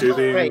 Campton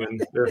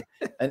Stuving. Right.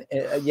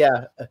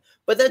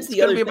 But that's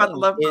the other thing about the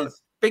love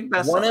is big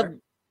bestseller.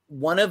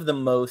 One of the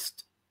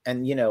most,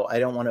 and I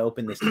don't want to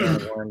open this can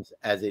of worms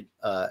as it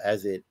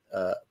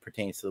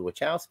pertains to the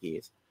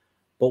Wachowskis,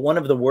 but one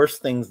of the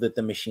worst things that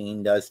the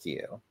machine does to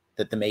you,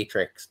 that the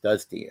Matrix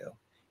does to you,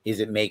 is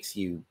it makes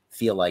you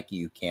feel like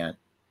you can't,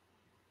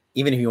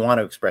 even if you want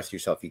to express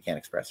yourself, you can't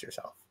express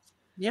yourself.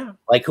 Yeah.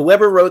 Like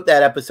whoever wrote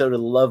that episode of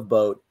The Love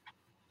Boat,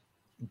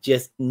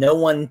 just no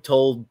one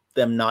told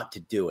them not to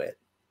do it.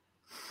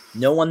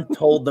 No one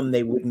told them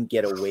they wouldn't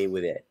get away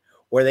with it.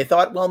 Or they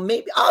thought, well,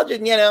 maybe I'll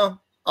just,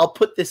 I'll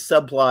put this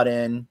subplot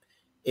in.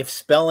 If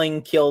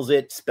spelling kills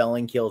it,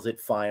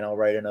 fine. I'll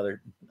write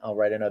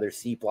another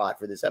C plot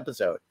for this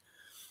episode.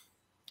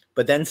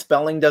 But then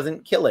spelling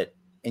doesn't kill it.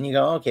 And you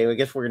go, okay, well, I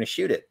guess we're going to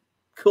shoot it.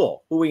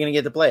 Cool. Who are we going to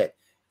get to play it?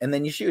 And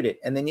then you shoot it.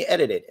 And then you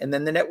edit it. And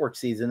then the network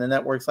sees it. And the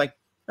network's like,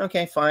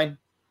 okay, fine.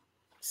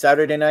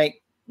 Saturday night,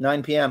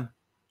 9 p.m.,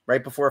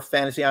 right before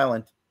Fantasy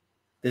Island.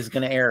 This is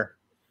going to air.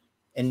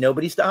 And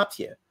nobody stops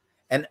you.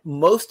 And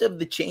most of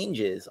the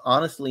changes,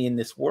 honestly, in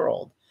this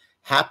world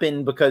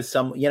happen because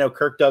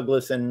Kirk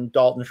Douglas and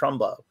Dalton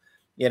Trumbo,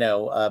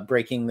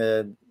 breaking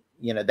the,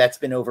 that's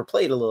been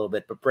overplayed a little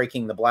bit, but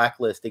breaking the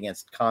blacklist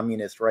against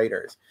communist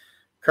writers.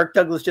 Kirk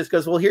Douglas just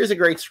goes, well, here's a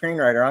great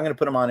screenwriter. I'm going to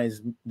put him on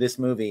this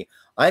movie.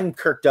 I'm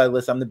Kirk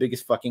Douglas. I'm the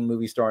biggest fucking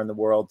movie star in the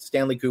world.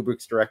 Stanley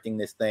Kubrick's directing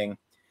this thing.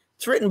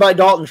 It's written by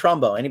Dalton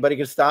Trumbo. Anybody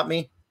going to stop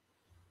me?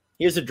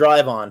 Here's a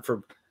drive on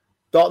for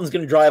Dalton's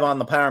going to drive on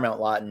the Paramount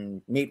lot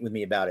and meet with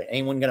me about it.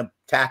 Anyone going to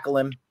tackle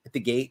him at the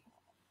gate?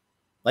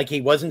 Like he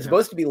wasn't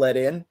supposed to be let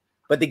in,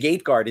 but the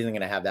gate guard isn't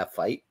going to have that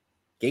fight.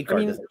 Gate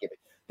guard doesn't give it.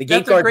 The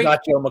gate guard's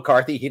not Joe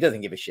McCarthy. He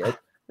doesn't give a shit.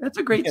 That's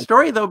a great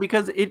story, though,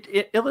 because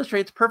it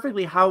illustrates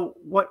perfectly how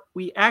what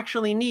we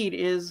actually need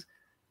is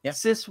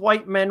cis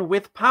white men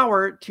with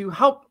power to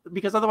help,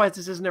 because otherwise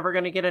this is never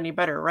going to get any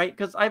better, right?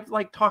 Because I've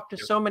talked to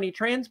so many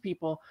trans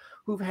people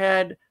who've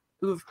had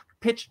who've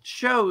pitched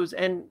shows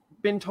and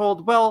been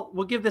told, well,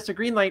 we'll give this a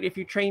green light if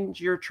you change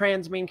your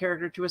trans main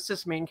character to a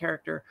cis main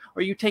character,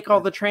 or you take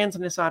all the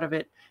transness out of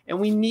it. And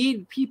we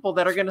need people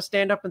that are going to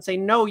stand up and say,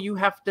 no, you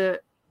have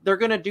to, they're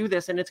going to do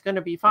this and it's going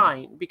to be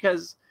fine,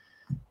 because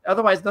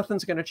otherwise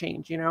nothing's going to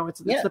change. You know, it's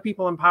the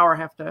people in power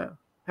have to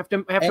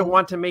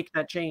want to make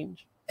that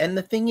change. And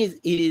the thing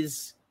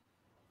is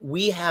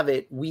we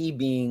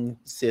being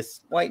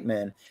cis white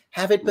men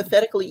have it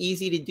pathetically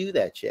easy to do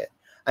that shit.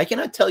 I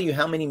cannot tell you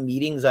how many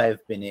meetings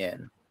I've been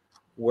in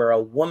where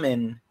a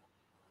woman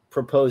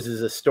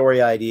proposes a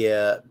story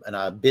idea and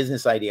a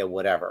business idea,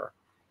 whatever,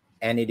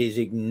 and it is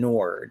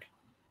ignored.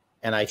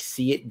 And I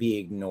see it be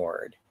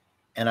ignored.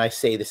 And I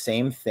say the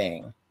same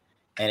thing.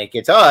 And it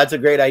gets, oh, that's a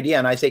great idea.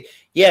 And I say,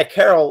 yeah,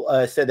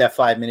 Carol said that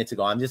 5 minutes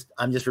ago. I'm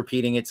just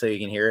repeating it so you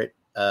can hear it.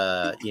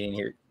 You didn't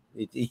hear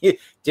it. It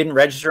didn't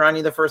register on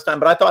you the first time,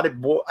 but I thought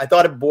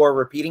it bore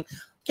repeating.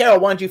 Carol,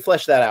 why don't you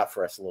flesh that out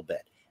for us a little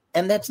bit?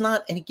 And that's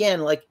not, and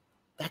again, like,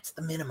 that's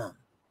the minimum.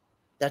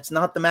 That's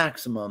not the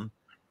maximum.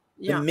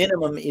 The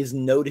minimum is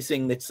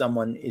noticing that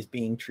someone is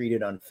being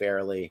treated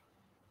unfairly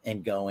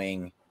and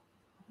going,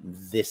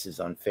 this is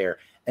unfair.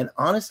 And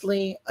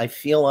honestly, I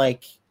feel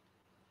like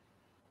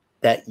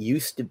that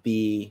used to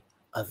be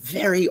a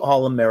very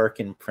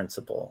all-American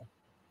principle.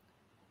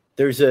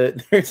 There's a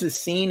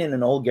scene in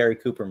an old Gary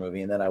Cooper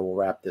movie, and then I will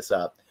wrap this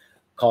up,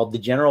 called The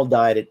General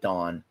Died at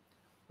Dawn,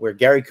 where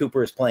Gary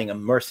Cooper is playing a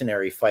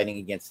mercenary fighting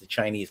against the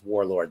Chinese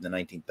warlord in the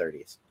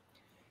 1930s.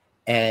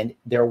 And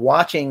they're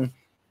watching,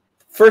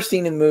 first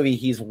scene in the movie,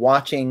 he's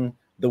watching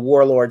the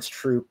warlord's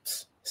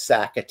troops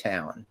sack a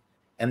town.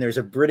 And there's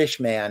a British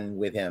man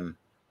with him,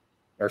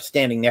 or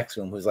standing next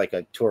to him, who's like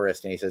a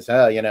tourist. And he says,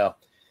 oh, you know,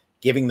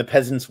 giving the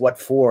peasants what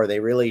for? They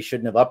really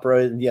shouldn't have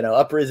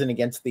uprisen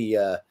against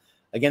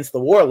the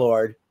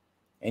warlord.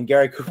 And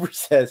Gary Cooper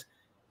says,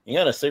 you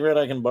got a cigarette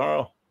I can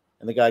borrow?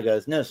 And the guy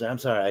goes, no, sir, I'm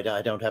sorry,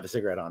 I don't have a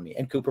cigarette on me.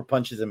 And Cooper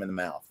punches him in the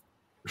mouth.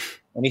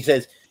 And he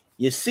says,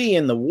 you see,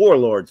 in the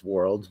warlord's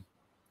world,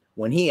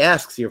 when he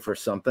asks you for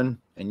something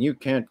and you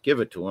can't give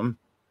it to him,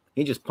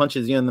 he just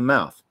punches you in the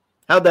mouth.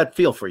 How'd that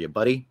feel for you,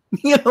 buddy?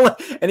 You know,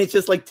 and it's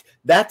just like,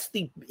 that's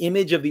the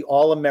image of the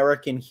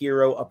all-American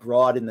hero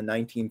abroad in the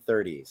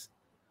 1930s.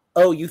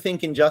 Oh, you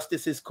think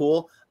injustice is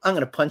cool? I'm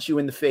going to punch you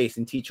in the face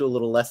and teach you a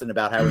little lesson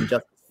about how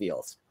injustice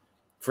feels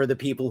for the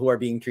people who are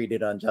being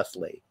treated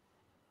unjustly.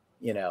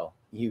 You know,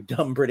 you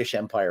dumb British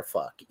Empire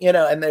fuck. You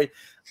know, and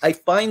I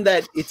find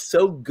that it's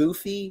so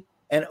goofy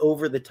and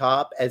over the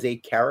top as a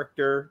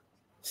character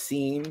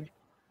scene.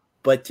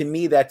 But to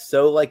me, that's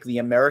so like the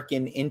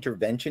American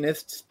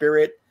interventionist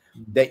spirit,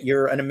 that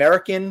you're an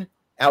American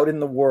out in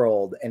the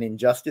world and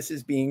injustice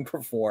is being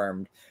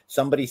performed.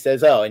 Somebody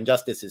says, oh,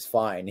 injustice is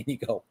fine. And you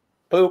go,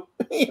 poop,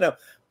 you know,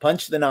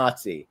 punch the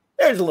Nazi.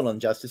 There's a little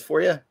injustice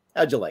for you.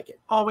 How'd you like it?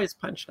 Always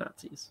punch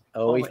Nazis.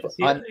 Always.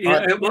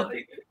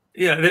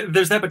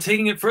 There's that, but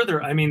taking it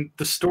further, I mean,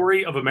 the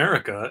story of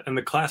America and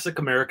the classic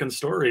American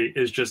story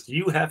is just,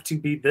 you have to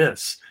be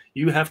this.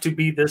 You have to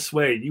be this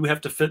way. You have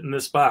to fit in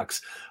this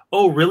box.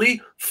 Oh,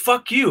 really?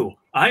 Fuck you.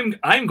 I'm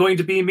going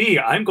to be me.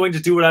 I'm going to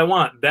do what I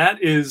want.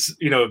 That is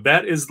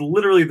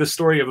literally the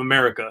story of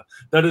America.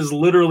 That is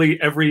literally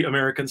every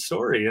American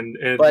story.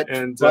 But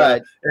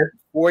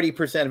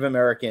 40% of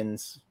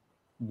Americans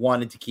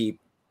wanted to keep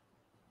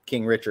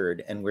King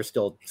Richard, and we're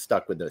still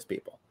stuck with those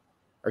people,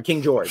 or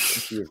King George,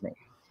 excuse me.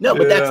 No,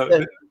 but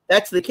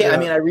that's the case. Yeah. I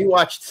mean, I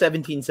rewatched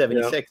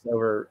 1776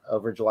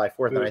 over July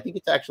 4th, and I think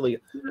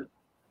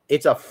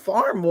it's a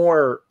far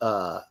more.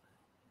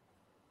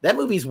 That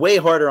movie's way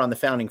harder on the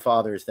founding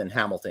fathers than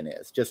Hamilton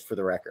is, just for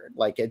the record.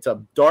 Like, it's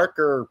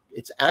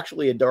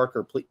actually a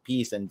darker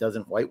piece and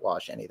doesn't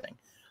whitewash anything.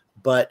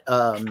 But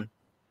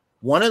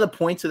one of the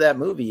points of that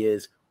movie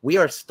is we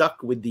are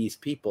stuck with these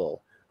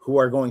people who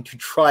are going to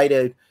try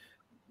to,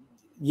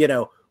 you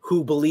know,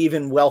 who believe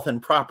in wealth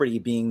and property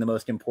being the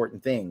most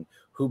important thing,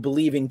 who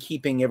believe in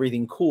keeping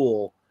everything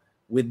cool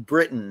with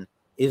Britain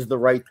is the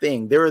right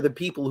thing. There are the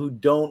people who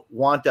don't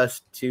want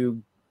us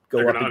to go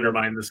They're going to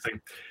undermine this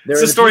thing.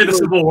 It's the story of the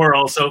Civil War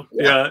also.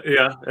 Yeah.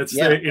 It's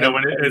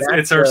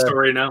it's our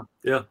story now.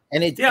 Yeah.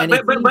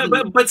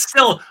 But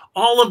still,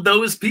 all of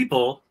those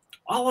people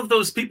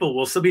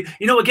will still be,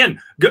 you know,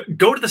 again,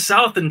 go to the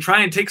South and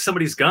try and take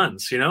somebody's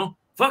guns, you know,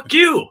 fuck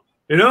you,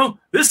 you know,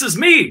 this is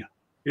me.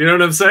 You know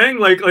what I'm saying?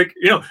 Like,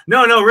 you know,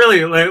 no,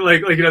 really,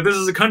 like, you know, this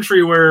is a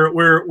country where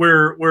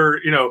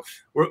you know,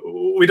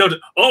 we don't.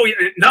 Oh,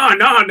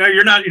 no,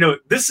 you're not. You know,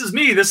 this is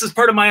me. This is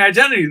part of my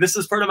identity. This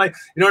is part of my. You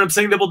know what I'm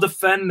saying? They will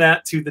defend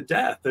that to the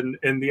death, and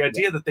the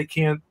idea that they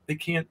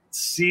can't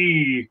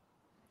see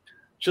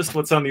just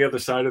what's on the other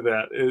side of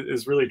that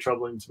is really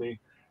troubling to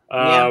me.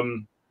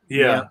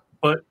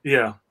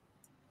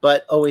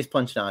 But always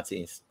punch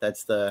Nazis.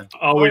 That's the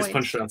always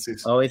punch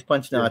Nazis. Always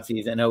punch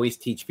Nazis, and always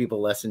teach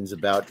people lessons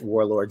about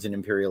warlords and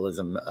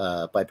imperialism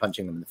by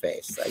punching them in the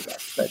face. I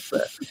guess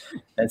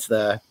that's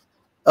the.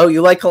 Oh,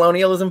 you like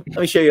colonialism?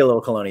 Let me show you a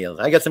little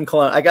colonialism. I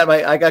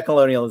got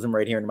colonialism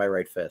right here in my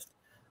right fist.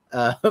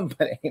 But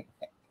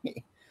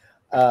anyway,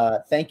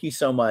 Thank you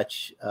so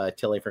much,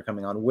 Tilly, for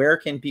coming on. Where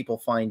can people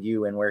find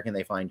you, and where can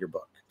they find your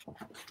book?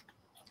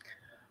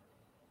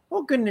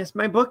 Oh, goodness.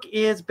 My book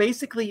is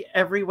basically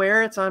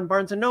everywhere. It's on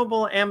Barnes &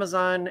 Noble,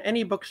 Amazon,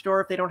 any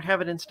bookstore. If they don't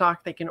have it in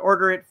stock, they can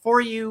order it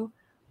for you.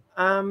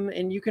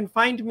 And you can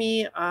find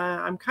me.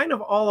 I'm kind of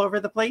all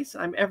over the place.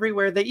 I'm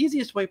everywhere. The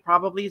easiest way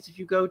probably is if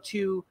you go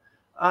to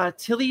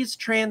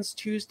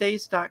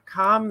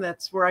TillysTransTuesdays.com.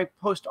 That's where I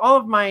post all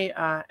of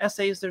my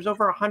essays. There's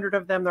over 100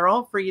 of them. They're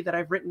all free that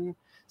I've written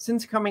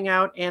since coming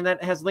out, and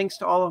that has links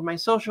to all of my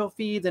social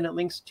feeds, and it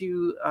links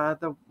to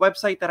the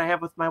website that I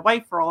have with my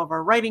wife for all of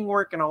our writing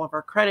work and all of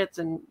our credits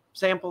and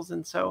samples.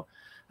 And so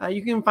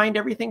you can find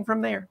everything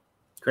from there.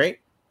 Great.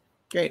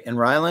 And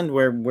Ryland,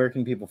 where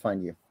can people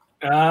find you?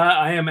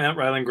 I am at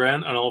Ryland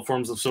Grant on all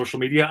forms of social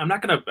media. I'm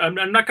not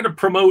gonna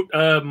promote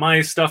my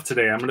stuff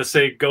today. I'm gonna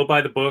say go buy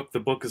the book. The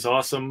book is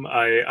awesome.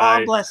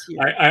 Bless you.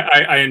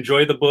 I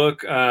enjoy the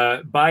book.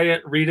 Buy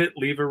it, read it,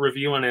 leave a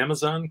review on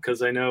Amazon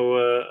because I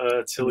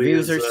know Tilly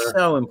reviews are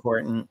so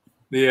important.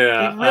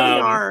 Yeah, they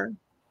really are.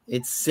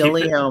 It's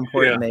silly how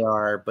important they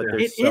are, but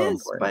they're so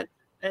important.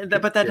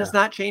 But that does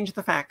not change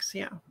the facts.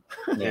 Yeah.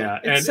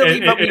 It's and,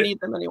 silly, but we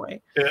need them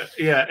anyway.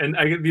 And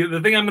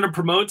the thing I'm going to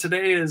promote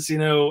today is,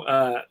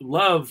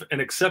 love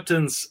and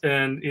acceptance,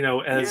 and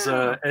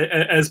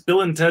as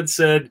Bill and Ted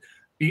said,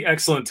 be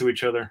excellent to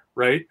each other,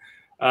 right?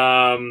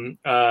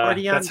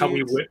 That's how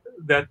we win.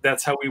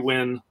 That's how we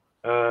win.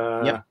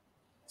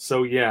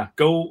 So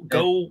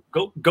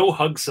go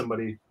hug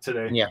somebody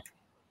today. Yeah.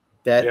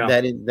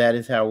 That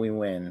is how we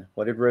win.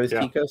 What did Rose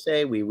Tico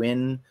say? We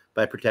win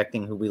by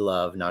protecting who we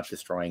love, not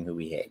destroying who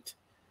we hate.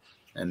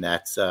 And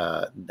that's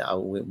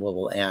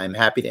I'm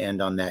happy to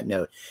end on that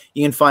note.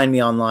 You can find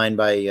me online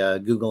by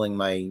Googling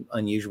my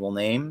unusual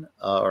name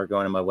or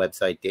going to my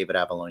website,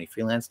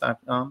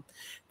 davidavalonefreelance.com.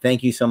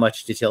 Thank you so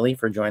much to Tilly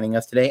for joining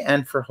us today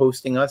and for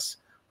hosting us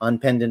on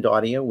Pendant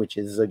Audio, which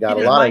has got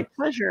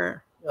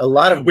pleasure. A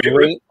lot of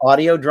great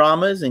audio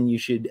dramas, and you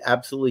should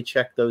absolutely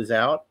check those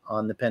out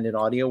on the Pendant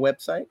Audio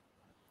website.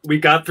 We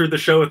got through the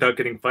show without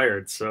getting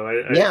fired,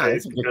 so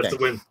that's a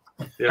win.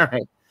 Yeah. All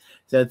right.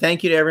 So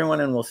thank you to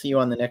everyone, and we'll see you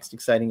on the next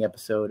exciting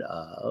episode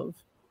of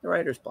The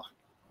Writer's Block.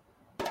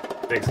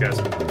 Thanks, guys.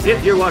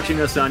 If you're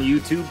watching us on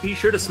YouTube, be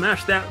sure to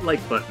smash that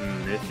like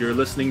button. If you're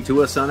listening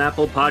to us on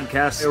Apple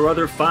Podcasts or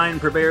other fine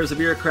purveyors of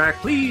ear crack,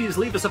 please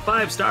leave us a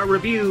 5-star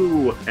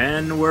review.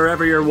 And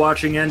wherever you're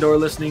watching and or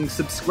listening,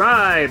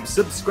 subscribe.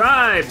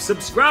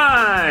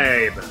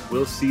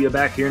 We'll see you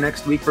back here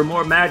next week for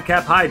more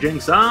Madcap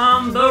hijinks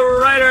on The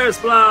Writer's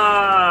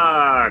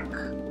Block.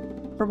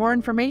 For more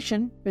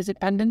information, visit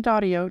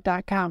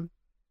pendantaudio.com.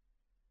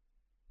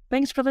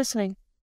 Thanks for listening.